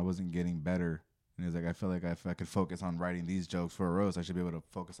material, and I wasn't getting better. And he's like, I feel like if I could focus on writing these jokes for a roast, I should be able to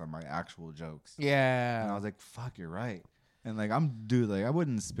focus on my actual jokes. Yeah. And I was like, fuck, you're right. And like I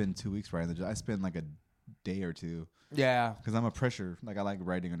wouldn't spend 2 weeks writing the joke. I spend like a day or two. Yeah. Because I'm a pressure. Like I like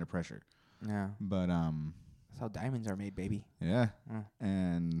writing under pressure. Yeah. But that's how diamonds are made, baby. Yeah.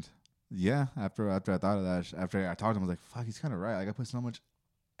 And yeah, after I thought of that, after I talked to him, I was like, fuck, he's kind of right. Like I put so much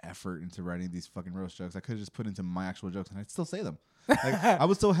effort into writing these fucking roast jokes. I could have just put into my actual jokes and I'd still say them. Like, I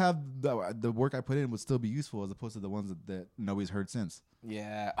would still have the work I put in would still be useful as opposed to the ones that nobody's heard since.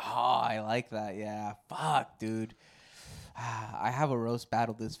 Yeah. Oh, I like that. Yeah. Fuck, dude. I have a roast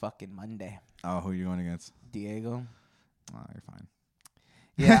battle this fucking Monday. Oh, who are you going against? Diego. Oh, you're fine.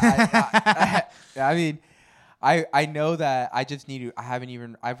 Yeah. I mean, I know that I just need to.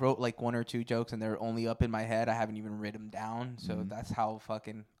 I wrote like 1 or 2 jokes and they're only up in my head. I haven't even written them down. So that's how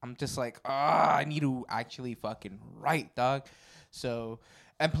fucking. I'm just like, I need to actually fucking write, dog. So.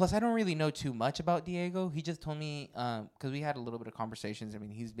 And plus, I don't really know too much about Diego. He just told me, because we had a little bit of conversations. I mean,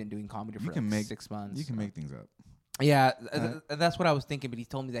 he's been doing comedy for 6 months. You can make things up. Yeah, that's what I was thinking. But he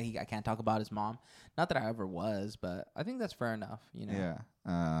told me that I can't talk about his mom. Not that I ever was, but I think that's fair enough. You know. Yeah.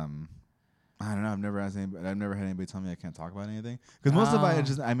 I don't know. I've never had anybody tell me I can't talk about anything because most of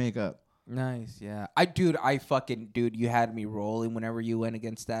it I make up. Nice. Yeah. Dude, you had me rolling whenever you went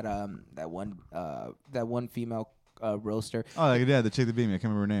against that one female roaster. Oh, yeah, the chick that beat me. I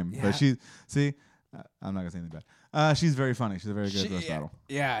can't remember her name, but I'm not gonna say anything bad. She's very funny. She's a very good roast battle.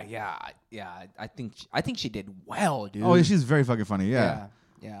 Yeah. I think she did well, dude. Oh, yeah, she's very fucking funny. Yeah.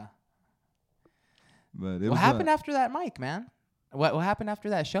 But what happened after that mic, man? What happened after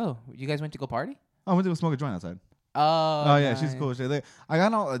that show? You guys went to go party? I went to go smoke a joint outside. Oh yeah, she's cool. I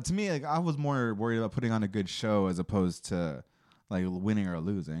got all. To me, like, I was more worried about putting on a good show as opposed to like winning or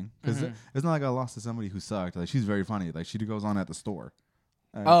losing, because it's not like I lost to somebody who sucked. Like, she's very funny. Like, she goes on at the store.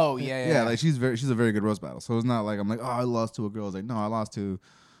 Yeah. Like, she's a very good roast battle. So it's not like I'm like, oh, I lost to a girl. It's like, no, I lost to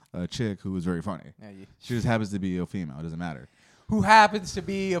a chick who was very funny. Yeah, she just happens to be a female. It doesn't matter. Who happens to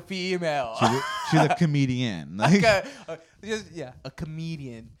be a female? She's a comedian. Like, a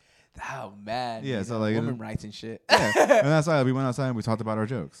comedian. Oh man. Yeah, so like women rights and shit. Yeah, and that's why we went outside and we talked about our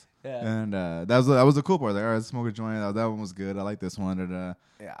jokes. Yeah, and that was the cool part. Like, all right, smoke a joint. That one was good. I like this one. And,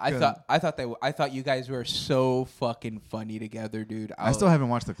 yeah, I thought you guys were so fucking funny together, dude. I still haven't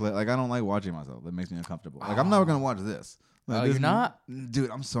watched the clip. Like, I don't like watching myself. It makes me uncomfortable. Like, I'm never gonna watch this. Like, you're not? Dude,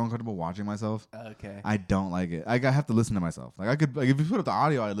 I'm so uncomfortable watching myself. Okay. I don't like it. I have to listen to myself. Like, I could, like, if you put up the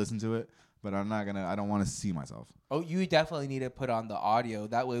audio, I'd listen to it, but I don't want to see myself. Oh, you definitely need to put on the audio.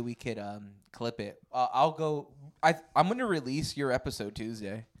 That way we could clip it. I'm going to release your episode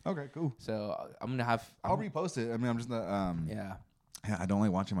Tuesday. Okay, cool. So I'm going to have... I'll repost it. I mean, I'm just not... Yeah, I don't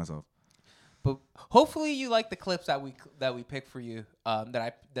like watching myself. But hopefully you like the clips that we pick for you,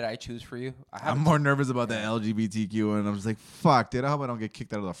 that I choose for you. I'm more nervous about the LGBTQ, and I'm just like, fuck, dude. I hope I don't get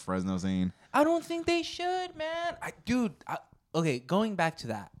kicked out of the Fresno scene. I don't think they should, man. Okay, going back to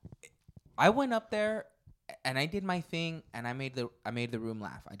that, I went up there and I did my thing, and I made the room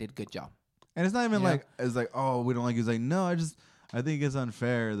laugh. I did a good job. And it's not even like it's like, oh, we don't like you. It's like, no, I think it's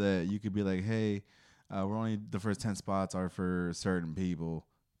unfair that you could be like, hey, we're only the first 10 spots are for certain people.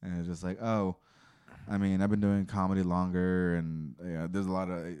 And it's just like, oh, I mean, I've been doing comedy longer, and there's a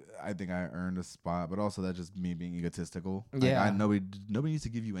lot of. I think I earned a spot, but also that's just me being egotistical. Yeah, like, nobody needs to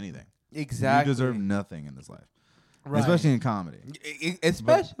give you anything. Exactly, you deserve nothing in this life, right? Especially in comedy.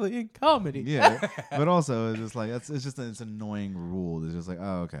 In comedy. Yeah, but also it's just like it's an annoying rule. It's just like,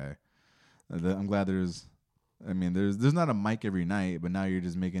 oh, okay. I'm glad there's not a mic every night, but now you're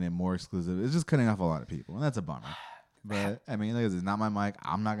just making it more exclusive. It's just cutting off a lot of people, and that's a bummer. But I mean, it's not my mic.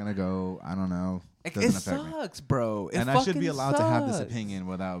 I'm not gonna go. I don't know. It sucks, me. And I should be allowed to have this opinion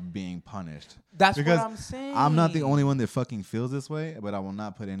without being punished. That's because what I'm saying. I'm not the only one that fucking feels this way, but I will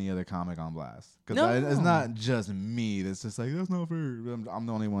not put any other comic on blast because it's not just me. That's just like, that's not fair. I'm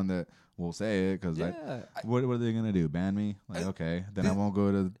the only one that will say it because what are they gonna do? Ban me? Like, okay, then I won't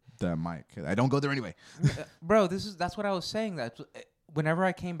go to that mic. I don't go there anyway. Bro, that's what I was saying. Whenever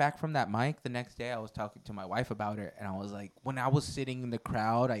I came back from that mic, the next day I was talking to my wife about it, and I was like, when I was sitting in the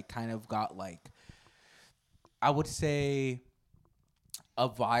crowd, I kind of got like, I would say, a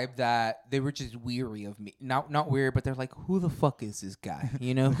vibe that they were just weary of me. Not weird, but they're like, who the fuck is this guy?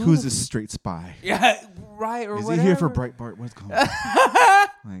 You know, who's this straight spy? Yeah, right. Or is whatever. He here for Breitbart? What's going on?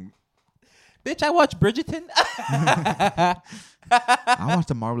 Like, bitch, I watch Bridgerton. I watched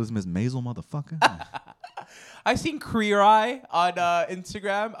The Marvelous Miss Maisel, motherfucker. I seen Queer Eye on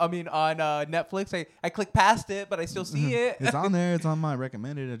Instagram. I mean, on Netflix. I clicked past it, but I still see it. It's on there. It's on my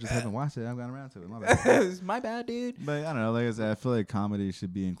recommended. I just haven't watched it. I haven't gotten around to it. My bad. It's my bad, dude. But I don't know. Like I said, I feel like comedy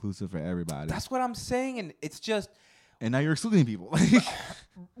should be inclusive for everybody. That's what I'm saying, and it's just. And now you're excluding people.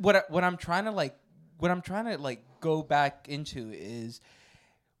 what I'm trying to go back into is,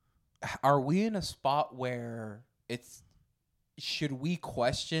 are we in a spot where should we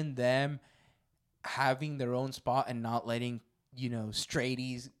question them having their own spot and not letting,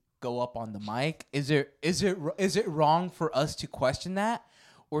 straighties go up on the mic? Is it wrong for us to question that?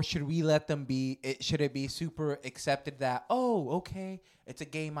 Or should we let them be? Should it be super accepted that, oh, okay, it's a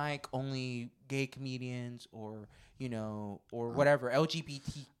gay mic, only gay comedians, or or whatever,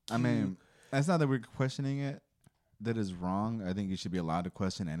 LGBTQ. I mean, it's not that we're questioning it. That is wrong. I think you should be allowed to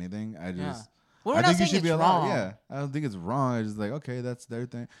question anything. Well, I think you should be allowed. Yeah, I don't think it's wrong. It's just like, okay, that's their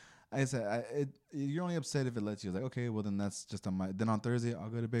thing. I said, you're only upset if it lets you. Like, okay, well then that's just a mic. Then on Thursday I'll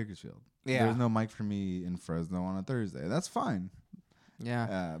go to Bakersfield. Yeah, there's no mic for me in Fresno on a Thursday. That's fine.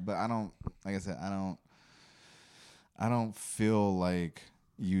 Yeah. But I don't. Like I said, I don't feel like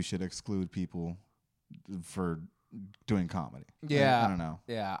you should exclude people for doing comedy. Yeah, I don't know.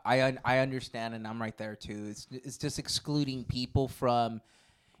 Yeah, I understand, and I'm right there too. It's just excluding people from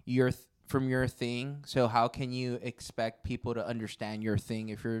your thing. So how can you expect people to understand your thing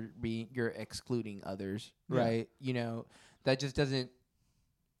if you're excluding others, right? That just doesn't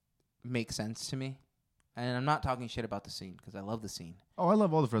make sense to me. And I'm not talking shit about the scene because I love the scene. Oh, I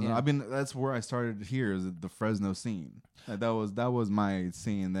love all the Fresno. Yeah. I mean, that's where I started here, is the Fresno scene. Like, that was my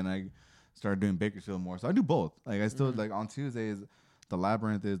scene. Then I started doing Bakersfield more. So I do both. Like, I still like on Tuesdays, the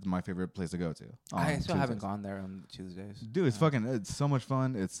Labyrinth is my favorite place to go to. I still haven't gone there on Tuesdays. Dude, it's so much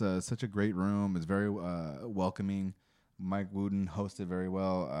fun. It's such a great room. It's very welcoming. Mike Wooden hosted very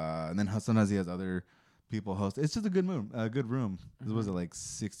well. And then sometimes he has other people host. It's just a good room. Mm-hmm. Was it like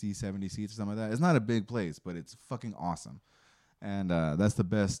 60, 70 seats or something like that? It's not a big place, but it's fucking awesome. And that's the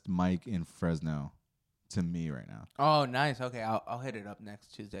best mic in Fresno to me right now. Oh, nice. Okay, I'll hit it up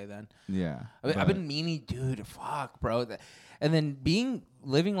next Tuesday then. Yeah. I've been meaning, dude, fuck, bro. And then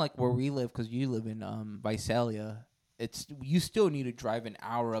living like where we live, because you live in Visalia, you still need to drive an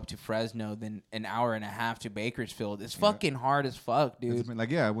hour up to Fresno, then an hour and a half to Bakersfield. It's fucking hard as fuck, dude.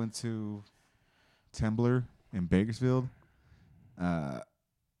 I went to Tembler in Bakersfield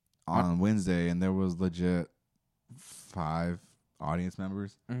on Wednesday, and there was legit 5 audience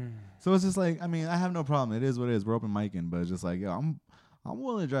members. So it's just like, I mean, I have no problem. It is what it is. We're open micing, but it's just like, yo, I'm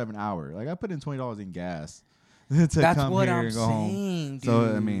willing to drive an hour. Like, I put in $20 in gas to That's come what here I'm and go saying, home. dude.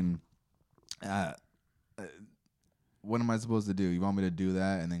 So I mean, what am I supposed to do? You want me to do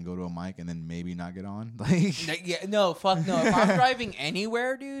that and then go to a mic and then maybe not get on? Like, yeah, no, fuck no. If I'm driving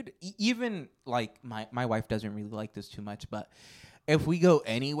anywhere, dude, even like my wife doesn't really like this too much, but if we go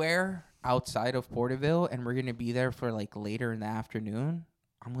anywhere outside of Porterville and we're gonna be there for like later in the afternoon,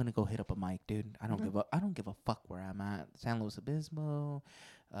 I'm gonna go hit up a mic, dude. I don't give a fuck where I'm at. San Luis Obispo,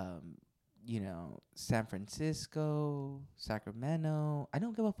 San Francisco, Sacramento. I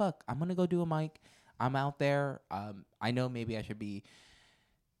don't give a fuck. I'm gonna go do a mic. I'm out there. I know maybe I should be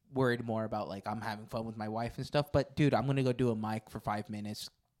worried more about like I'm having fun with my wife and stuff, but dude, I'm gonna go do a mic for 5 minutes.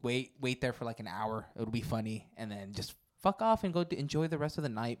 Wait there for like an hour. It'll be funny, and then just fuck off and go enjoy the rest of the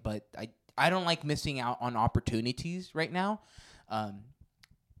night. But I don't like missing out on opportunities right now,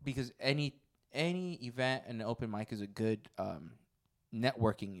 because any event and open mic is a good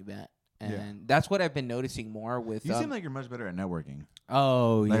networking event. And that's what I've been noticing more with. You seem like you're much better at networking.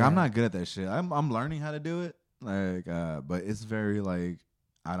 Oh, yeah. Like, I'm not good at that shit. I'm learning how to do it. Like, but it's very like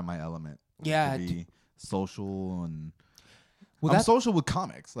out of my element. Yeah. To be social and. Well, I'm social with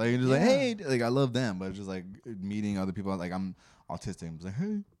comics. Like, just like, hey, like I love them, but it's just like meeting other people. Like, I'm autistic. I'm just like,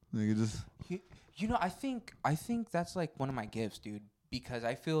 hey, like, it just. I think that's like one of my gifts, dude. Because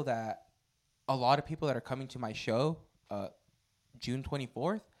I feel that a lot of people that are coming to my show, June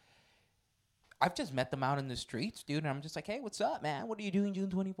 24th. I've just met them out in the streets, dude, and I'm just like, hey, what's up, man? What are you doing June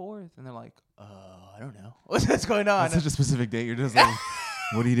 24th? And they're like, I don't know. What's going on? That's such a specific date. You're just like,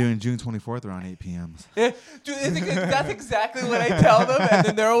 what are you doing June 24th around 8 p.m.? Dude, that's exactly what I tell them, and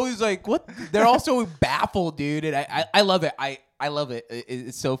then they're always like, what? They're also baffled, dude, and I love it. I love it.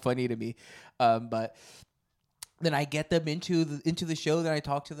 It's so funny to me. But then I get them into the show, then I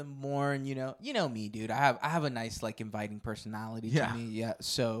talk to them more, and you know me, dude. I have a nice, like, inviting personality to me. Yeah.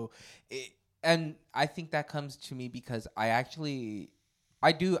 So and I think that comes to me because I do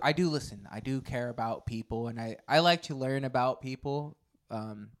listen. I do care about people, and I like to learn about people.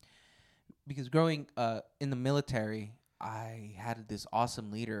 Because growing in the military, I had this awesome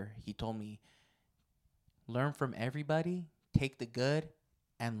leader. He told me, learn from everybody, take the good,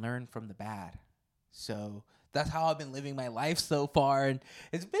 and learn from the bad. So that's how I've been living my life so far, and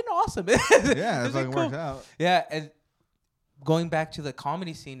it's been awesome. Yeah, it's like cool. Worked out. Yeah, and going back to the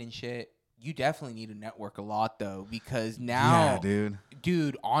comedy scene and shit, you definitely need to network a lot, though, because now,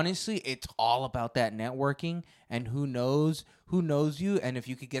 dude, honestly, it's all about that networking and who knows you, and if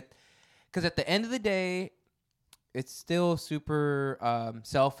you could get, because at the end of the day, it's still super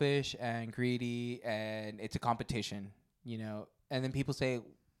selfish and greedy, and it's a competition, and then people say,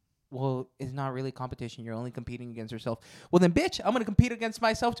 well, it's not really competition. You're only competing against yourself. Well, then, bitch, I'm going to compete against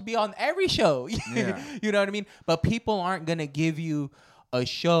myself to be on every show. Yeah. You know what I mean? But people aren't going to give you a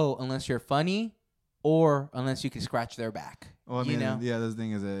show unless you're funny or unless you can scratch their back. Well, I mean, you know? yeah, the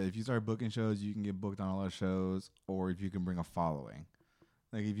thing is that if you start booking shows, you can get booked on a lot of shows, or if you can bring a following.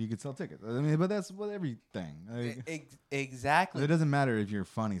 Like, if you could sell tickets. I mean, but that's with everything. Like, exactly. It doesn't matter if you're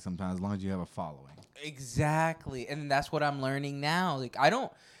funny sometimes, as long as you have a following. Exactly. And that's what I'm learning now. Like, I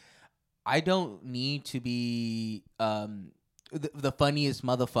don't need to be the funniest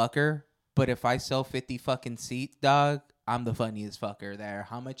motherfucker, but if I sell 50 fucking seats, dog, I'm the funniest fucker there.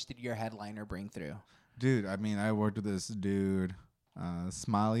 How much did your headliner bring through? Dude, I mean, I worked with this dude,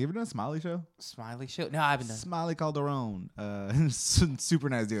 Smiley. You ever done a Smiley show? Smiley show? No, I haven't done. Smiley Calderon. Super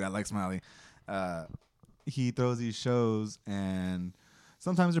nice dude. I like Smiley. He throws these shows, and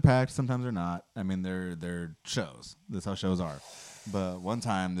sometimes they're packed, sometimes they're not. I mean, they're shows. That's how shows are. But one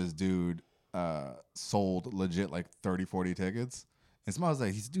time, this dude sold legit like 30, 40 tickets. And Smiley's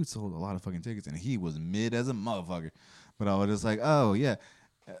like, this dude sold a lot of fucking tickets, and he was mid as a motherfucker. But I was just like, oh, yeah.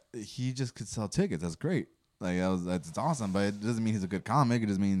 He just could sell tickets. That's great. Like, that's awesome. But it doesn't mean he's a good comic. It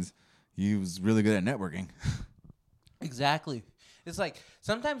just means he was really good at networking. Exactly. It's like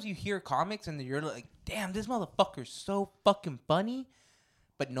sometimes you hear comics and you're like, damn, this motherfucker's so fucking funny,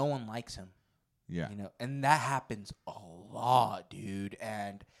 but no one likes him. Yeah. You know, and that happens a lot, dude.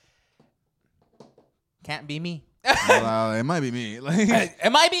 And can't be me. Well, it might be me. Like,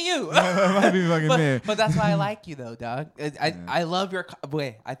 it might be you. It might be fucking me. But that's why I like you, though, dog. I love your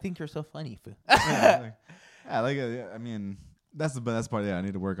way. I think you're so funny. I mean, that's the best part. Yeah, I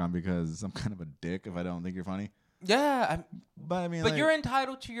need to work on because I'm kind of a dick if I don't think you're funny. Yeah, but I mean, but you're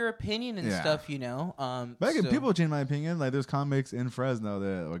entitled to your opinion and stuff, you know. But people change my opinion. Like, there's comics in Fresno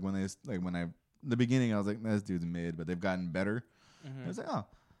that, like, in the beginning, I was like, this dude's mid, but they've gotten better. Mm-hmm. I was like, oh,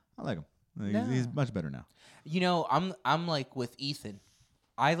 I like him. Like, he's much better now. You know, I'm like with Ethan.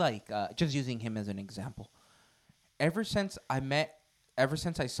 I like just using him as an example. Ever since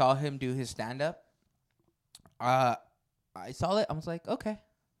I saw him do his stand up, I saw it. I was like, okay,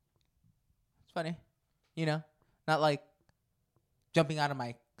 it's funny. You know, not like jumping out of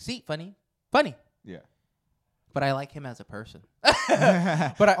my seat. Funny. Yeah. But I like him as a person. Dude,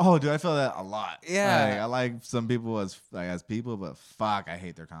 I feel that a lot. Yeah, like, I like some people as people, but fuck, I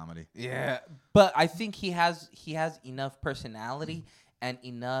hate their comedy. Yeah, but I think he has enough personality and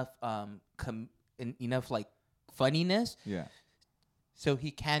enough enough like funniness. Yeah. So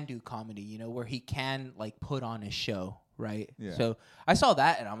he can do comedy, you know, where he can like put on a show, right? Yeah. So I saw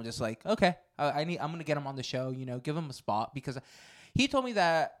that and I'm just like, okay, I'm gonna get him on the show, you know, give him a spot because he told me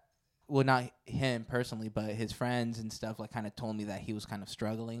that. Well, not him personally, but his friends and stuff like kind of told me that he was kind of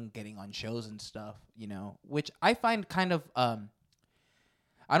struggling getting on shows and stuff, you know, which I find kind of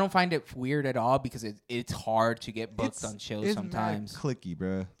I don't find it weird at all because it's hard to get booked on shows sometimes. It's clicky,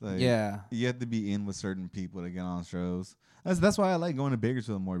 bro. Like, yeah, you have to be in with certain people to get on shows. That's why I like going to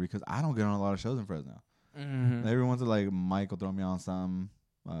Bakersfield more because I don't get on a lot of shows in Fresno. Mm-hmm. Every once in a while, like, Mike will throw me on some.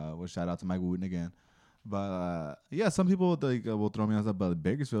 Well, shout out to Mike Wooten again. But yeah, some people will throw me on stuff, but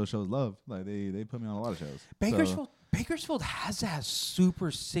Bakersfield shows love. Like, they put me on a lot of shows. Bakersfield has that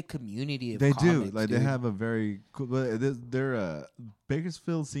super sick community of they comics, do. Like, dude. they have a very cool. Their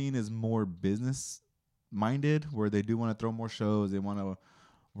Bakersfield scene is more business minded, where they do want to throw more shows. They want to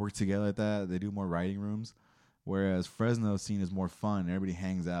work together like that. They do more writing rooms. Whereas Fresno scene is more fun. Everybody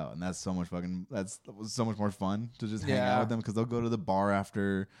hangs out, and that's so much more fun to just hang out with them because they'll go to the bar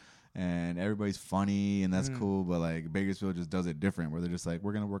after. And everybody's funny, and that's cool. But like Bakersfield just does it different, where they're just like,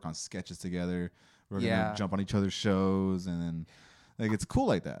 we're gonna work on sketches together, we're gonna jump on each other's shows, and then like it's cool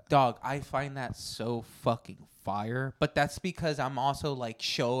like that. Dog, I find that so fucking fire. But that's because I'm also like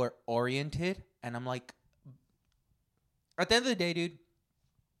show oriented, and I'm like, at the end of the day, dude,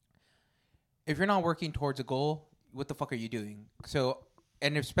 if you're not working towards a goal, what the fuck are you doing? So,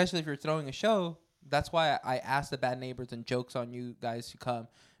 and especially if you're throwing a show, that's why I asked the Bad Neighbors and Jokes on You guys to come.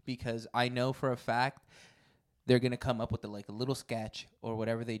 Because I know for a fact they're gonna come up with a little sketch or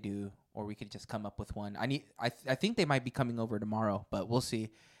whatever they do, or we could just come up with one. I think they might be coming over tomorrow, but we'll see.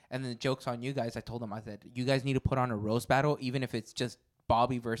 And then the Jokes on You guys, I told them, I said, you guys need to put on a roast battle, even if it's just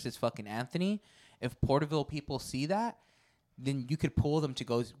Bobby versus fucking Anthony. If Porterville people see that, then you could pull them to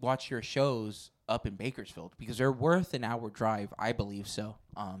go watch your shows up in Bakersfield because they're worth an hour drive, I believe so.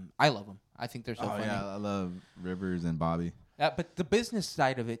 I love them. I think they're so funny. Yeah, I love Rivers and Bobby. But the business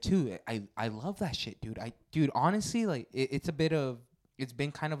side of it too, I love that shit, dude. Dude, honestly, like it's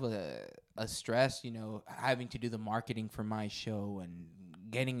been kind of a stress, you know, having to do the marketing for my show and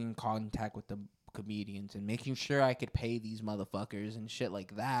getting in contact with the comedians and making sure I could pay these motherfuckers and shit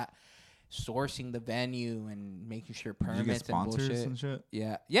like that. Sourcing the venue and making sure permits and bullshit. And shit?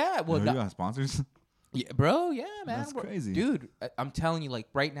 Yeah. Well, you got sponsors? Yeah, bro. Yeah, man. That's crazy, dude. I'm telling you, like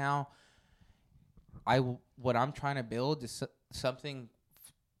right now, what I'm trying to build is something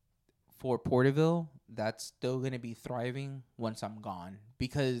for Porterville that's still gonna be thriving once I'm gone.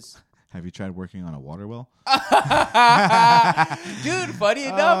 Because have you tried working on a water well? Dude, funny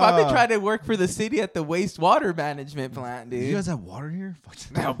enough, I've been trying to work for the city at the wastewater management plant, dude. You guys have water here?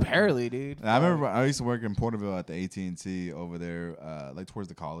 No, apparently, dude. I remember I used to work in Porterville at the AT&T over there, like towards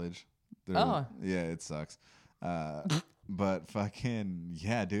the college. Yeah, it sucks. But fucking,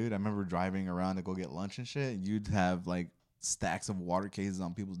 yeah, dude. I remember driving around to go get lunch and shit. You'd have like stacks of water cases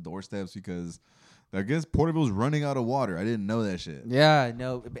on people's doorsteps because I guess Porterville's running out of water. I didn't know that shit. Yeah,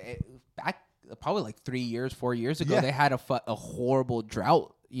 no. Back probably like 4 years ago, they had a horrible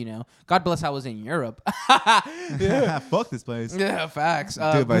drought. You know, God bless I was in Europe. Yeah. Fuck this place. Yeah, facts.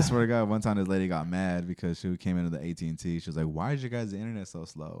 Dude, but I swear to God, one time this lady got mad because she came into the AT&T. She was like, "Why is your guys' internet so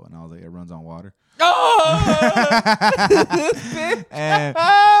slow?" And I was like, "It runs on water." Oh! And she's like,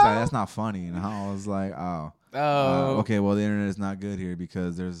 "That's not funny." And I was like, "Oh." Okay, well, the internet is not good here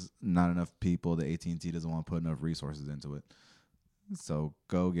because there's not enough people. The AT&T doesn't want to put enough resources into it. So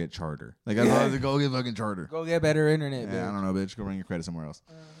go get Charter. Like, I was like, go get fucking Charter. Go get better internet, bitch. Yeah, I don't know, bitch. Go bring your credit somewhere else.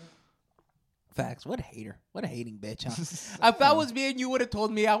 Facts. What a hater. What a hating bitch, huh? If that was me and you would have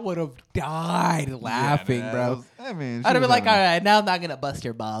told me, I would have died laughing, bro. I'd have been like, all right, now I'm not going to bust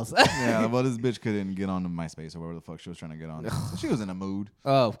your balls. Yeah, well, this bitch couldn't get on to MySpace or whatever the fuck she was trying to get on. So she was in a mood.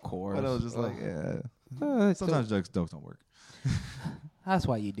 Oh, of course. But I was just like, sometimes jokes don't work. That's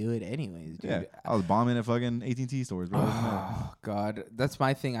why you do it anyways, dude. Yeah, I was bombing at fucking AT&T stores, bro. Oh God, that's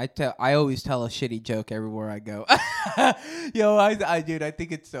my thing. I always tell a shitty joke everywhere I go. Yo, dude, I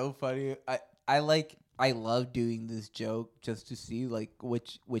think it's so funny. I love doing this joke just to see like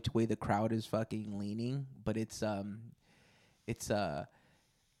which way the crowd is fucking leaning. But it's the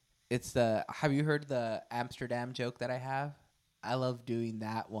have you heard the Amsterdam joke that I have? I love doing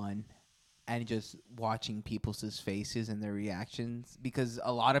that one. And just watching people's faces and their reactions, because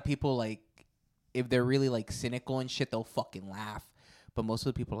a lot of people, like, if they're really like cynical and shit, they'll fucking laugh. But most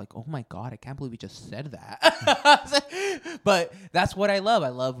of the people are like, "Oh my God, I can't believe you just said that." But that's what I love. I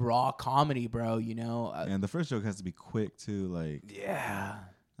love raw comedy, bro. You know. And the first joke has to be quick too. Like, yeah.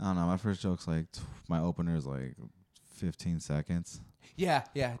 I don't know. My first joke's like my opener is like 15 seconds. Yeah,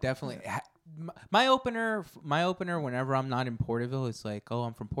 definitely. My opener, whenever I'm not in Porterville, it's like, "Oh,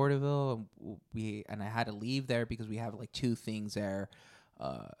 I'm from Porterville, and I had to leave there because we have like two things there: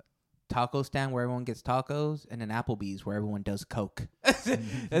 taco stand where everyone gets tacos, and an Applebee's where everyone does coke."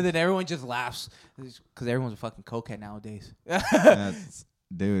 And then everyone just laughs because everyone's a fucking cokehead nowadays.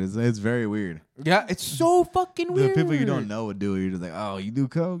 Dude, it's very weird. Yeah, it's so fucking weird. The people you don't know would do it. You're just like, "Oh, you do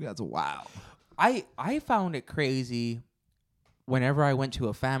coke? That's wild." I found it crazy whenever I went to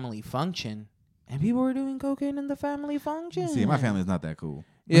a family function and people were doing cocaine in the family function. See, my family's not that cool.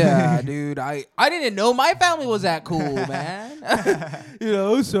 Yeah, dude. I didn't know my family was that cool, man. You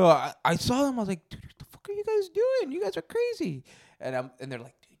know, so I saw them. I was like, "Dude, what the fuck are you guys doing? You guys are crazy." And they're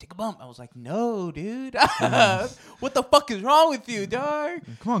like, "Dude, take a bump." I was like, "No, dude. What the fuck is wrong with you, dog?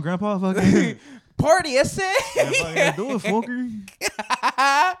 Come on, Grandpa. Fucking party, esse." Yeah, do it, fucker.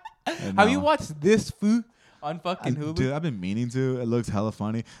 Have you watched This Food on fucking Hulu? Dude, I've been meaning to. It looks hella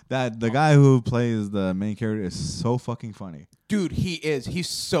funny. The guy who plays the main character is so fucking funny. Dude, he is. He's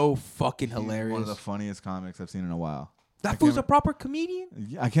so fucking hilarious. One of the funniest comics I've seen in a while. That fool's a proper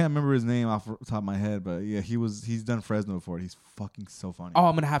comedian? I can't remember his name off the top of my head, but yeah, he's done Fresno before. He's fucking so funny. Oh,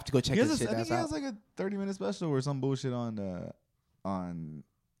 I'm going to have to go check this shit out. I think he has like a 30-minute special or some bullshit on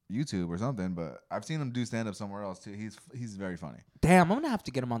YouTube or something, but I've seen him do stand-up somewhere else too. He's very funny. Damn, I'm going to have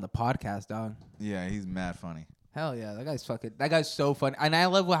to get him on the podcast, dog. Yeah, he's mad funny. Hell yeah, that guy's so funny. And I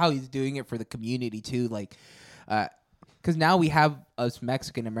love how he's doing it for the community too, like because now we have us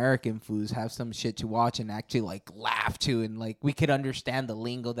Mexican American fools have some shit to watch and actually like laugh to, and like we could understand the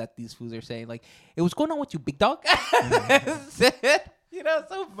lingo that these fools are saying. Like, "Hey, what's going on with you, big dog?" You know,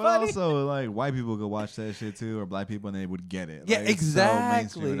 so funny. But also, like, white people could watch that shit too, or black people, and they would get it. Yeah, like, exactly.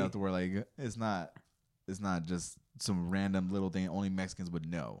 It's so mainstream enough to where like it's not just some random little thing only Mexicans would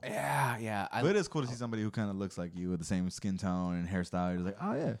know. Yeah. But it is cool to see somebody who kind of looks like you with the same skin tone and hairstyle. You're just like,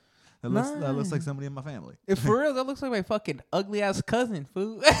 "Oh yeah. That looks like somebody in my family." If for real, that looks like my fucking ugly ass cousin,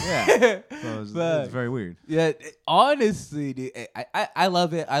 fool. Yeah, so it's very weird. Yeah, honestly, dude, I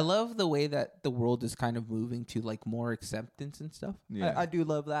love it. I love the way that the world is kind of moving to like more acceptance and stuff. Yeah, I do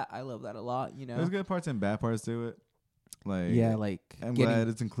love that. I love that a lot. You know, there's good parts and bad parts to it. Like, yeah, like I'm glad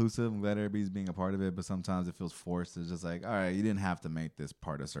it's inclusive. I'm glad everybody's being a part of it, but sometimes it feels forced. It's just like, all right, you didn't have to make this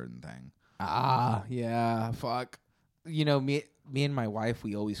part a certain thing. Yeah, fuck. You know, me and my wife,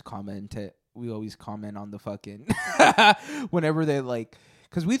 we always comment on the fucking whenever they like,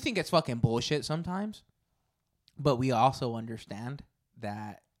 because we think it's fucking bullshit sometimes, but we also understand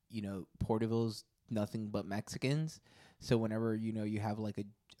that, you know, Porterville's nothing but Mexicans. So whenever, you know, you have like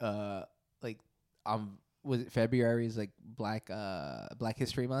a was it February is like Black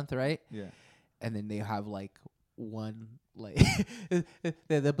History Month, right? Yeah. And then they have like one like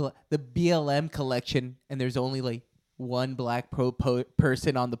the BLM collection, and there's only like one black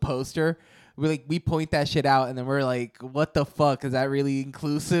person on the poster. We point that shit out, and then we're like, what the fuck, is that really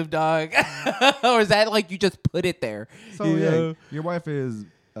inclusive, dog? Or is that like you just put it there? So yeah, your wife is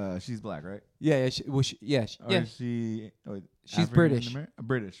she's black, right? Yeah. She's British.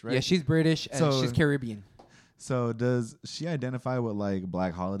 British, right? Yeah, she's British and she's Caribbean. So does she identify with like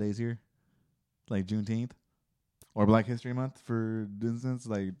black holidays here, like Juneteenth or Black History Month, for instance?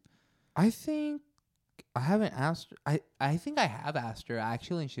 Like, I think I haven't asked her. I think I have asked her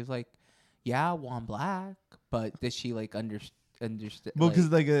actually, and she's like, "Yeah, well, I'm black," but does she like understand? Well, because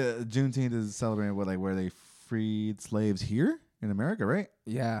like Juneteenth is celebrating what, like where they freed slaves here in America, right?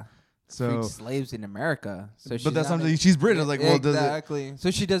 Yeah. So freed slaves in America. So but that's something she's British. Yeah, like, well, exactly. So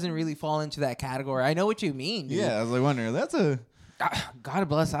she doesn't really fall into that category. I know what you mean, dude. Yeah, I was like wondering. That's a God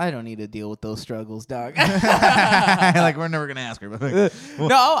bless. I don't need to deal with those struggles, dog. Like, we're never gonna ask her. But like,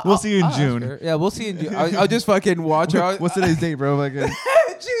 we'll see you in June. Yeah, we'll see you in June. I'll just fucking watch her. What's today's date, bro? Like,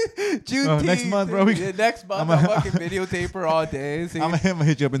 June next month, bro. Next month, I'll fucking videotape her all day. So I'm gonna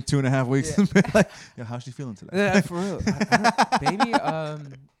hit you up in 2.5 weeks. Yeah. Like, yo, how's she feeling today? Yeah, for real, baby.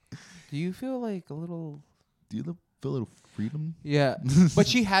 Do you feel like a little? Do you feel a little freedom? Yeah, but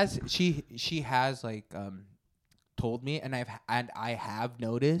she has like told me, and I have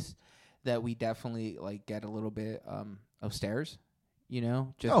noticed that we definitely like get a little bit of stares, you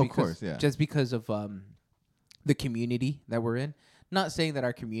know, just of course, yeah, just because of the community that we're in. Not saying that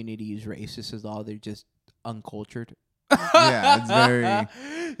our community is racist at all; they're just uncultured. Yeah, it's very.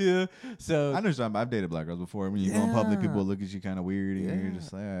 Yeah. So I understand. I've dated black girls before. When you go in public, people look at you kind of weird, and you're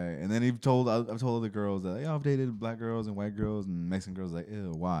just like, all right. And then I've told other girls that, yeah, I've dated black girls and white girls and Mexican girls. Like,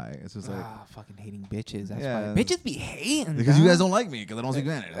 ew, why? It's just like fucking hating bitches. That's why bitches be hating because you guys don't like me because I don't speak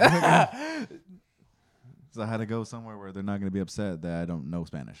Spanish. So I had to go somewhere where they're not going to be upset that I don't know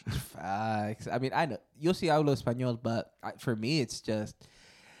Spanish. Facts. I mean, I know yo sí hablo español, but for me, it's just,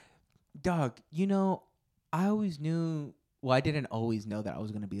 dog. You know, I always knew. Well, I didn't always know that I was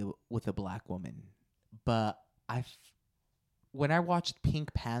going to be with a black woman, but when I watched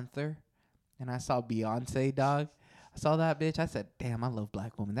Pink Panther and I saw Beyonce, dog, I saw that bitch. I said, "Damn, I love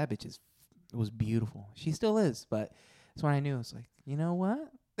black women. That bitch was beautiful. She still is." But that's when I knew. I was like, you know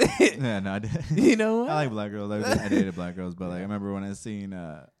what? Yeah, no, I did. You know what? I like black girls. I dated black girls, but like I remember when I seen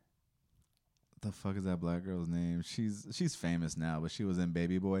the fuck is that black girl's name? She's famous now, but she was in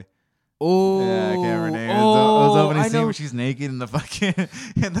Baby Boy. Oh, yeah, I can't remember her name. It was the opening scene where she's naked in the fucking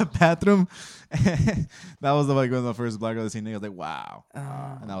in the bathroom. That was one of the first black girls I seen. I was like, wow,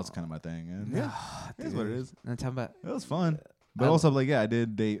 and that was kind of my thing. And yeah, that's what it is. I'm talking about. It was fun, but also like I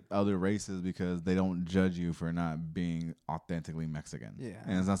did date other races because they don't judge you for not being authentically Mexican. Yeah,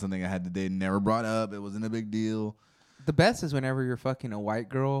 and it's not something I had to date. Never brought up. It wasn't a big deal. The best is whenever you're fucking a white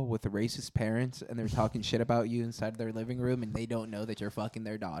girl with the racist parents and they're talking shit about you inside their living room and they don't know that you're fucking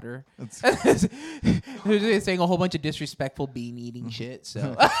their daughter. They're saying a whole bunch of disrespectful bean eating shit.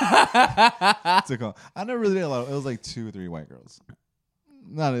 So what's it called? I never really did a lot. It was like 2 or 3 white girls.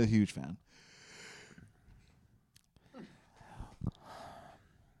 Not a huge fan.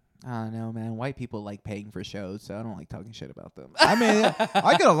 I don't know, man. White people like paying for shows, so I don't like talking shit about them. I mean,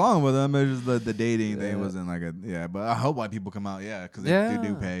 I get along with them. It's just the dating thing wasn't like but I hope white people come out, because they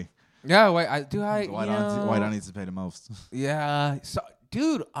do pay. Yeah, white needs to pay the most. Yeah, so,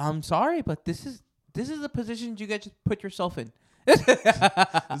 dude, I'm sorry, but this is the position you get to put yourself in. This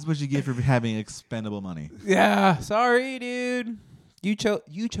is what you get for having expendable money. Yeah, sorry, dude. You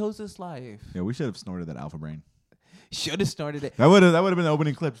chose this life. Yeah, we should have snorted that alpha brain. Should have snorted it. That would have been the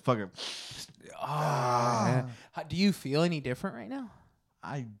opening clip. Fuck it. Oh, do you feel any different right now?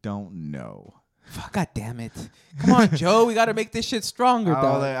 I don't know. Fuck, God damn it. Come on, Joe. We got to make this shit stronger,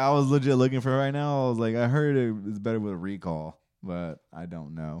 dog. I was legit looking for it right now. I was like, I heard it's better with a recall, but I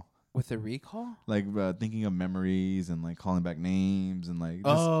don't know. With a recall? Like thinking of memories and like calling back names and like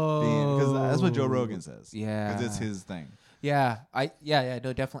just being, because that's what Joe Rogan says. Yeah. Because it's his thing. Yeah.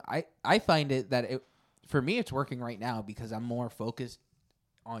 No, definitely. I find it that for me, it's working right now because I'm more focused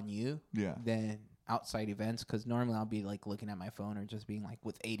on you than outside events, because normally I'll be like looking at my phone or just being like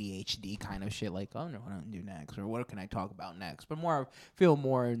with ADHD kind of shit, like, oh no, what do I do next, or what can I talk about next? But feel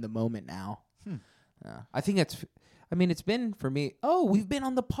more in the moment now. I think it's been for me. Oh, we've been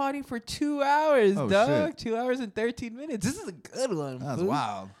on the potty for 2 hours, dog. Shit. 2 hours and 13 minutes. This is a good one. That's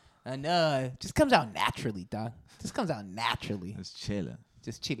wild. I know. It just comes out naturally, dog. Just comes out naturally. Just chilling.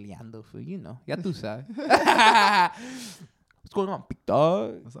 Just chileando, fool. You know. Ya tú sabes. What's going on, big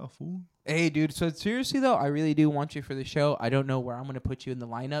dog? What's up, fool? Hey, dude. So seriously, though, I really do want you for the show. I don't know where I'm going to put you in the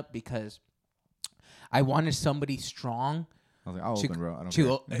lineup because I wanted somebody strong. I was like, I'll open, bro. I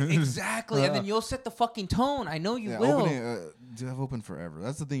don't care. Exactly. And then you'll set the fucking tone. I know you will. Dude, I've opened forever.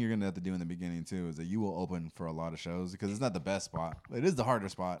 That's the thing you're going to have to do in the beginning, too, is that you will open for a lot of shows because it's not the best spot. It is the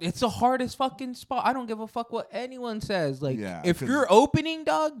hardest spot. It's the hardest fucking spot. I don't give a fuck what anyone says. Like, if you're opening,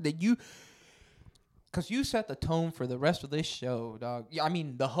 dog, that you... Because you set the tone for the rest of this show, dog. I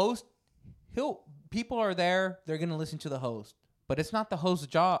mean, the host, people are there. They're going to listen to the host. But it's not the host's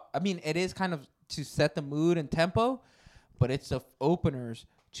job. I mean, it is kind of to set the mood and tempo. But it's the openers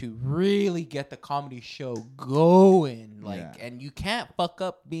to really get the comedy show going. And you can't fuck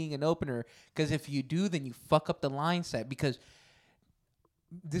up being an opener. Because if you do, then you fuck up the line set. Because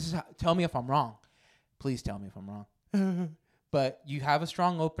this is tell me if I'm wrong. Please tell me if I'm wrong. But you have a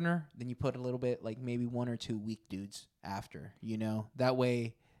strong opener, then you put a little bit, like maybe 1 or 2 weak dudes after, you know? That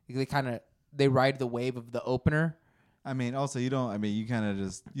way, they ride the wave of the opener. I mean, also, you don't want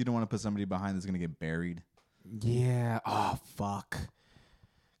to put somebody behind that's going to get buried. Yeah. Oh, fuck.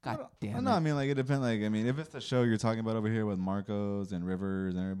 God damn it. No, I mean, like, it depends. Like, I mean, if it's the show you're talking about over here with Marcos and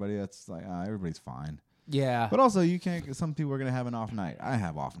Rivers and everybody, that's like, everybody's fine. Yeah. But also, you can't, some people are going to have an off night. I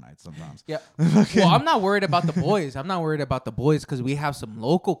have off nights sometimes. Yeah. Well, I'm not worried about the boys. I'm not worried about the boys because we have some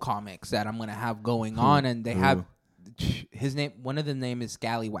local comics that I'm going to have going on. And they have one of the name is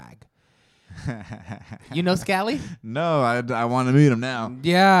Scallywag. You know Scally? No, I want to meet him now.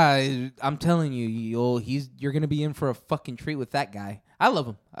 Yeah, I'm telling you, you're gonna be in for a fucking treat with that guy. I love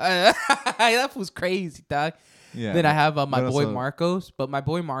him. That was crazy, dog. Yeah. Then I have my boy Marcos, but my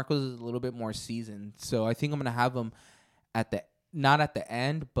boy Marcos is a little bit more seasoned, so I think I'm gonna have him not at the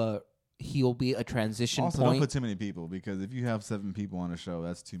end, but he'll be a transition point. Also, don't put too many people because if you have 7 people on a show,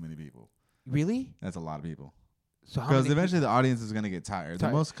 that's too many people. Really? That's a lot of people. So because eventually the audience is going to get tired. The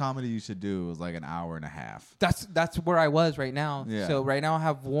most comedy you should do is like an hour and a half. That's where I was right now. Yeah. So right now I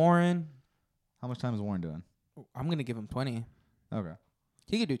have Warren. How much time is Warren doing? I'm going to give him 20. Okay.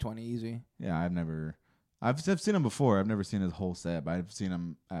 He could do 20 easy. Yeah, I've seen him before. I've never seen his whole set, but I've seen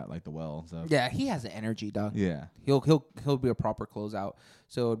him at like the Well. So yeah, he has the energy, dog. Yeah. He'll be a proper closeout.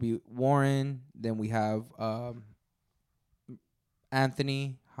 So it'd be Warren, then we have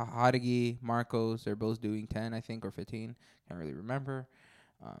Anthony, Hadagi, Marcos, they're both doing 10, I think, or 15. Can't really remember.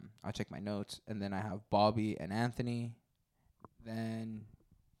 I'll check my notes. And then I have Bobby and Anthony. Then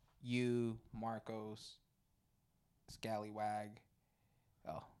you, Marcos, Scallywag.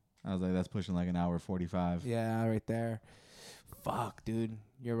 Oh. I was like, that's pushing like an hour 45. Yeah, right there. Fuck, dude.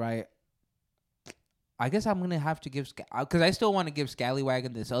 You're right. I guess I'm going to have to give... Because I still want to give Scallywag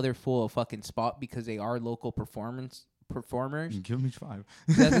and this other fool a fucking spot because they are local performers. Give him each 5.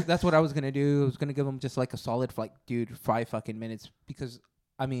 That's what I was gonna do. I was gonna give him just like a solid 5 fucking minutes because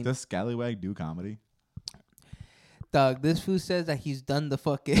I mean, does Scallywag do comedy? Doug, this fool says that he's done the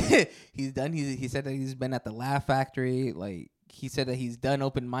fucking. He's done. He said that he's been at the Laugh Factory. Like he said that he's done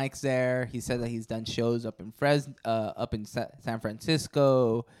open mics there. He said that he's done shows up in San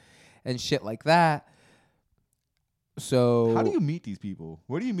Francisco, and shit like that. So how do you meet these people?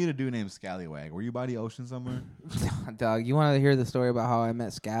 Where do you meet a dude named Scallywag? Were you by the ocean somewhere? Dog, you want to hear the story about how I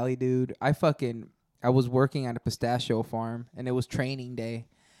met Scally, dude? I was working at a pistachio farm, and it was training day.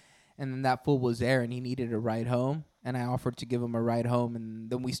 And then that fool was there, and he needed a ride home. And I offered to give him a ride home, and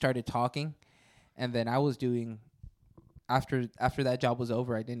then we started talking. And then I was doing... After that job was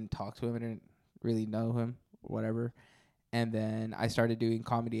over, I didn't talk to him. I didn't really know him or whatever. And then I started doing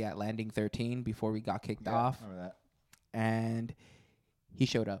comedy at Landing 13 before we got kicked off. I remember that. And he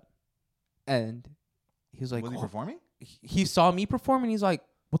showed up, and he was like, "Was he performing?" He saw me perform, and he's like,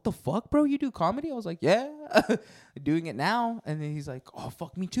 "What the fuck, bro? You do comedy?" I was like, "Yeah, doing it now." And then he's like, "Oh,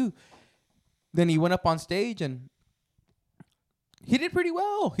 fuck me too." Then he went up on stage, and he did pretty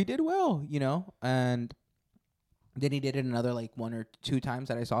well. He did well, you know. And then he did it another like 1 or 2 times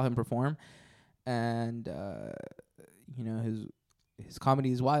that I saw him perform, and you know, his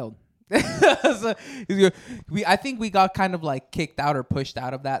comedy is wild. So I think we got kind of like kicked out or pushed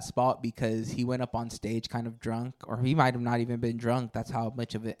out of that spot because he went up on stage kind of drunk, or he might have not even been drunk. That's how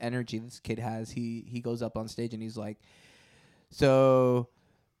much of an energy this kid has. He goes up on stage and he's like, "So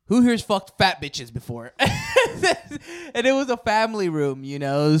who here's fucked fat bitches before? And it was a family room, you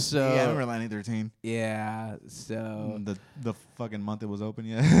know. So yeah, I remember Landing 13. Yeah, so the fucking month it was open.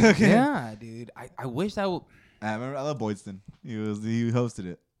 Yeah, okay. Yeah, dude. I wish that would. I remember. I love Boydston. He hosted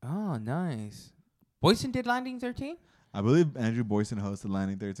it. Oh, nice. Boyson did Landing 13? I believe Andrew Boyson hosted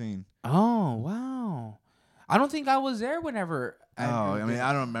Landing 13. Oh, wow. I don't think I was there whenever. I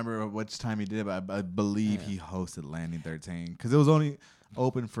don't remember which time he did, but I believe he hosted Landing 13 because it was only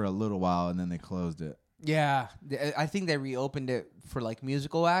open for a little while and then they closed it. Yeah, I think they reopened it for like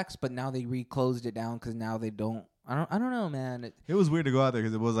musical acts, but now they reclosed it down because now they don't. I don't know, man. It was weird to go out there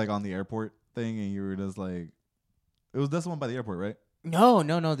because it was like on the airport thing, and you were just like, that's the one by the airport, right? No.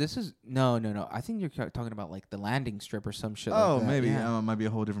 This is no. I think you're talking about like the landing strip or some shit. Oh, like that. maybe. Yeah. It might be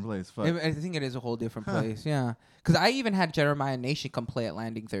a whole different place. Fuck. I think it is a whole different place. Yeah, because I even had Jeremiah Nation come play at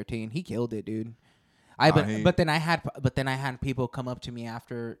Landing 13. He killed it, dude. But then I had people come up to me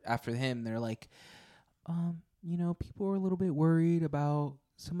after him. They're like, people were a little bit worried about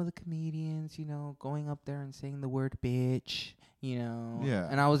some of the comedians, going up there and saying the word bitch, Yeah.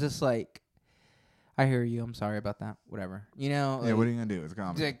 And I was just like, I hear you. I'm sorry about that. Whatever. Yeah, what are you gonna do? It's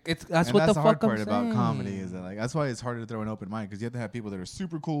comedy. That's what the hard fuck I'm part saying. about comedy is that that's why it's harder to throw an open mic because you have to have people that are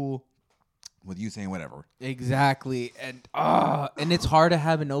super cool with you saying whatever. Exactly. And it's hard to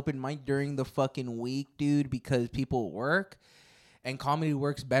have an open mic during the fucking week, dude, because people work. And comedy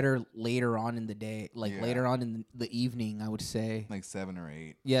works better later on in the day, later on in the evening, I would say. Like 7 or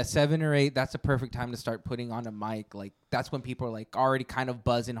 8. Yeah, 7 or 8. That's a perfect time to start putting on a mic. Like, that's when people are, like, already kind of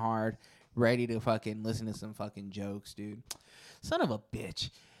buzzing hard, ready to fucking listen to some fucking jokes, dude. Son of a bitch.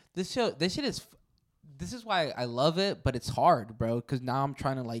 This shit is... This is why I love it, but it's hard, bro, because now I'm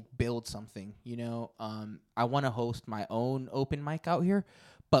trying to, like, build something, I want to host my own open mic out here,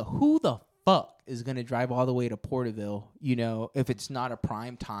 but who the fuck is going to drive all the way to Porterville, if it's not a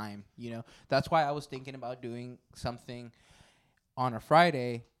prime time, That's why I was thinking about doing something on a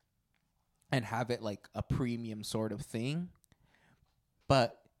Friday and have it like a premium sort of thing.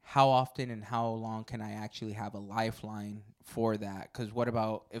 But how often and how long can I actually have a lifeline for that? Because what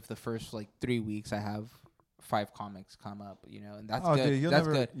about if the first, 3 weeks I have 5 comics come up, and that's good. Dude, that's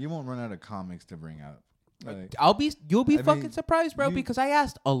good. You won't run out of comics to bring out. You'll be fucking surprised, bro, because I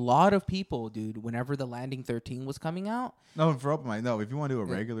asked a lot of people, dude, whenever the Landing 13 was coming out. No, for open mic, no. If you want to do a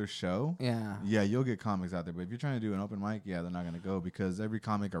regular show, yeah, you'll get comics out there. But if you're trying to do an open mic, they're not gonna go because every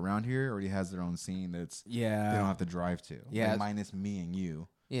comic around here already has their own scene that's they don't have to drive to. Yeah, minus me and you.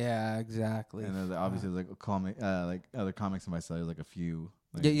 Yeah, exactly. And then obviously like comic, like other comics in my cell, there's like a few.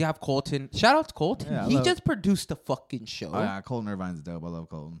 Like, you have Colton. Shout out to Colton. Yeah, he just produced a fucking show. Oh, yeah, Colton Irvine's dope. I love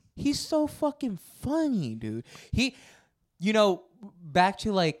Colton. He's so fucking funny, dude. He, back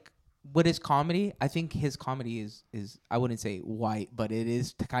to what is comedy? I think his comedy is I wouldn't say white, but it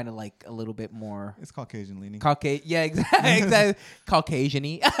is kind of like a little bit more. It's Caucasian leaning. Yeah, exactly.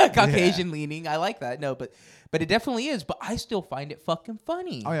 Caucasian-y. Caucasian leaning. I like that. No, but it definitely is. But I still find it fucking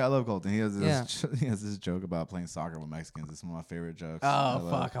funny. Oh yeah, I love Colton. He has this joke about playing soccer with Mexicans. It's one of my favorite jokes. Oh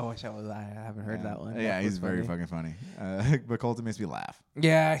fuck! I wish I haven't heard that one. Yeah, he's very fucking funny. But Colton makes me laugh.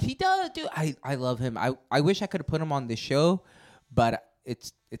 Yeah, he does, dude. I love him. I wish I could have put him on this show, but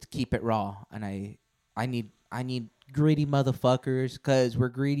it's keep it raw, and I need gritty motherfuckers because we're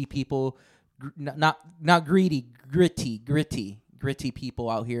greedy people, not greedy, gritty people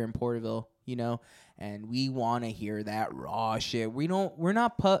out here in Porterville, and we want to hear that raw shit. We're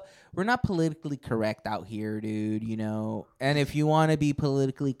not politically correct out here, dude, and if you want to be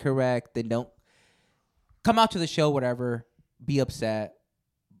politically correct, then don't come out to the show, whatever, be upset.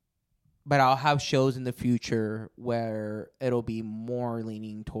 But I'll have shows in the future where it'll be more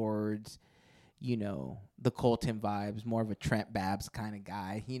leaning towards, the Colton vibes, more of a Trent Babs kind of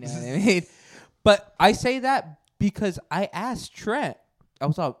guy. You know what I mean? But I say that because I asked Trent. I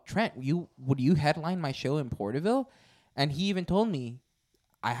was like, Trent, would you headline my show in Porterville? And he even told me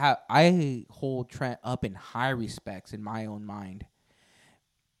I hold Trent up in high respects in my own mind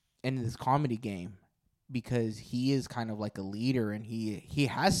in this comedy game. Because he is kind of like a leader, and he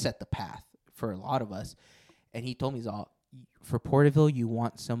has set the path for a lot of us. And he told me, for Porterville, you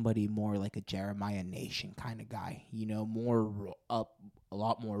want somebody more like a Jeremiah Nation kind of guy, more a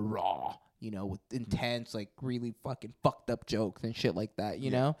lot more raw, with intense, like really fucking fucked up jokes and shit like that, you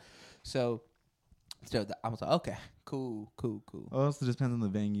know? So I was like, okay, cool. Well, it also just depends on the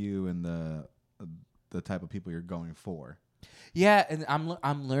venue and the type of people you're going for. Yeah, and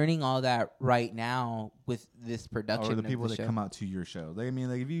I'm learning all that right now with this production. Or the people that come out to your show.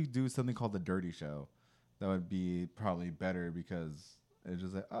 If you do something called the Dirty Show, that would be probably better because it's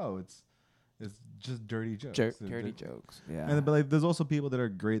just like, It's just dirty jokes. Dirty jokes. Yeah. But like, there's also people that are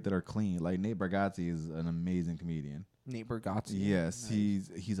great that are clean. Like Nate Bargatze is an amazing comedian. Nate Bargatze. Yes, nice.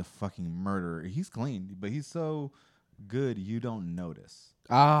 He's a fucking murderer. He's clean, but he's so good you don't notice.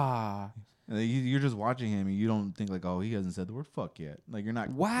 Like, you're just watching him and you don't think like, oh, he hasn't said the word fuck yet. Like you're not.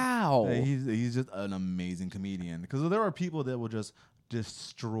 Wow. He's just an amazing comedian because there are people that will just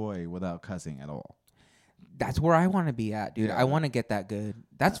destroy without cussing at all. That's where I want to be at, dude. Yeah. I want to get that good.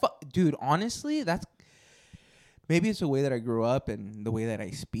 That's dude. Honestly, that's maybe it's the way that I grew up and the way that I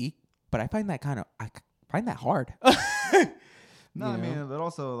speak, but I find that find that hard. No, I mean, but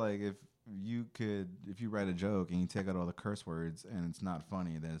also like if you write a joke and you take out all the curse words and it's not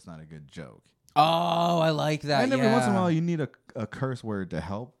funny, then it's not a good joke. Oh, I like that. And every once in a while, you need a curse word to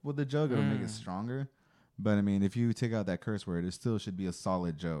help with the joke. It'll make it stronger. But I mean, if you take out that curse word, it still should be a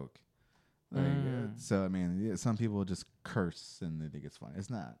solid joke. Like, so I mean, some people just curse and they think it's funny. It's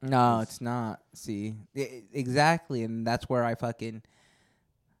not. No, it's not. See, exactly, and that's where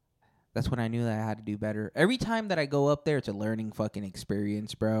that's when I knew that I had to do better. Every time that I go up there, it's a learning fucking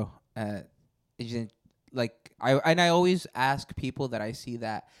experience, bro. Like I always ask people that I see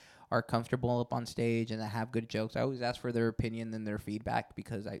that are comfortable up on stage and that have good jokes. I always ask for their opinion and their feedback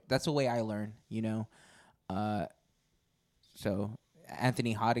because that's the way I learn, you know. So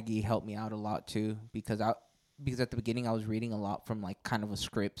Anthony Hodeggy helped me out a lot too because at the beginning I was reading a lot from like kind of a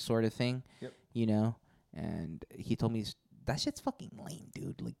script sort of thing, you know, and he told me that shit's fucking lame,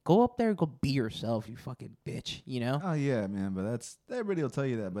 dude. Like, go up there, go be yourself, you fucking bitch, you know? Oh, yeah, man, but everybody will tell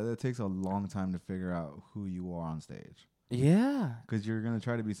you that, but it takes a long time to figure out who you are on stage. Yeah. Because you're going to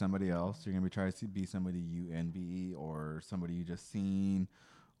try to be somebody else. You're going to try to be somebody you envy or somebody you just seen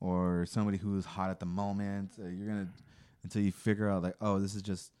or somebody who's hot at the moment. You're going to, until you figure out, like, oh, this is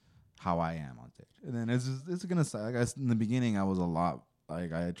just how I am on stage. And then it's going to, like, in the beginning, I was a lot.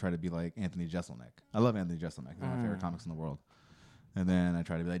 Like, I try to be like Anthony Jeselnik. I love Anthony Jeselnik. He's one of my favorite comics in the world. And then I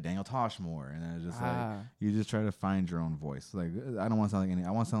try to be like Daniel Toshmore. And then it's just like, you just try to find your own voice. Like, I don't want to sound like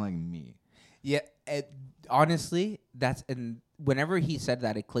I want to sound like me. Yeah. Honestly, and whenever he said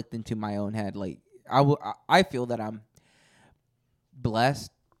that, it clicked into my own head. Like, I feel that I'm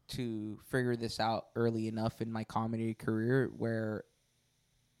blessed to figure this out early enough in my comedy career where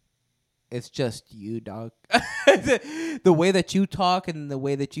it's just you, dog. The way that you talk and the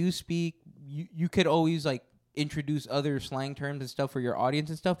way that you speak, you could always like introduce other slang terms and stuff for your audience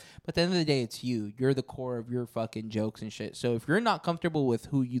and stuff. But at the end of the day, it's you. You're the core of your fucking jokes and shit. So if you're not comfortable with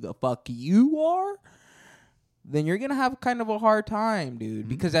who the fuck you are, then you're going to have kind of a hard time, dude. Mm-hmm.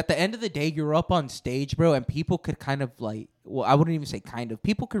 Because at the end of the day, you're up on stage, bro, and people could kind of like, well, I wouldn't even say kind of.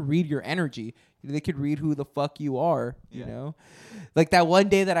 People could read your energy. They could read who the fuck you are, you know? Like that one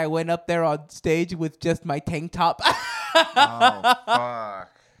day that I went up there on stage with just my tank top. Oh, fuck.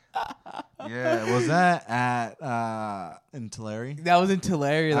 Yeah, was that in Tulare? That was in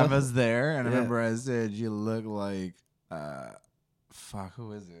Tulare. I was there, and I remember I said, you look like, fuck,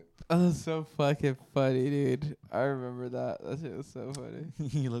 who is it? Oh, that's so fucking funny, dude. I remember that. That shit was so funny.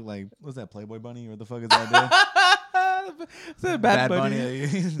 You look like, what's that, Playboy Bunny? What the fuck is that, dude? Is that Bad Bunny?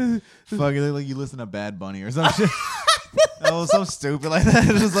 Fuck, you look like you listen to Bad Bunny or some shit. That was so stupid like that.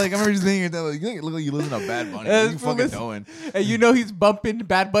 It was like, I remember just thinking that, like, you look like you listen to Bad Bunny. What are you fucking doing? And you know he's bumping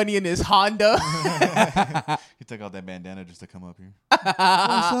Bad Bunny in his Honda. He took out that bandana just to come up here. What's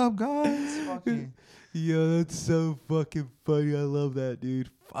up, guys? Fuck you. Yo, that's so fucking funny. I love that, dude.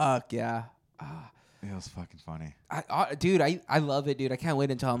 Fuck, yeah. It was fucking funny. Dude, I love it, dude. I can't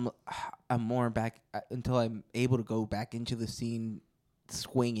wait until I'm more back, until I'm able to go back into the scene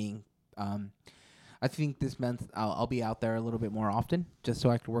swinging. I think this month I'll be out there a little bit more often just so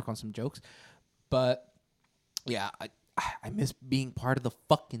I can work on some jokes. But, yeah, I miss being part of the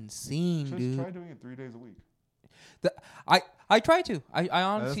fucking scene, dude. Just try doing it 3 days a week. I try to. I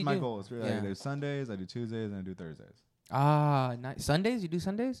honestly do. That's my goal. It's really, I do Sundays, I do Tuesdays, and I do Thursdays. Nice. Sundays? You do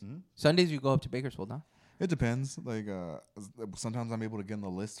Sundays? Mm-hmm. Sundays you go up to Bakersfield, huh? It depends. Like, sometimes I'm able to get on the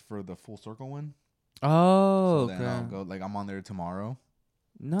list for the Full Circle one. Oh, so then I'll go, like, I'm on there tomorrow.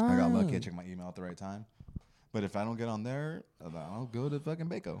 Nice. I got lucky. I checked my email at the right time. But if I don't get on there, I'll go to fucking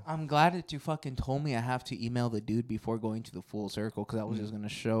Bako. I'm glad that you fucking told me I have to email the dude before going to the Full Circle because I was just going to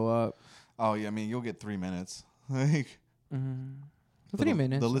show up. Oh, yeah. I mean, you'll get 3 minutes. Like, 3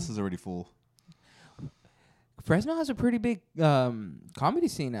 minutes. The list is already full. Fresno has a pretty big comedy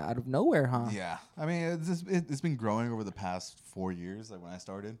scene out of nowhere, huh? Yeah. I mean, it's been growing over the past 4 years. Like, when I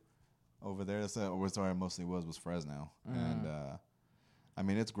started over there, that's where I mostly was Fresno. And, I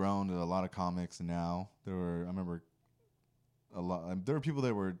mean, it's grown to a lot of comics now. I remember there were people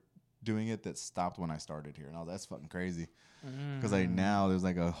that were doing it that stopped when I started here, and I was that's fucking crazy. Because like now there's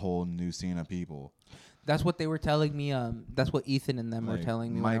like a whole new scene of people. That's what they were telling me. That's what Ethan and them were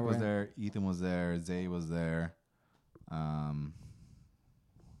telling me. Mike was there, Ethan was there, Zay was there.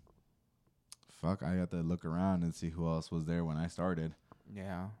 Fuck, I got to look around and see who else was there when I started.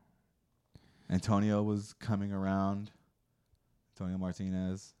 Yeah. Antonio was coming around. Antonio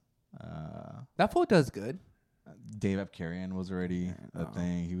Martinez. That fool does good. Dave Epkarian was already a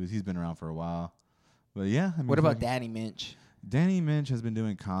thing. He's been around for a while. But yeah. I mean, what about Danny Minch? Danny Minch has been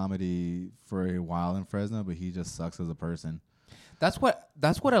doing comedy for a while in Fresno, but he just sucks as a person. That's what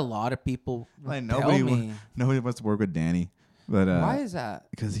a lot of people like tell me. Nobody wants to work with Danny. But why is that?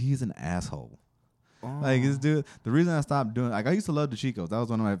 Because he's an asshole. Oh. Like this dude. The reason I stopped doing I used to love the Chicos. That was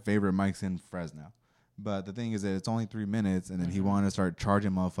one of my favorite mics in Fresno. But the thing is that it's only 3 minutes, and then he wanted to start charging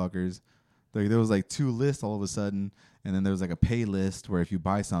motherfuckers. Like there was like 2 lists all of a sudden, and then there was like a pay list where if you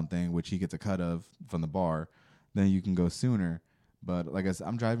buy something, which he gets a cut of from the bar, then you can go sooner. But like I said,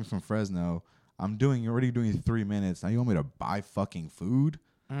 I'm driving from Fresno. I'm already doing 3 minutes. Now you want me to buy fucking food?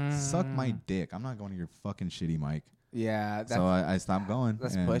 Suck my dick. I'm not going to your fucking shitty mic. Yeah. So I stopped going.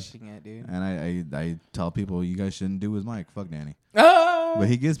 That's pushing it, dude. And I tell people you guys shouldn't do his mic. Fuck Danny. But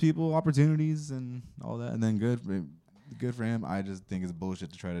he gives people opportunities and all that, and then good for him. I just think it's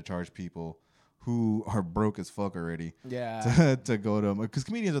bullshit to try to charge people who are broke as fuck already. Yeah. To go to them, because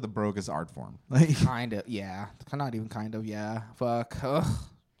comedians are the brokest art form. Like kind of, yeah. Not even kind of, yeah. Fuck. Ugh.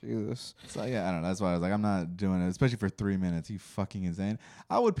 Jesus. So yeah, I don't know. That's why I was like, I'm not doing it, especially for 3 minutes. You fucking insane.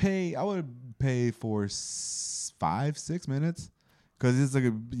 I would pay for 5-6 minutes. Because it's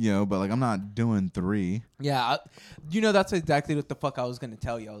like but like I'm not doing 3. Yeah, that's exactly what the fuck I was gonna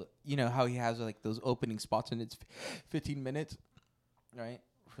tell you. You know how he has like those opening spots and it's 15 minutes, right,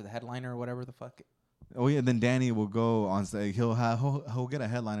 for the headliner or whatever the fuck. Oh yeah, then Danny will go on stage. He'll get a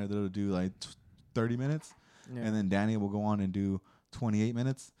headliner that'll do like 30 minutes, and then Danny will go on and do 28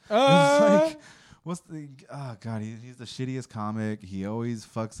 minutes. It's like, oh god, he's the shittiest comic. He always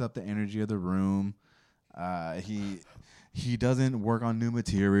fucks up the energy of the room. He doesn't work on new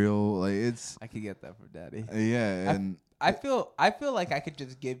material. Like I could get that from Danny. Yeah, and I feel like I could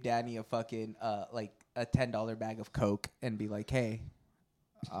just give Danny a fucking like a $10 bag of Coke and be like, hey,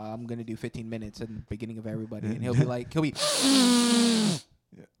 I'm gonna do 15 minutes in the beginning of everybody, and he'll be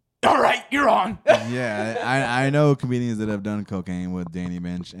all right, you're on. Yeah, I know comedians that have done cocaine with Danny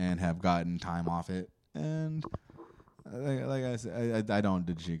Minch and have gotten time off it, and like I said, I don't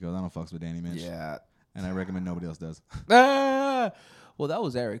do Chicos. I don't fucks with Danny Minch. Yeah. And I recommend nobody else does. Well, that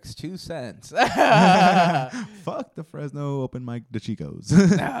was Eric's 2 cents. Fuck the Fresno open mic, the Chicos.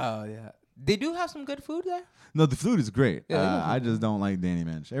 Oh, yeah. They do have some good food there? No, the food is great. Yeah, I just don't like Danny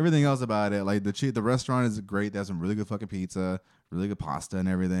Minch. Everything else about it, like the restaurant is great. They have some really good fucking pizza, really good pasta and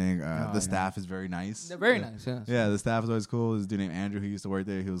everything. The staff is very nice. They're very nice, yeah. Yeah, the staff is always cool. There's a dude named Andrew who used to work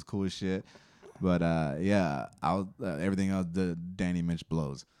there. He was cool as shit. But everything else, the Danny Minch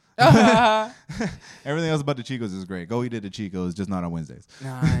blows. Everything else about the Chicos is great. Go eat at the Chicos, just not on Wednesdays.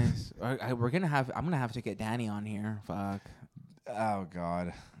 Nice. I'm gonna have to get Danny on here. Fuck. Oh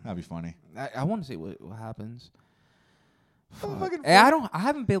God, that'd be funny. I want to see what happens. Hey, I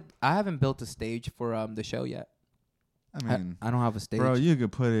haven't built a stage for the show yet. I mean, I don't have a stage, bro. You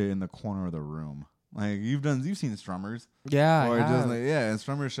could put it in the corner of the room. Like you've seen Strummers. Yeah, or just like and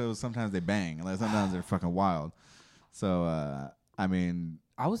Strummer shows sometimes they bang. Like sometimes they're fucking wild. So I mean.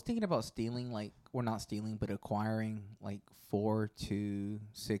 I was thinking about stealing, not stealing, but acquiring 4 to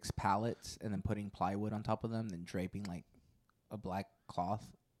 6 pallets and then putting plywood on top of them, then draping a black cloth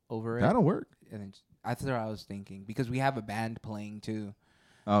over it. That'll work. And then that's what I was thinking, because we have a band playing too.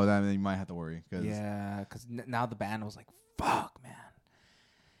 Oh, then you might have to worry. Because now the band was like, fuck, man.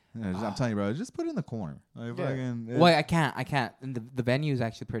 Yeah, I'm telling you, bro, just put it in the corner. Well, I can't. And the venue is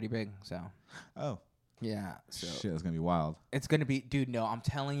actually pretty big, so. Oh. Yeah. So shit, it's going to be wild. It's going to be, dude, no, I'm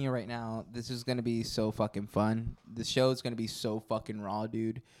telling you right now, this is going to be so fucking fun. The show is going to be so fucking raw,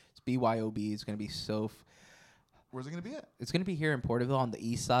 dude. It's BYOB. It's going to be so... Where's it going to be at? It's going to be here in Porterville on the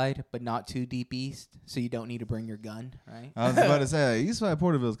east side, but not too deep east, so you don't need to bring your gun, right? I was about to say, east side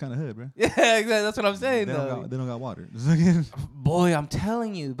Porterville is kind of hood, bro. Yeah, exactly. That's what I'm saying, they don't got water. Boy, I'm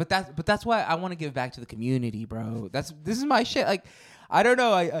telling you. But that's why I want to give back to the community, bro. This is my shit. Like, I don't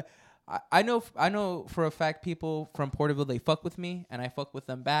know. I know for a fact people from Porterville, they fuck with me, and I fuck with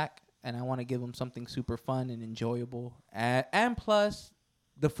them back, and I want to give them something super fun and enjoyable. And plus,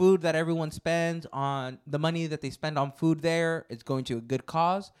 the food that everyone spends on, the money that they spend on food there is going to a good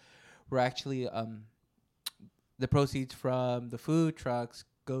cause. We're actually, the proceeds from the food trucks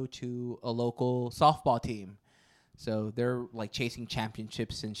go to a local softball team. So they're like chasing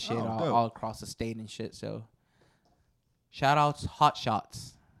championships and shit all across the state and shit. So shout outs, Hot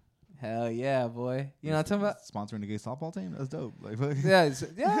Shots. Hell yeah, boy. You know what I'm talking about? Sponsoring the gay softball team? That's dope. Like,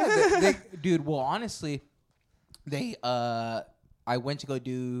 dude, well, honestly, I went to go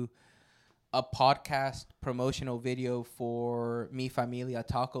do a podcast promotional video for Mi Familia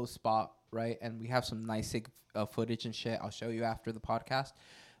Taco Spot, right? And we have some nice footage and shit I'll show you after the podcast.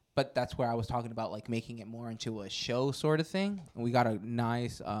 But that's where I was talking about, like, making it more into a show sort of thing. And we got a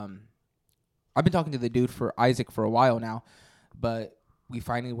nice I've been talking to the dude for Isaac for a while now, but we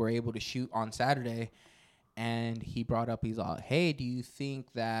finally were able to shoot on Saturday, and he brought up, he's like, hey, do you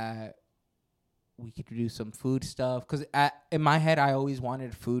think that we could do some food stuff? Because in my head, I always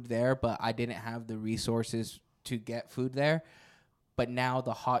wanted food there, but I didn't have the resources to get food there. But now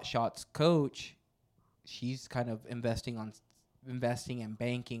the Hot Shots coach, she's kind of investing and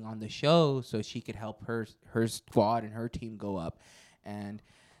banking on the show so she could help her squad and her team go up. And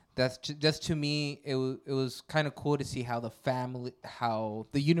that's just, to me, it was kind of cool to see how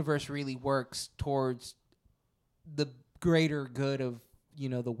the universe really works towards the greater good of, you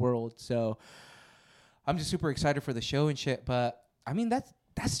know, the world. So I'm just super excited for the show and shit. But I mean, that's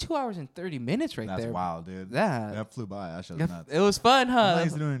 2 hours and 30 minutes right there. That's wild, dude. Yeah. That flew by. That show's nuts. It was fun, huh? I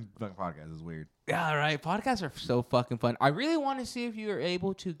used to doing podcasts. It's weird. Yeah, right. Podcasts are so fucking fun. I really want to see if you are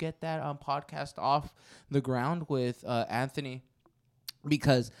able to get that podcast off the ground with Anthony,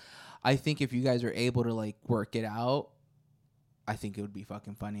 because I think if you guys are able to, like, work it out, I think it would be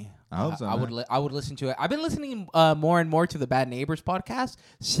fucking funny. I hope so. I would listen to it. I've been listening more and more to the Bad Neighbors podcast.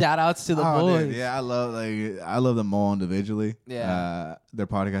 Shout outs to the boys. Dude, yeah, I love them all individually. Yeah, their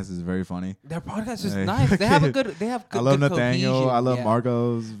podcast is very funny. Their podcast is nice. They have good. I love Nathaniel. Cohesion. I love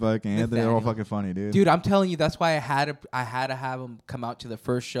Marcos. Fucking Anthony. They're all fucking funny, dude. Dude, I'm telling you, that's why I had to have them come out to the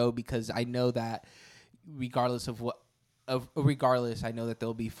first show, because I know that regardless, I know that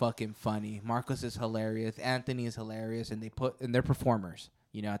they'll be fucking funny. Marcos is hilarious. Anthony is hilarious, and they're performers.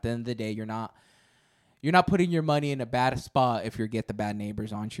 You know, at the end of the day, you're not putting your money in a bad spot if you get the Bad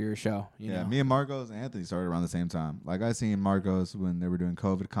Neighbors onto your show. You know? Me and Marcos and Anthony started around the same time. Like, I seen Marcos when they were doing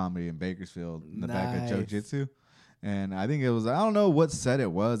COVID comedy in Bakersfield in the back of Joke Jitsu. And I think it was, I don't know what set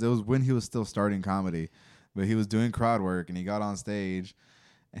it was. It was when he was still starting comedy. But he was doing crowd work, and he got on stage,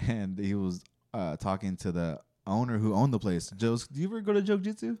 and he was talking to the owner who owned the place. Do you ever go to Joke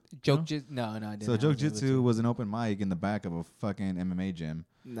Jitsu? No, I didn't. So Joke Jitsu was an open mic in the back of a fucking MMA gym.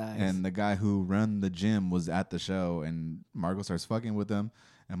 Nice. And the guy who ran the gym was at the show, and Marco starts fucking with him,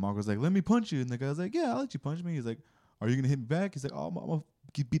 and Marco's like, let me punch you. And the guy's like, yeah, I'll let you punch me. He's like, are you going to hit me back? He's like, oh, I'm going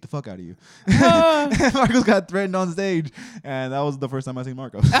to beat the fuck out of you. And Marcos got threatened on stage, and that was the first time I seen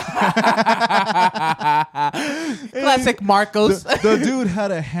Marcos. Classic Marcos. The dude had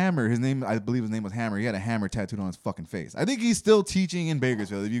a hammer. I believe his name was Hammer. He had a hammer tattooed on his fucking face. I think he's still teaching in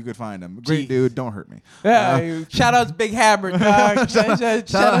Bakersfield, if you could find him. Great dude. Don't hurt me. Yeah, shout out to Big Hammer, dog. shout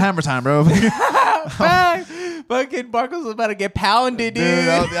out Hammer time, bro. Fucking Marcos was about to get pounded, dude.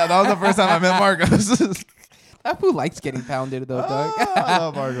 That was the first time I met Marcos. That fool likes getting pounded, though, dog. I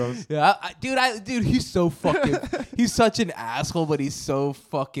love Marcos. Yeah, dude, he's so fucking. He's such an asshole, but he's so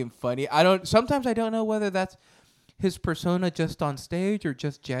fucking funny. Sometimes I don't know whether that's his persona just on stage or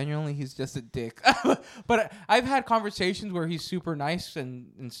just genuinely he's just a dick. But I've had conversations where he's super nice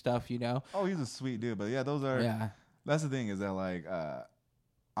and stuff, you know. Oh, he's a sweet dude, but yeah, those are. Yeah. That's the thing, is that, like,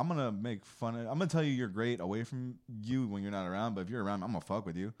 I'm gonna make fun of. I'm gonna tell you you're great away from you when you're not around, but if you're around, I'm gonna fuck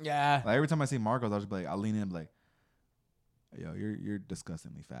with you. Yeah. Like, every time I see Marcos, I'll just be like, I'll lean in and be like, yo, you're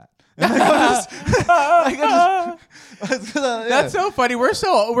disgustingly fat. That's so funny. We're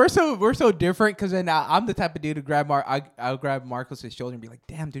so different, because then I'm the type of dude to grab I'll grab Marcos' shoulder and be like,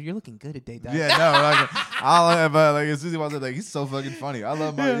 damn, dude, you're looking good today, dog. Yeah, no, but as soon as he walks up, like, he's so fucking funny. I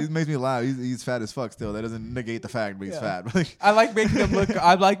love Marcos. He makes me laugh. He's fat as fuck still. That doesn't negate the fact, but he's fat. I like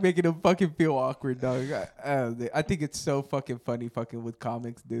making him fucking feel awkward, dog. I think it's so fucking funny fucking with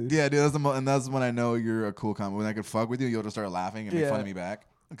comics, dude. Yeah, dude, that's when I know you're a cool comic. When I can fuck with you, you'll just start laughing and make fun of me back.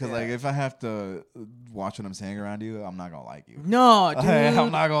 Because, like, if I have to watch what I'm saying around you, I'm not going to like you. No, dude.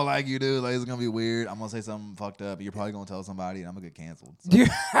 I'm not going to like you, dude. Like, it's going to be weird. I'm going to say something fucked up. You're probably going to tell somebody, and I'm going to get canceled. So.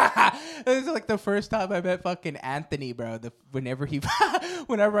 This is like the first time I met fucking Anthony, bro. Whenever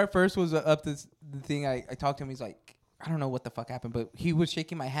I first was up this the thing, I talked to him. He's like, I don't know what the fuck happened, but he was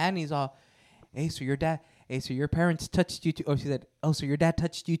shaking my hand, and he's all, hey, so your parents touched you too? Oh, she said, oh, so your dad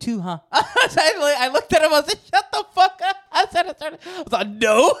touched you too, huh? I looked at him. I was like, shut the fuck up. I was like,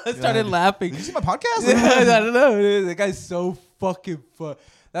 no. I started laughing. Did you see my podcast? I don't know. The guy's so fucking fun.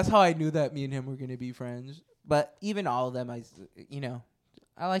 That's how I knew that me and him were going to be friends. But even all of them,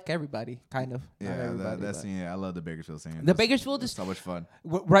 I like everybody, kind of. Yeah, that scene. Yeah, I love the Bakersfield scene. The Bakersfield is so much fun.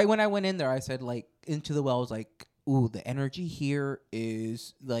 Right when I went in there, I said like Into the Well. I was like, ooh, the energy here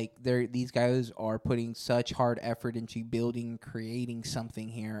is like these guys are putting such hard effort into building, creating something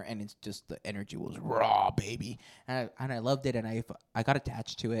here, and it's just the energy was raw, baby, and I loved it, and I got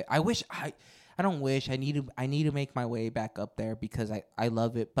attached to it. I don't wish I need to make my way back up there because I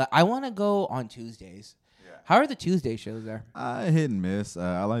love it, but I want to go on Tuesdays. Yeah. How are the Tuesday shows there? Hit and miss.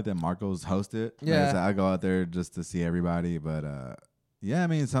 I like that Marcos host it. Yeah, I go out there just to see everybody, but yeah, I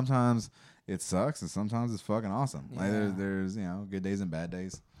mean sometimes it sucks and sometimes it's fucking awesome. Yeah. Like there's good days and bad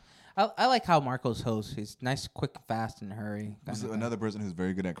days. I like how Marcos hosts. He's nice, quick, fast, and hurry. Another person who's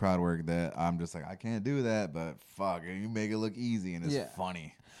very good at crowd work that I'm just like I can't do that, but fuck, you make it look easy and it's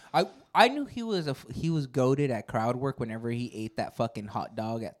funny. I knew he was goated at crowd work whenever he ate that fucking hot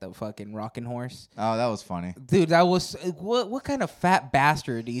dog at the fucking Rockin' Horse. Oh, that was funny, dude. That was what kind of fat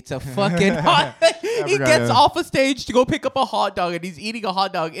bastard eats a fucking hot? He gets off a stage to go pick up a hot dog and he's eating a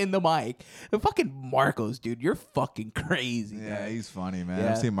hot dog in the mic. The fucking Marcos, dude, you're fucking crazy. Yeah, guy. He's funny, man.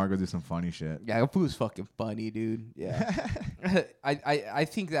 I've seen Marcos do some funny shit. Yeah, that was fucking funny, dude. Yeah, I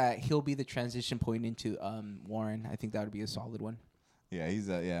think that he'll be the transition point into Warren. I think that would be a solid one. Yeah, he's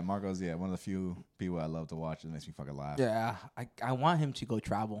Marcos. Yeah, one of the few people I love to watch. It makes me fucking laugh. Yeah, I want him to go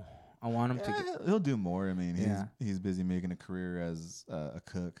travel. I want him to. He'll do more. I mean, he's busy making a career as a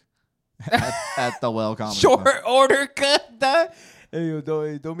cook at the Well Comedy. Short order cook, dog. Hey, yo,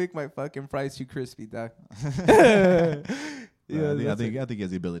 don't make my fucking fries too crispy, dog. I think he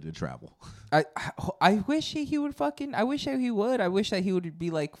has the ability to travel. I wish he would fucking. I wish that he would. I wish that he would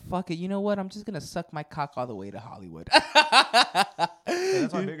be like, fuck it. You know what? I'm just gonna suck my cock all the way to Hollywood.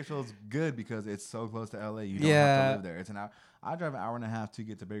 That's why Bakersfield's good because it's so close to LA. You don't have to live there. It's an hour. I drive an hour and a half to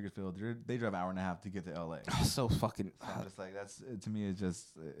get to Bakersfield. They drive an hour and a half to get to LA. Oh, so fucking. I'm just like that's to me. It just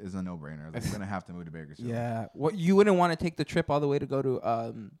is a no brainer. Like, I'm gonna have to move to Bakersfield. Yeah. What you wouldn't want to take the trip all the way to go to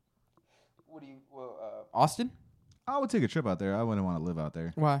Austin? I would take a trip out there. I wouldn't want to live out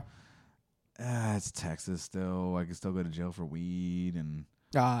there. Why? It's Texas still. I could still go to jail for weed and.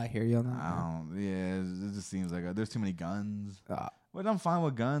 I hear you on that. It just seems like there's too many guns. But I'm fine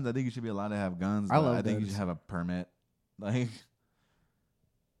with guns. I think you should be allowed to have guns. I think you should have a permit. Like,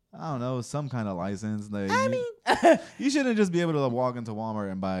 I don't know, some kind of license. Like, you shouldn't just be able to walk into Walmart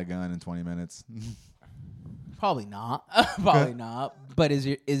and buy a gun in 20 minutes. Probably not. Probably not. But is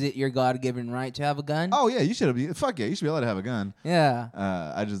it your God-given right to have a gun? Oh yeah, you should be. Fuck yeah, you should be allowed to have a gun. Yeah.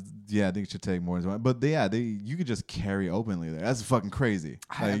 I think it should take more than one. But you could just carry openly there. That's fucking crazy.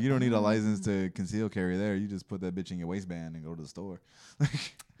 Like, you don't need a license to conceal carry there. You just put that bitch in your waistband and go to the store.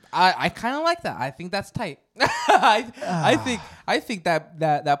 I kind of like that. I think that's tight. I think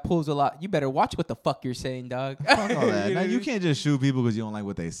that pulls a lot. You better watch what the fuck you're saying, dog. Fuck all that. Now, you can't just shoot people because you don't like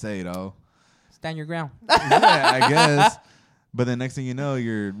what they say, though. Stand your ground. Yeah, I guess. But then next thing you know,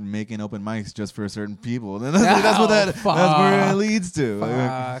 you're making open mics just for certain people. Then that's where it leads to.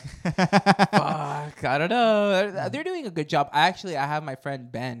 Fuck. Fuck. I don't know. They're doing a good job. I have my friend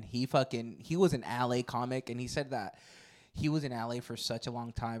Ben. He was an LA comic, and he said that he was in LA for such a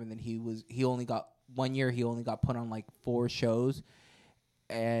long time, and then he only got put on like 4 shows,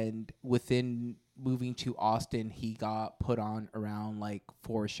 and within moving to Austin, he got put on around like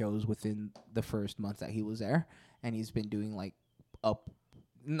 4 shows within the first month that he was there, and he's been doing like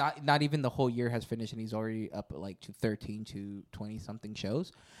not even the whole year has finished, and he's already up like to 13 to 20 something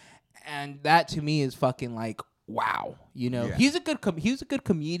shows, and that to me is fucking like wow, He's a good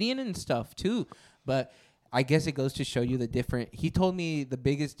comedian and stuff too, but I guess it goes to show you the different. He told me the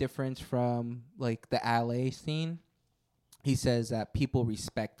biggest difference from like the LA scene. He says that people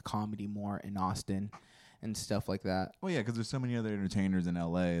respect comedy more in Austin and stuff like that. Well, yeah, because there's so many other entertainers in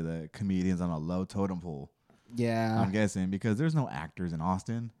LA that comedians on a low totem pole. Yeah. I'm guessing because there's no actors in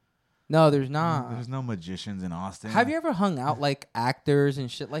Austin. No, there's not. There's no magicians in Austin. Have you ever hung out like actors and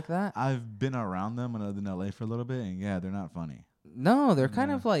shit like that? I've been around them when I was in LA for a little bit, and yeah, they're not funny. No, they're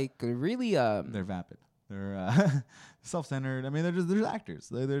kind of like really. They're vapid. They're self-centered. I mean, they're actors.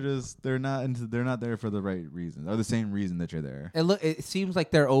 They're not there for the right reasons or the same reason that you're there. It seems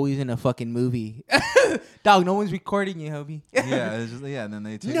like they're always in a fucking movie. Dog, no one's recording you, Hobie. Yeah, it's just and then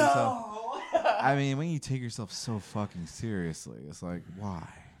they take themselves. I mean, when you take yourself so fucking seriously, it's like why?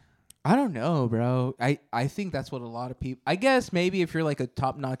 I don't know, bro. I think that's what a lot of people. I guess maybe if you're like a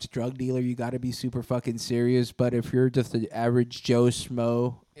top-notch drug dealer, you got to be super fucking serious. But if you're just an average Joe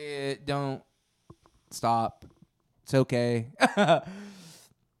Schmo, don't. Stop. It's okay. I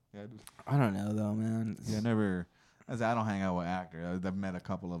don't know though, man. Yeah, I don't hang out with actors. I've met a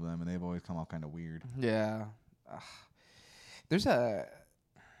couple of them, and they've always come off kind of weird. Yeah.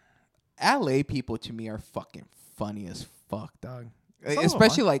 LA people to me are fucking funny as fuck, dog.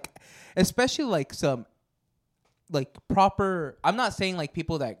 Especially like some like proper. I'm not saying like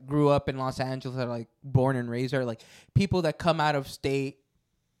people that grew up in Los Angeles that are like born and raised there, like people that come out of state,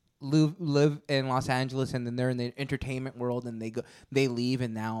 live in Los Angeles, and then they're in the entertainment world, and they leave,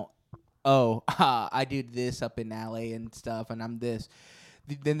 and now, I do this up in LA and stuff, and I'm this.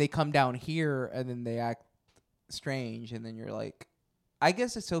 Then they come down here, and then they act strange, and then you're like, I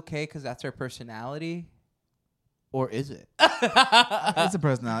guess it's okay because that's their personality. Or is it? It's a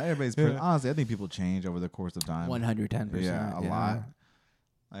personality. Honestly, I think people change over the course of time. 110%. Yeah, a lot.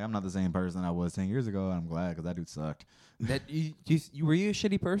 Like, I'm not the same person I was 10 years ago, and I'm glad because that dude sucked. Were you a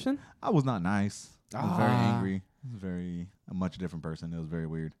shitty person? I was not nice. I was very angry. I was a much different person. It was very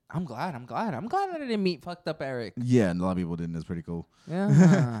weird. I'm glad that I didn't meet fucked up Eric. Yeah, and a lot of people didn't. It's pretty cool.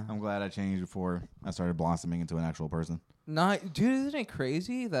 Yeah. I'm glad I changed before I started blossoming into an actual person. No, dude, isn't it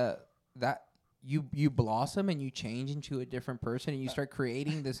crazy that you blossom and you change into a different person and you start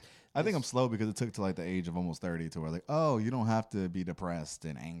creating this. I think I'm slow because it took to like the age of almost 30 to where like, oh, you don't have to be depressed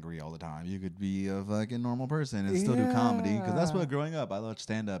and angry all the time. You could be a fucking normal person and still do comedy. Because that's what growing up, I loved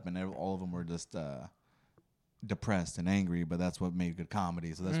stand up and all of them were just depressed and angry, but that's what made good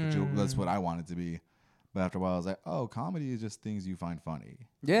comedy. So that's what I wanted to be. But after a while, I was like, oh, comedy is just things you find funny.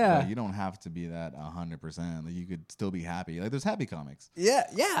 Yeah. Like, you don't have to be that 100%. Like, you could still be happy. Like, there's happy comics. Yeah,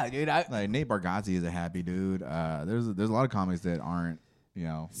 dude. Like, Nate Bargatze is a happy dude. There's a lot of comics that aren't,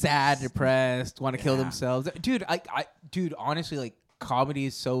 sad, depressed, want to kill themselves. Dude, dude, honestly, like, comedy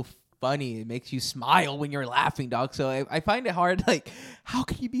is so funny. It makes you smile when you're laughing, dog. So I find it hard, like, how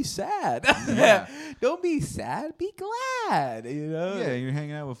can you be sad? Yeah. Don't be sad. Be glad, Yeah, you're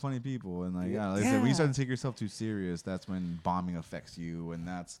hanging out with funny people. And, like I said, when you start to take yourself too serious, that's when bombing affects you. And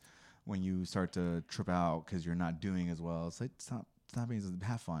that's when you start to trip out because you're not doing as well. It's like, stop being,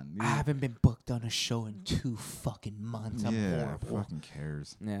 have fun. I haven't been booked on a show in 2 fucking months. I'm horrible. Fucking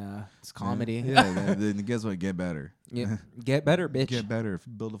cares. Yeah, it's comedy. Then guess what? Get better. Yeah, get better, bitch. Get better.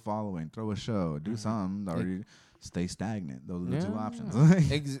 Build a following. Throw a show. Do something. Or stay stagnant. Those are the 2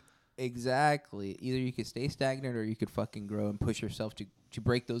 options. Exactly. Either you could stay stagnant or you could fucking grow and push yourself to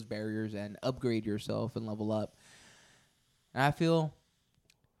break those barriers and upgrade yourself and level up. And I feel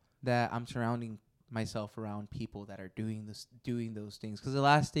that I'm surrounding myself around people that are doing those things, because the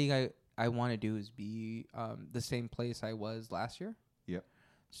last thing I want to do is be the same place I was last year. Yep.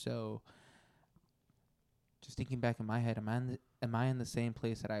 So just thinking back in my head, am I in the same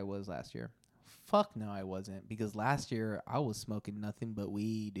place that I was last year? Fuck no, I wasn't, because last year I was smoking nothing but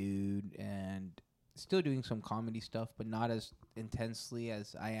weed, dude, and still doing some comedy stuff, but not as intensely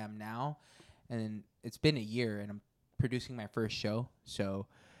as I am now. And it's been a year, and I'm producing my first show, so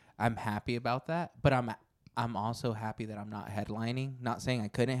I'm happy about that, but I'm also happy that I'm not headlining. Not saying I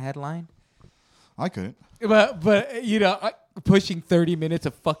couldn't headline. I couldn't. But pushing 30 minutes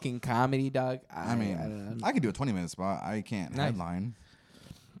of fucking comedy, dog. I mean, I could do a 20-minute spot. I can't headline.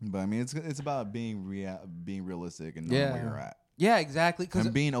 But I mean, it's about being realistic and knowing where you're at. Yeah, exactly.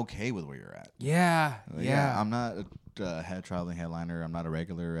 And being okay with where you're at. Yeah. I'm not a traveling headliner. I'm not a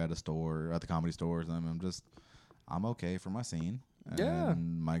regular at the comedy stores. I'm okay for my scene.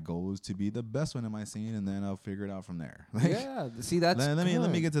 And my goal is to be the best one in my scene, and then I'll figure it out from there. See, that's let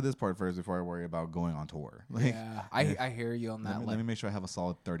me get to this part first before I worry about going on tour. I hear you on that. Let me make sure I have a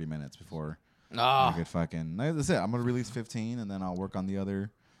solid 30 minutes before I get fucking. That's it. I'm gonna release 15, and then I'll work on the other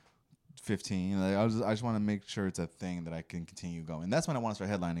 15. I just want to make sure it's a thing that I can continue going. That's when I want to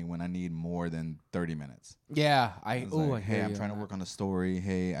start headlining, when I need more than 30 minutes. Yeah, I'm trying to work on the story.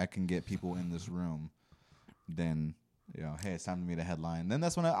 Hey, I can get people in this room. Then. Hey, it's time for me to headline. Then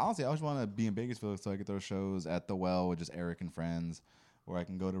that's when I always want to be in Bakersfield, so I get those shows at the Well with just Eric and friends, or I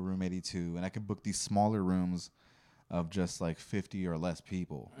can go to Room 82 and I can book these smaller rooms of just like 50 or less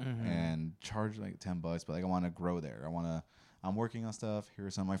people and charge like $10. But like I want to grow there. I'm working on stuff. Here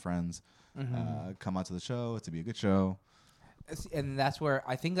are some of my friends. Come out to the show. It's to be a good show. And that's where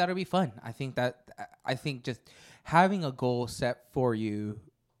I think that'll be fun. I think just having a goal set for you,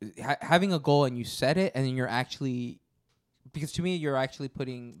 having a goal and you set it, and then you're actually. Because to me, you're actually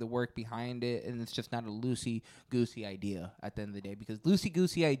putting the work behind it, and it's just not a loosey-goosey idea at the end of the day. Because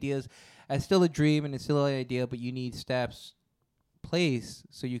loosey-goosey ideas are still a dream, and it's still an idea, but you need steps place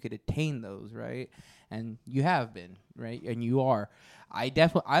so you could attain those, right? And you have been, right? And you are.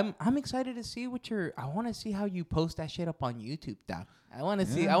 I'm excited to see I want to see how you post that shit up on YouTube, Doc. I want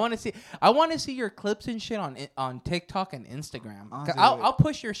to see your clips and shit on TikTok and Instagram. Honestly, I'll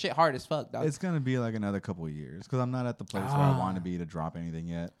push your shit hard as fuck, dog. It's gonna be like another couple of years because I'm not at the place where I want to be to drop anything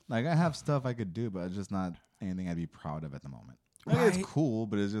yet. Like I have stuff I could do, but it's just not anything I'd be proud of at the moment. It's cool,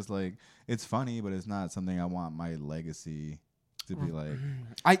 but it's just like it's funny, but it's not something I want my legacy to be like.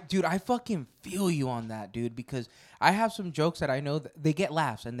 I fucking feel you on that, dude, because I have some jokes that I know that they get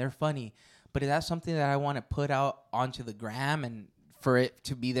laughs and they're funny, but is that something that I want to put out onto the gram and for it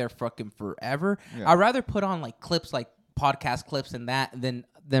to be there fucking forever? Yeah. I'd rather put on like clips, like podcast clips and that than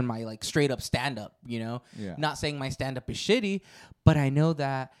my like straight up stand up, you know? Yeah. Not saying my stand up is shitty, but I know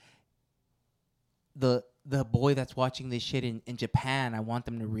that the boy that's watching this shit in Japan, I want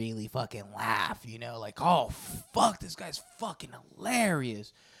them to really fucking laugh, you know? Like, oh, fuck, this guy's fucking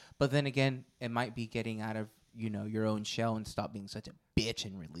hilarious. But then again, it might be getting out of, you know, your own shell and stop being such a bitch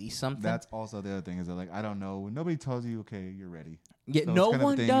and release something. That's also the other thing is that, like, I don't know. Nobody tells you, okay, you're ready. Yeah, so no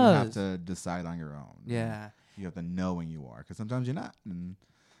one does. You have to decide on your own. Yeah. You have to know when you are, because sometimes you're not. And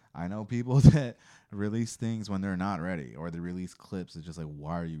I know people that release things when they're not ready, or they release clips. It's just like,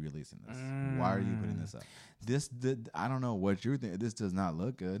 why are you releasing this? Why are you putting this up? I don't know what you're thinking. This does not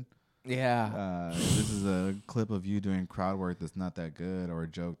look good. Yeah. This is a clip of you doing crowd work that's not that good, or a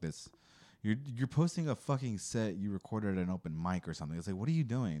joke that's you're posting a fucking set you recorded at an open mic or something. It's like, what are you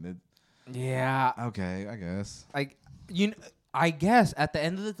doing? Yeah. Okay, I guess. I guess at the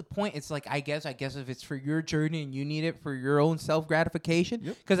end of the point, it's like, I guess if it's for your journey and you need it for your own self-gratification,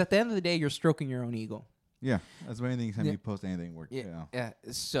 because at the end of the day, you're stroking your own ego. Yeah, that's why anything you post anything works. Yeah.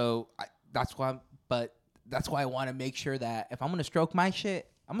 So that's why I want to make sure that if I'm going to stroke my shit,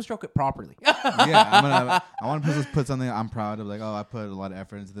 I'm going to stroke it properly. I want to put something I'm proud of, like, oh, I put a lot of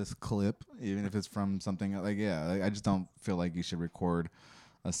effort into this clip, even if it's from something, like, I just don't feel like you should record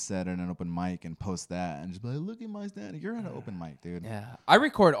a set at an open mic and post that and just be like, look at my stand. You're at an open mic, dude. Yeah, I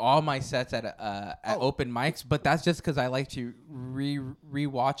record all my sets at open mics, but that's just because I like to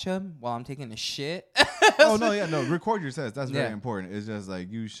rewatch them while I'm taking a shit. Record your sets. That's very important. It's just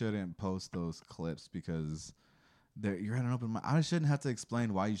like you shouldn't post those clips because you're at an open mic. I shouldn't have to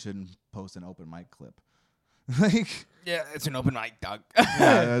explain why you shouldn't post an open mic clip. Like, yeah, it's an open mic, dog.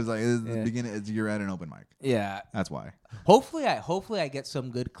 Yeah, it's like the beginning. You're at an open mic. Yeah, that's why. Hopefully I get some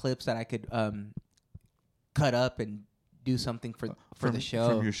good clips that I could cut up and do something for the show.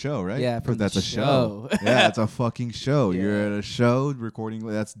 From your show, right? Yeah, that's a show. Yeah, it's a fucking show. Yeah. You're at a show recording.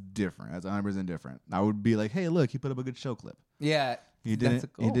 That's different. That's 100% different. I would be like, hey, look, he put up a good show clip. Yeah, he didn't.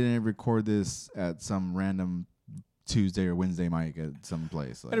 He didn't record this at some random Tuesday or Wednesday mic at some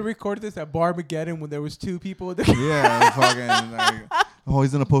place. Like, I recorded this at Barmageddon when there was 2 people. Yeah, fucking. Like,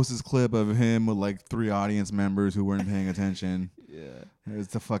 he's gonna post this clip of him with like 3 audience members who weren't paying attention. Yeah,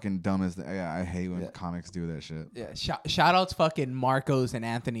 it's the fucking dumbest thing. I hate when comics do that shit. Yeah, shout out to fucking Marcos and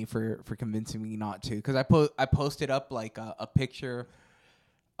Anthony for convincing me not to, because I posted up like a picture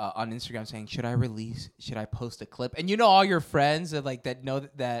on Instagram saying, should I post a clip? And you know, all your friends are like that know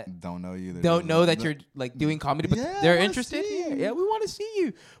that don't know you, don't know that you're like doing comedy, but they're interested. Yeah, we want to see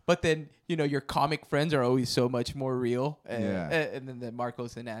you. But then, you know, your comic friends are always so much more real. And then the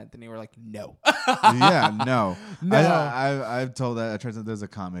Marcos and Anthony were like, no. No. I've told that. I tried to. There's a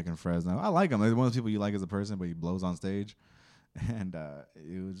comic in Fresno. I like him. Like, one of those people you like as a person, but he blows on stage. And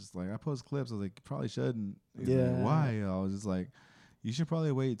it was just like, I post clips. I was like, you probably shouldn't. He's like, why? I was just like, you should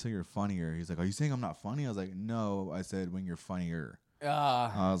probably wait till you're funnier. He's like, are you saying I'm not funny? I was like, no, I said when you're funnier.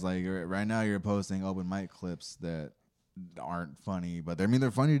 I was like, right now you're posting open mic clips that aren't funny, but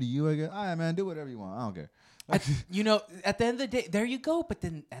they're funny to you, I guess. All right, man, do whatever you want. I don't care. You know, at the end of the day, there you go. But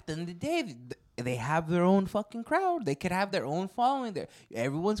then at the end of the day, they have their own fucking crowd. They could have their own following there.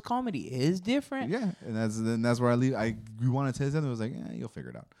 Everyone's comedy is different. Yeah, and that's where I leave. You want to test something? I was like, you'll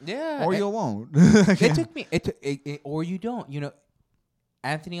figure it out. Yeah, or you won't. It took me. Or you don't. You know,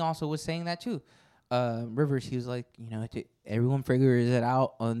 Anthony also was saying that too. Rivers, he was like, you know, everyone figures it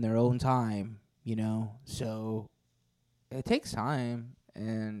out on their own time. You know, so it takes time,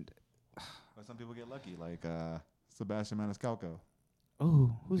 and but some people get lucky, like Sebastian Maniscalco.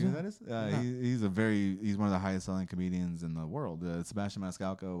 Oh, who's that? Is? He's one of the highest selling comedians in the world. Sebastian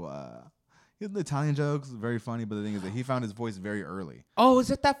Maniscalco. He has Italian jokes, very funny, but the thing is that he found his voice very early. Oh, is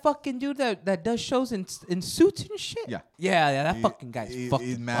it that fucking dude that does shows in suits and shit? Yeah. That fucking guy's fucking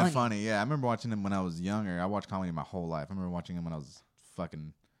he's mad funny. Yeah, I remember watching him when I was younger. I watched comedy my whole life. I remember watching him when I was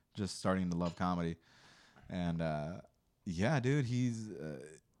fucking just starting to love comedy, and yeah, dude, he's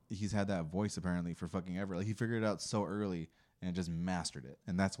had that voice apparently for fucking ever. Like, he figured it out so early and just mastered it,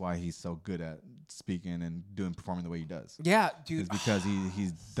 and that's why he's so good at speaking and performing the way he does. Yeah, dude, it's because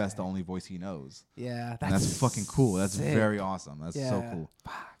that's the only voice he knows. Yeah, that's fucking cool. That's very awesome. That's so cool.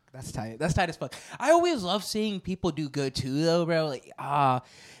 Fuck, that's tight. That's tight as fuck. I always love seeing people do good too, though, bro. Like,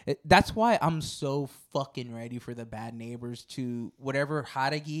 that's why I'm so fucking ready for the Bad Neighbors to whatever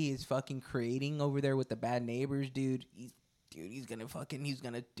Hadagi is fucking creating over there with the Bad Neighbors, dude. dude, he's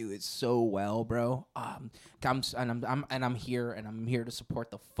gonna do it so well, bro. I'm here to support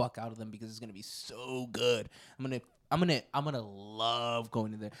the fuck out of them because it's gonna be so good. I'm gonna love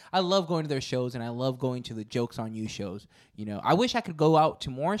going to their. I love going to their shows, and I love going to the Jokes on You shows. You know, I wish I could go out to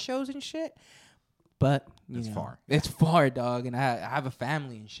more shows and shit, but it's far. It's far, dog, and I have a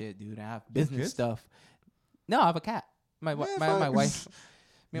family and shit, dude. I have business stuff. No, I have a cat. My wife.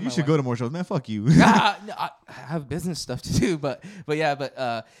 You should go to more shows, man. Fuck you. No, I have business stuff to do, but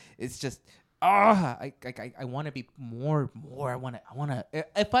it's just I want to be more. I want to.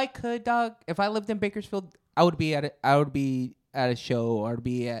 If I could, dog. If I lived in Bakersfield, I would be at a show, or I'd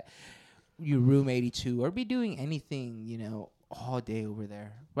be at Room 82, or be doing anything, you know, all day over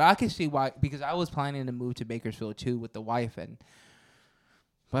there. But I can see why, because I was planning to move to Bakersfield too with the wife,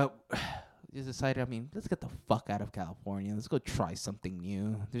 but just decided, I mean, let's get the fuck out of California. Let's go try something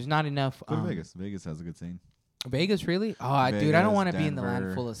new. There's not enough. Go to Vegas. Vegas has a good scene. Vegas, really? Oh, Vegas, dude, I don't want to be in the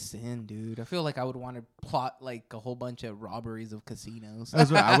land full of sin, dude. I feel like I would want to plot like a whole bunch of robberies of casinos. That's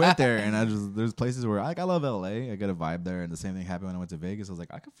right. I went there, and there's places where I love LA. I get a vibe there, and the same thing happened when I went to Vegas. I was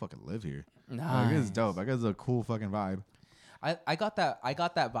like, I could fucking live here. Nice. Like, it's dope. I guess it's a cool fucking vibe. I got that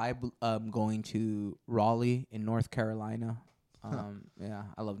vibe going to Raleigh in North Carolina. Yeah,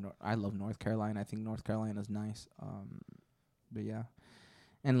 I love North Carolina. I think North Carolina's nice. But yeah,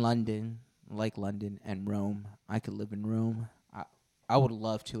 and London and Rome. I could live in Rome. I would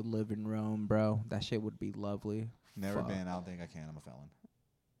love to live in Rome, bro. That shit would be lovely. Never been. I don't think I can. I'm a felon.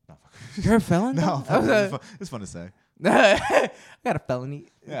 No, you're a felon? No, it's fun to say. I got a felony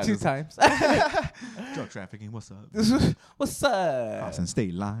 2 times. Drug trafficking. What's up? What's up? Crossing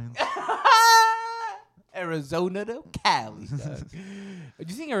state lines. Arizona to Cali. Do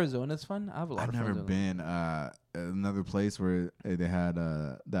you think Arizona's fun? I have a lot of fun. I've never been. Another place where they had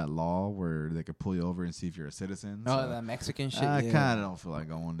that law where they could pull you over and see if you're a citizen. Oh, that Mexican shit. I kind of don't feel like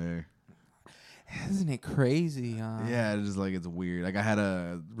going there. Isn't it crazy? Yeah, it's just like it's weird. Like I had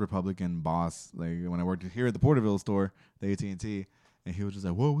a Republican boss, like when I worked here at the Porterville store, the AT&T, and he was just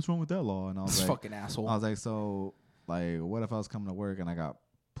like, "Whoa, what's wrong with that law?" And I was like, "Fucking asshole." I was like, "So, like, what if I was coming to work and I got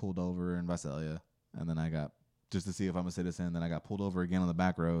pulled over in Visalia, and then I got just to see if I'm a citizen, then I got pulled over again on the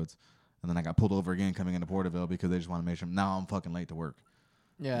back roads, and then I got pulled over again coming into Porterville because they just want to make sure now I'm fucking late to work."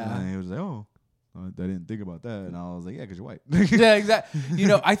 Yeah, and he was like, "Oh, I didn't think about that," and I was like, "Yeah, because you're white." Yeah, exactly. You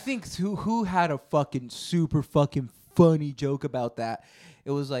know, I think who had a fucking super fucking funny joke about that.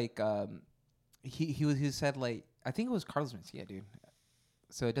 It was like he said, like, I think it was Carlos Mencia, dude.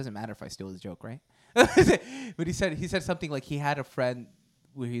 So it doesn't matter if I steal his joke, right? But he said something like he had a friend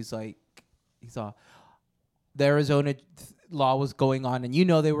where he saw the Arizona law was going on, and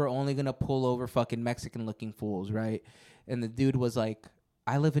they were only gonna pull over fucking Mexican looking fools, right? And the dude was like,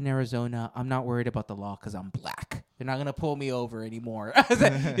 "I live in Arizona. I'm not worried about the law because I'm black. They're not gonna pull me over anymore."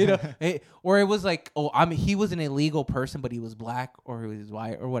 Or it was like, he was an illegal person, but he was black or he was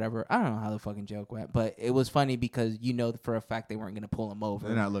white or whatever. I don't know how the fucking joke went, but it was funny because for a fact they weren't gonna pull him over.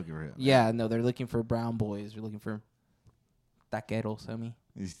 They're not looking for him. Yeah, no, they're looking for brown boys. They're looking for taqueros, homie.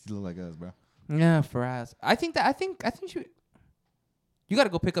 You still look like us, bro. Yeah, for us. I think you got to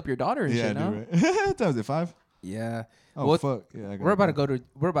go pick up your daughter and shit. No, right. That was it 5. Yeah. Oh fuck. Yeah. We're about to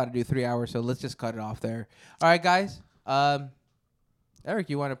do 3 hours, so let's just cut it off there. All right, guys. Eric,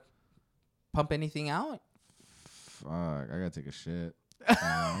 you want to pump anything out? Fuck, I gotta take a shit.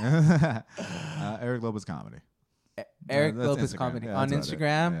 Eric Lopez comedy. Eric Lopez Instagram. comedy Yeah, on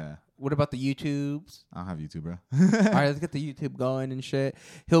Instagram. Yeah. What about the YouTubes? I don't have YouTube, bro. All right, let's get the YouTube going and shit.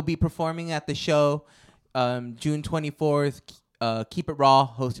 He'll be performing at the show June 24th. Keep It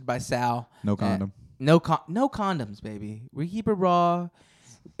Raw, hosted by Sal. No condom. No condoms, baby. We keep it raw.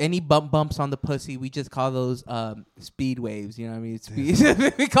 Any bumps on the pussy, we just call those speed waves. You know what I mean? Speed.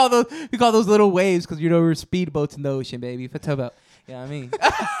 we call those little waves because we're speedboats in the ocean, baby. If it's about, you know what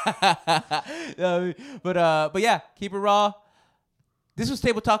I mean? But yeah, keep it raw. This was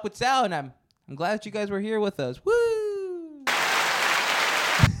Table Talk with Sal, and I'm glad that you guys were here with us. Woo!